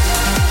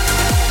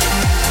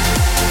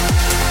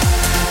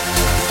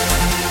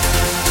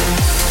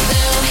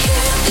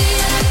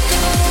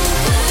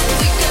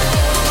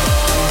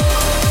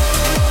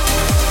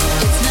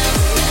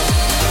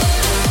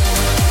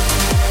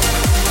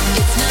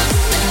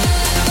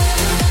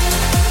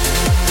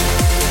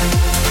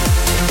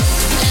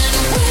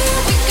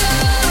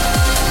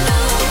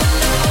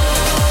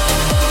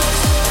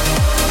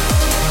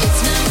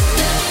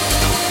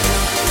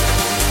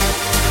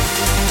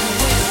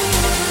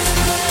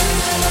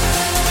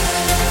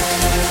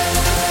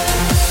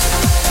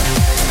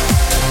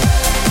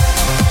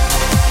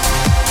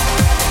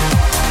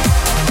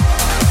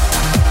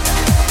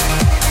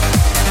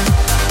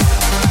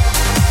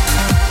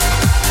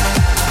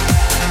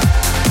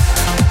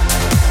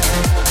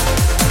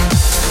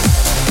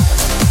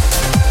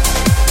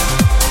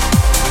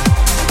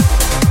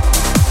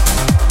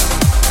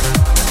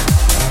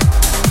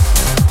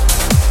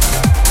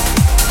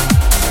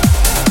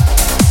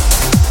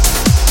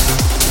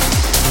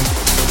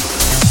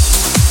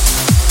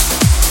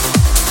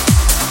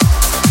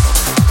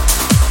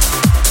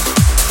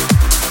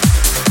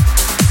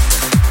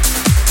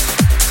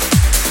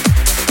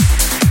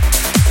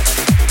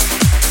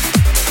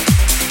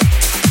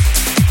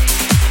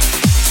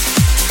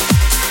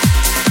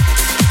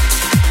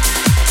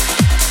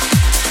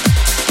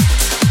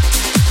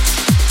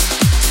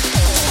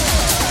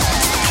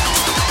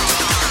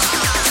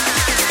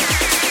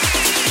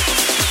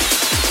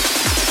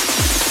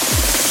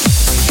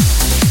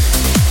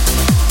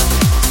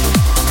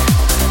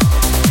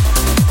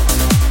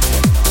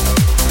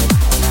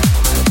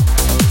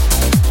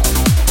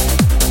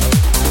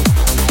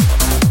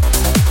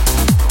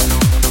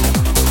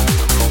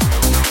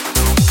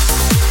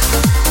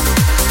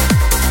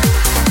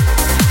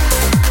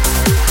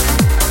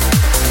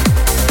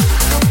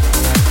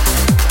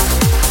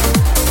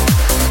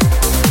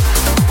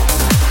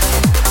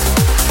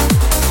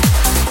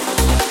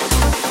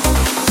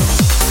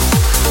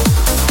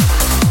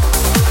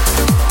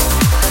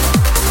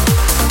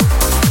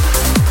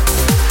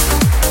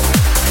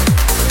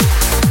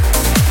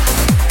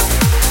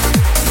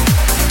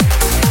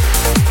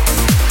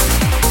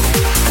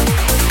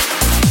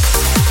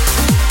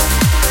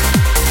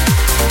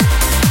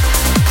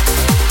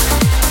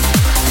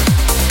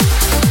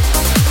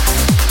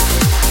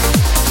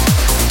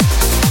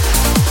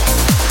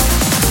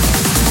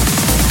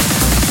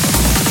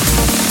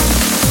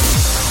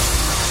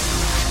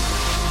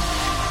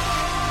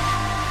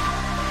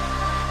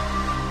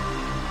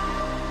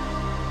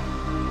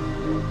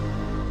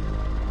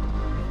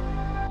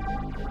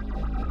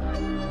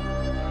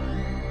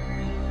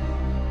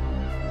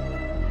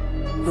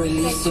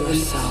 Release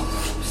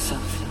yourself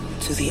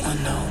to the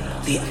unknown,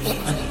 the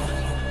unknown.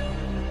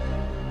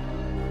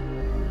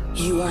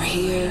 You are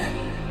here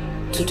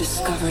to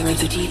discover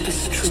the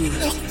deepest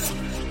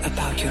truth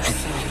about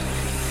yourself.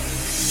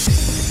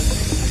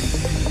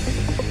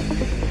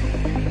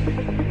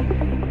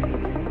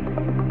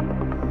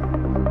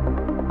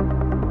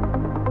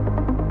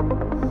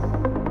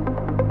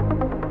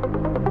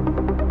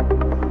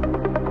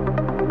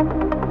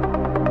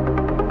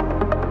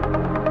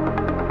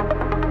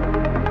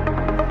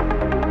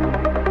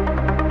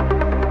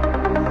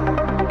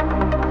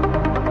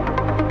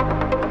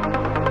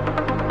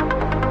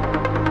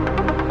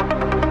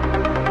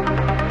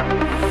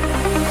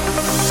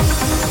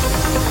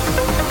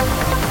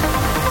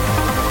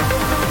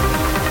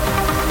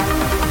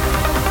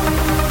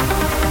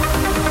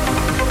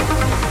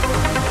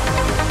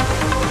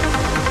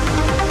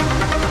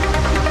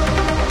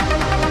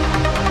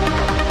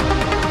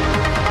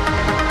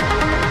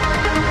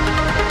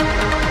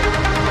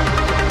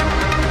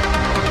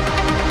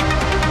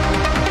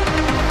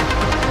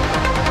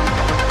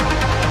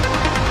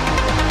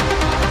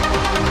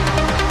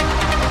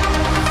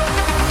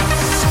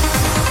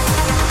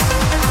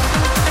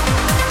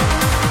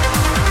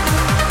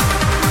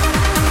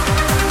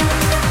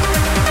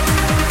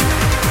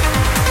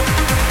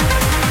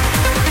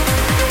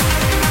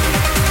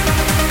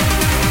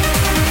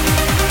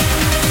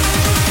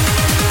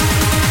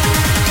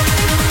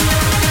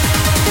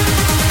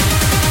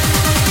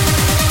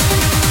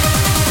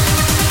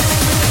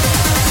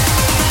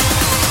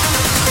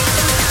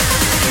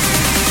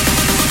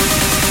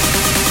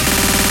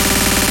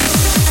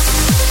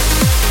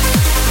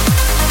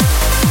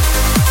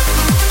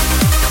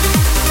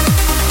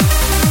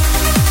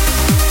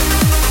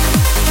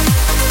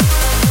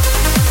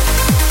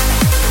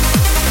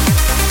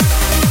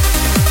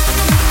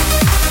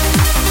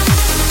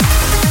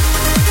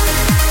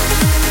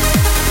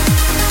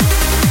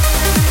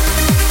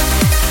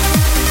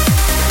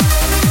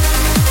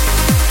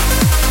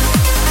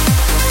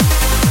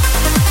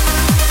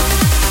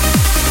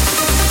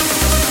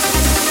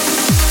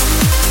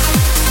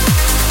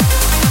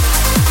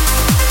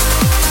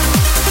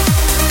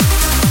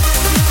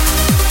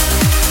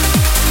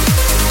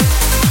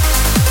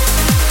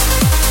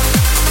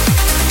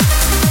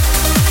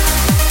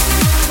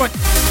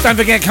 Don't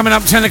forget, coming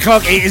up 10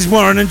 o'clock, it is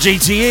Warren and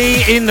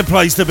GTE in the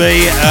place to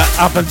be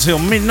up until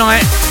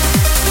midnight.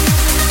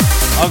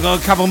 I've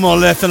got a couple more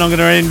left and I'm going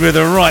to end with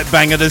a right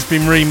banger that's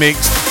been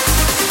remixed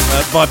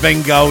by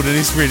Ben Gold, and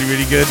it's really,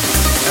 really good.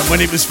 And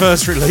when it was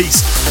first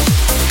released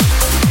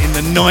in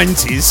the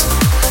 90s,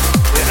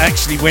 it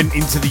actually went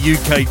into the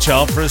UK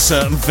chart for a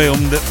certain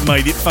film that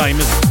made it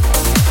famous.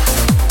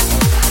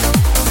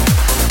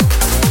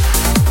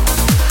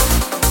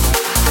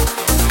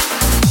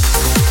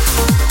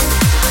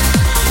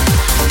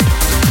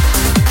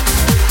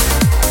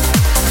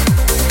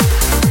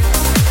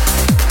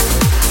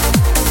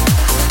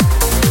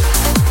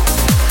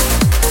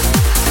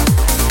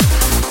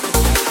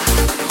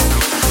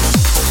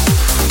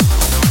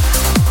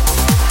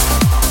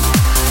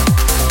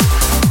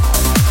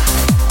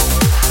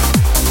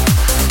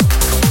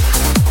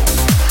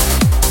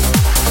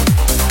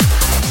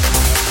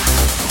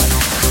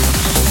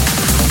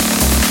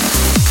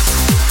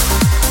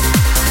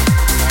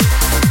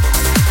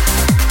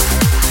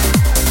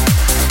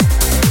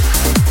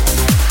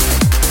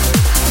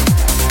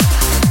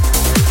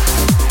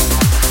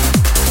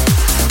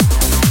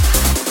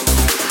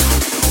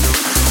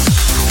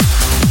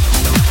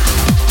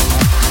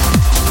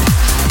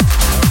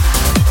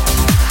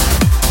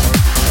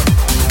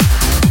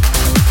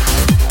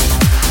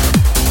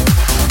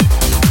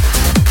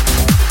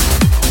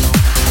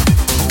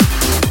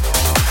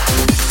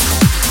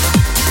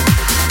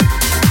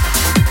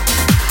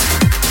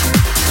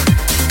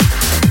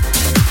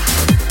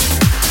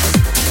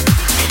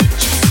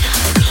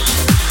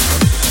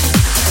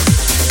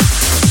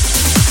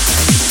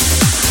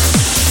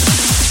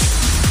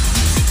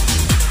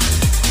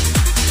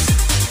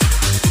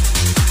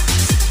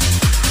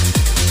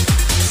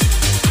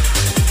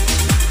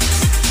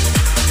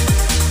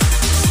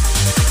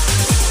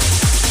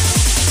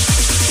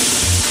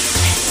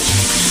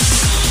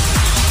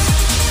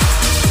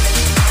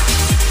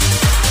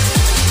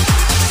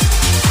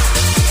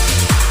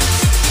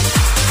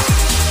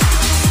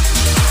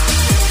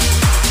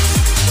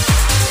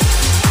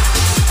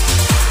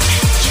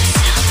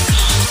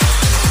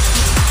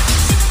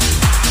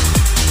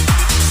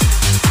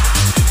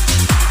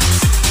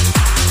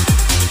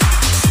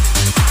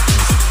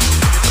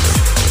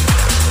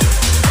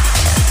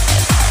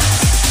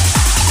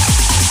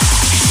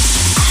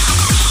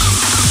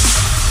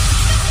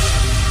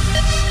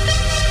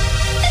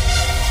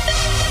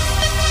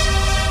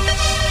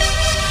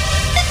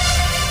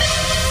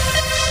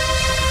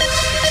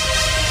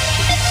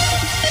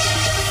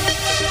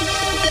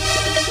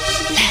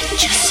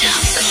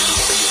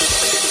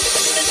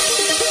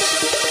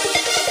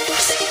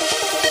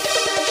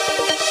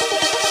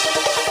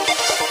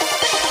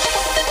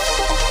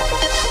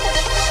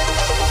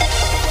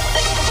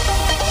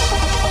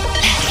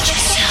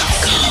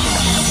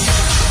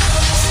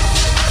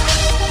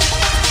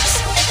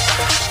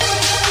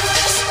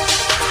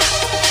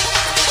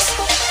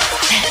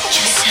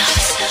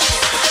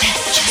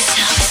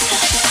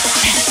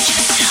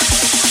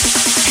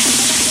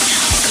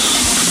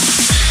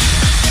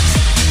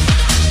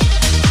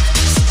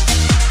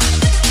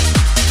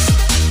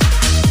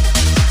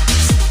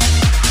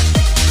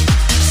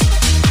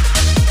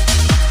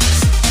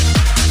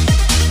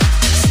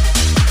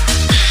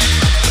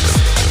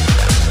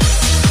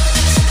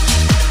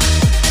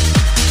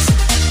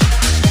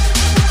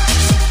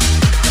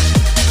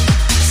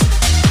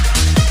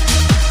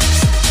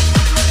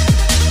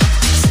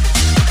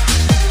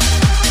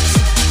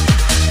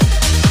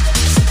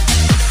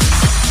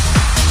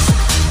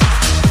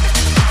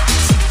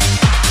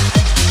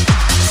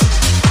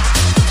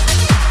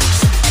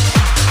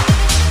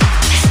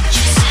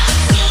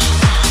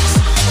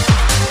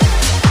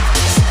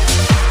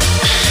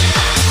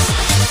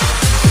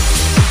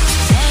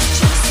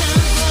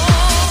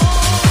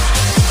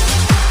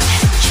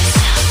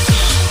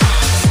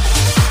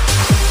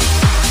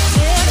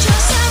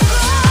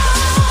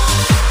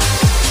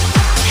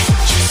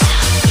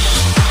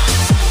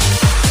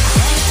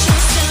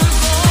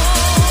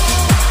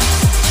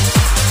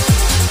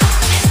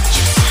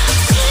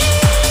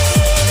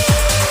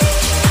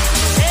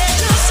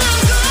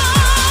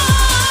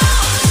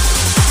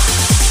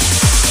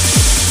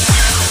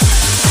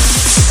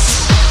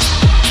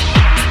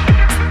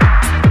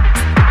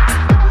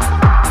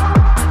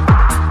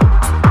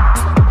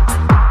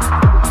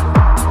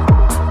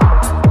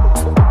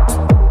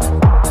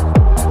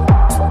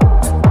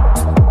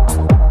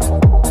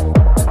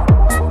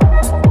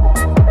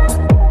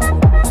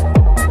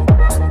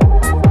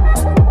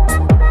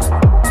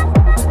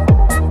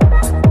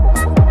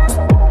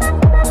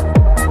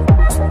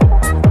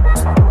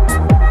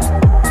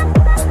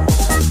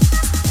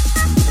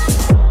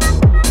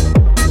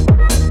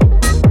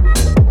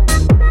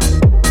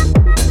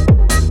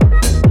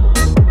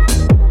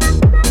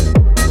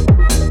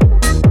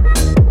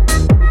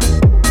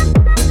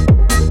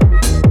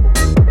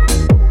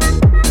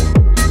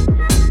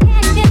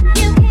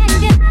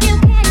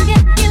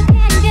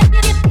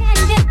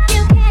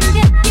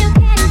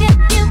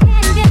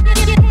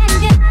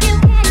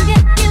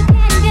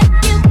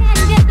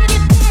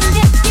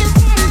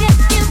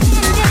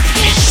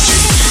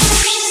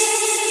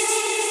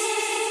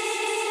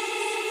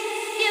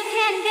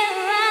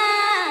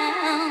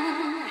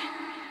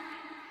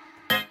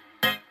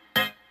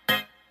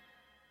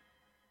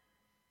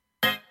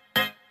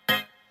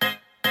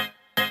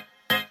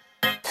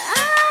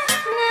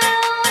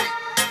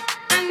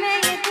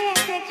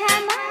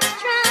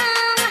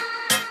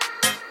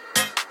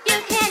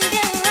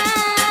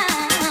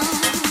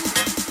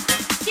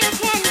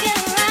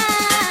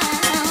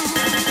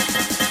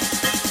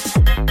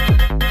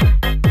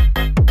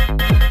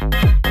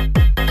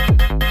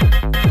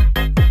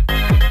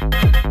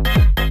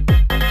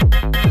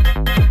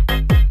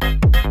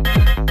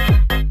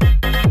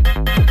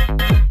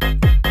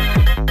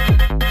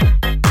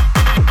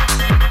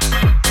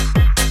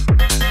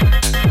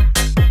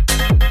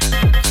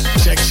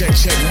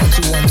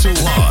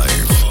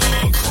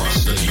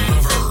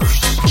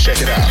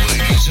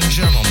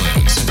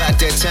 got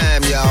that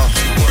time, y'all.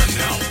 You are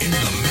now in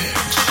the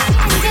mix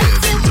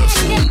with the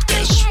full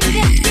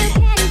SP.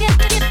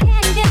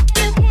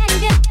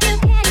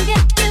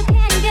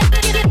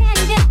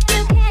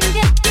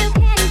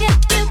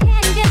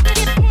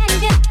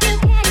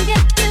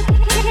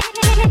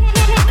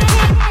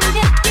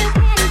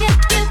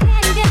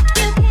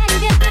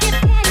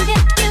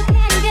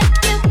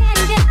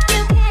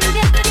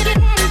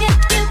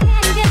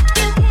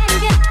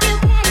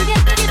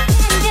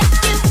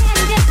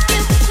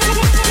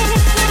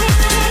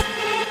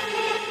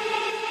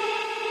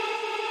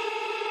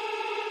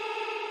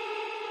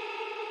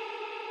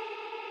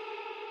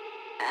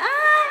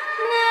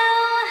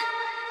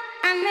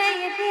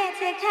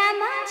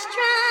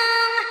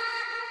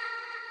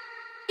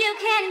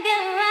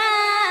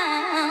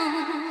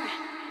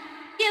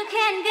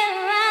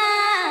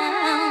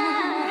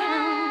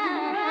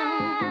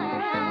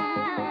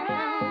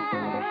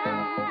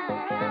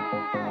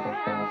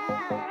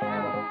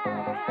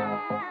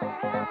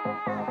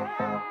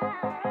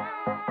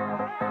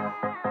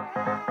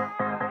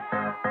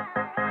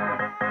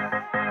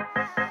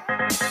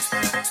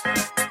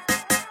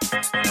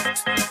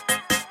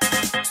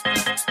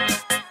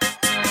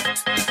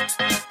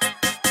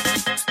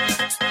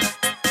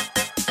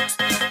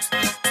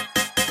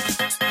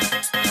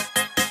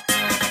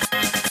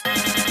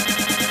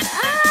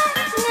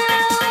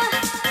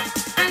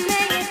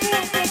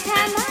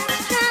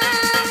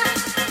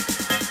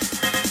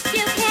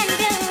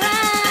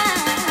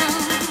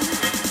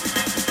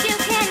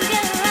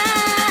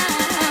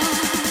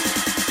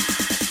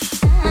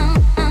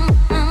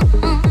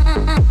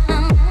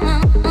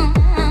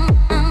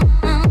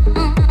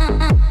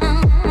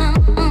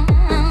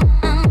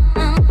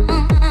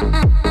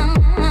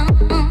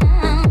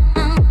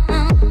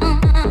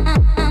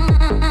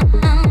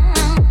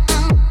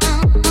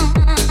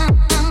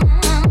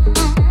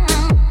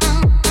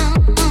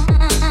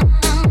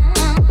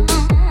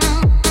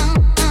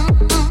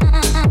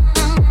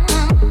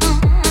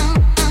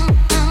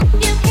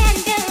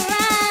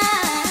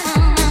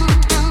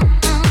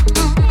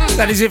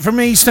 That is it from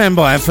me. Stand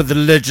by for the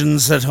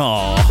legends that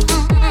are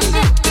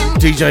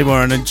DJ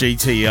Warren and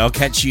GT. I'll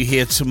catch you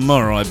here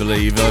tomorrow, I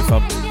believe, if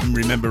I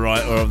remember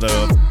right, or although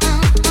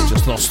I've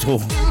just lost all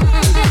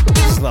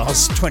this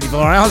last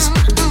 24 hours.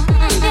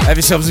 Have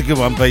yourselves a good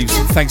one, babes.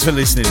 Thanks for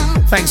listening.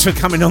 Thanks for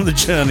coming on the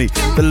journey,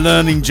 the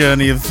learning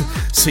journey of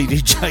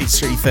CDJ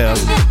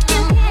 3000.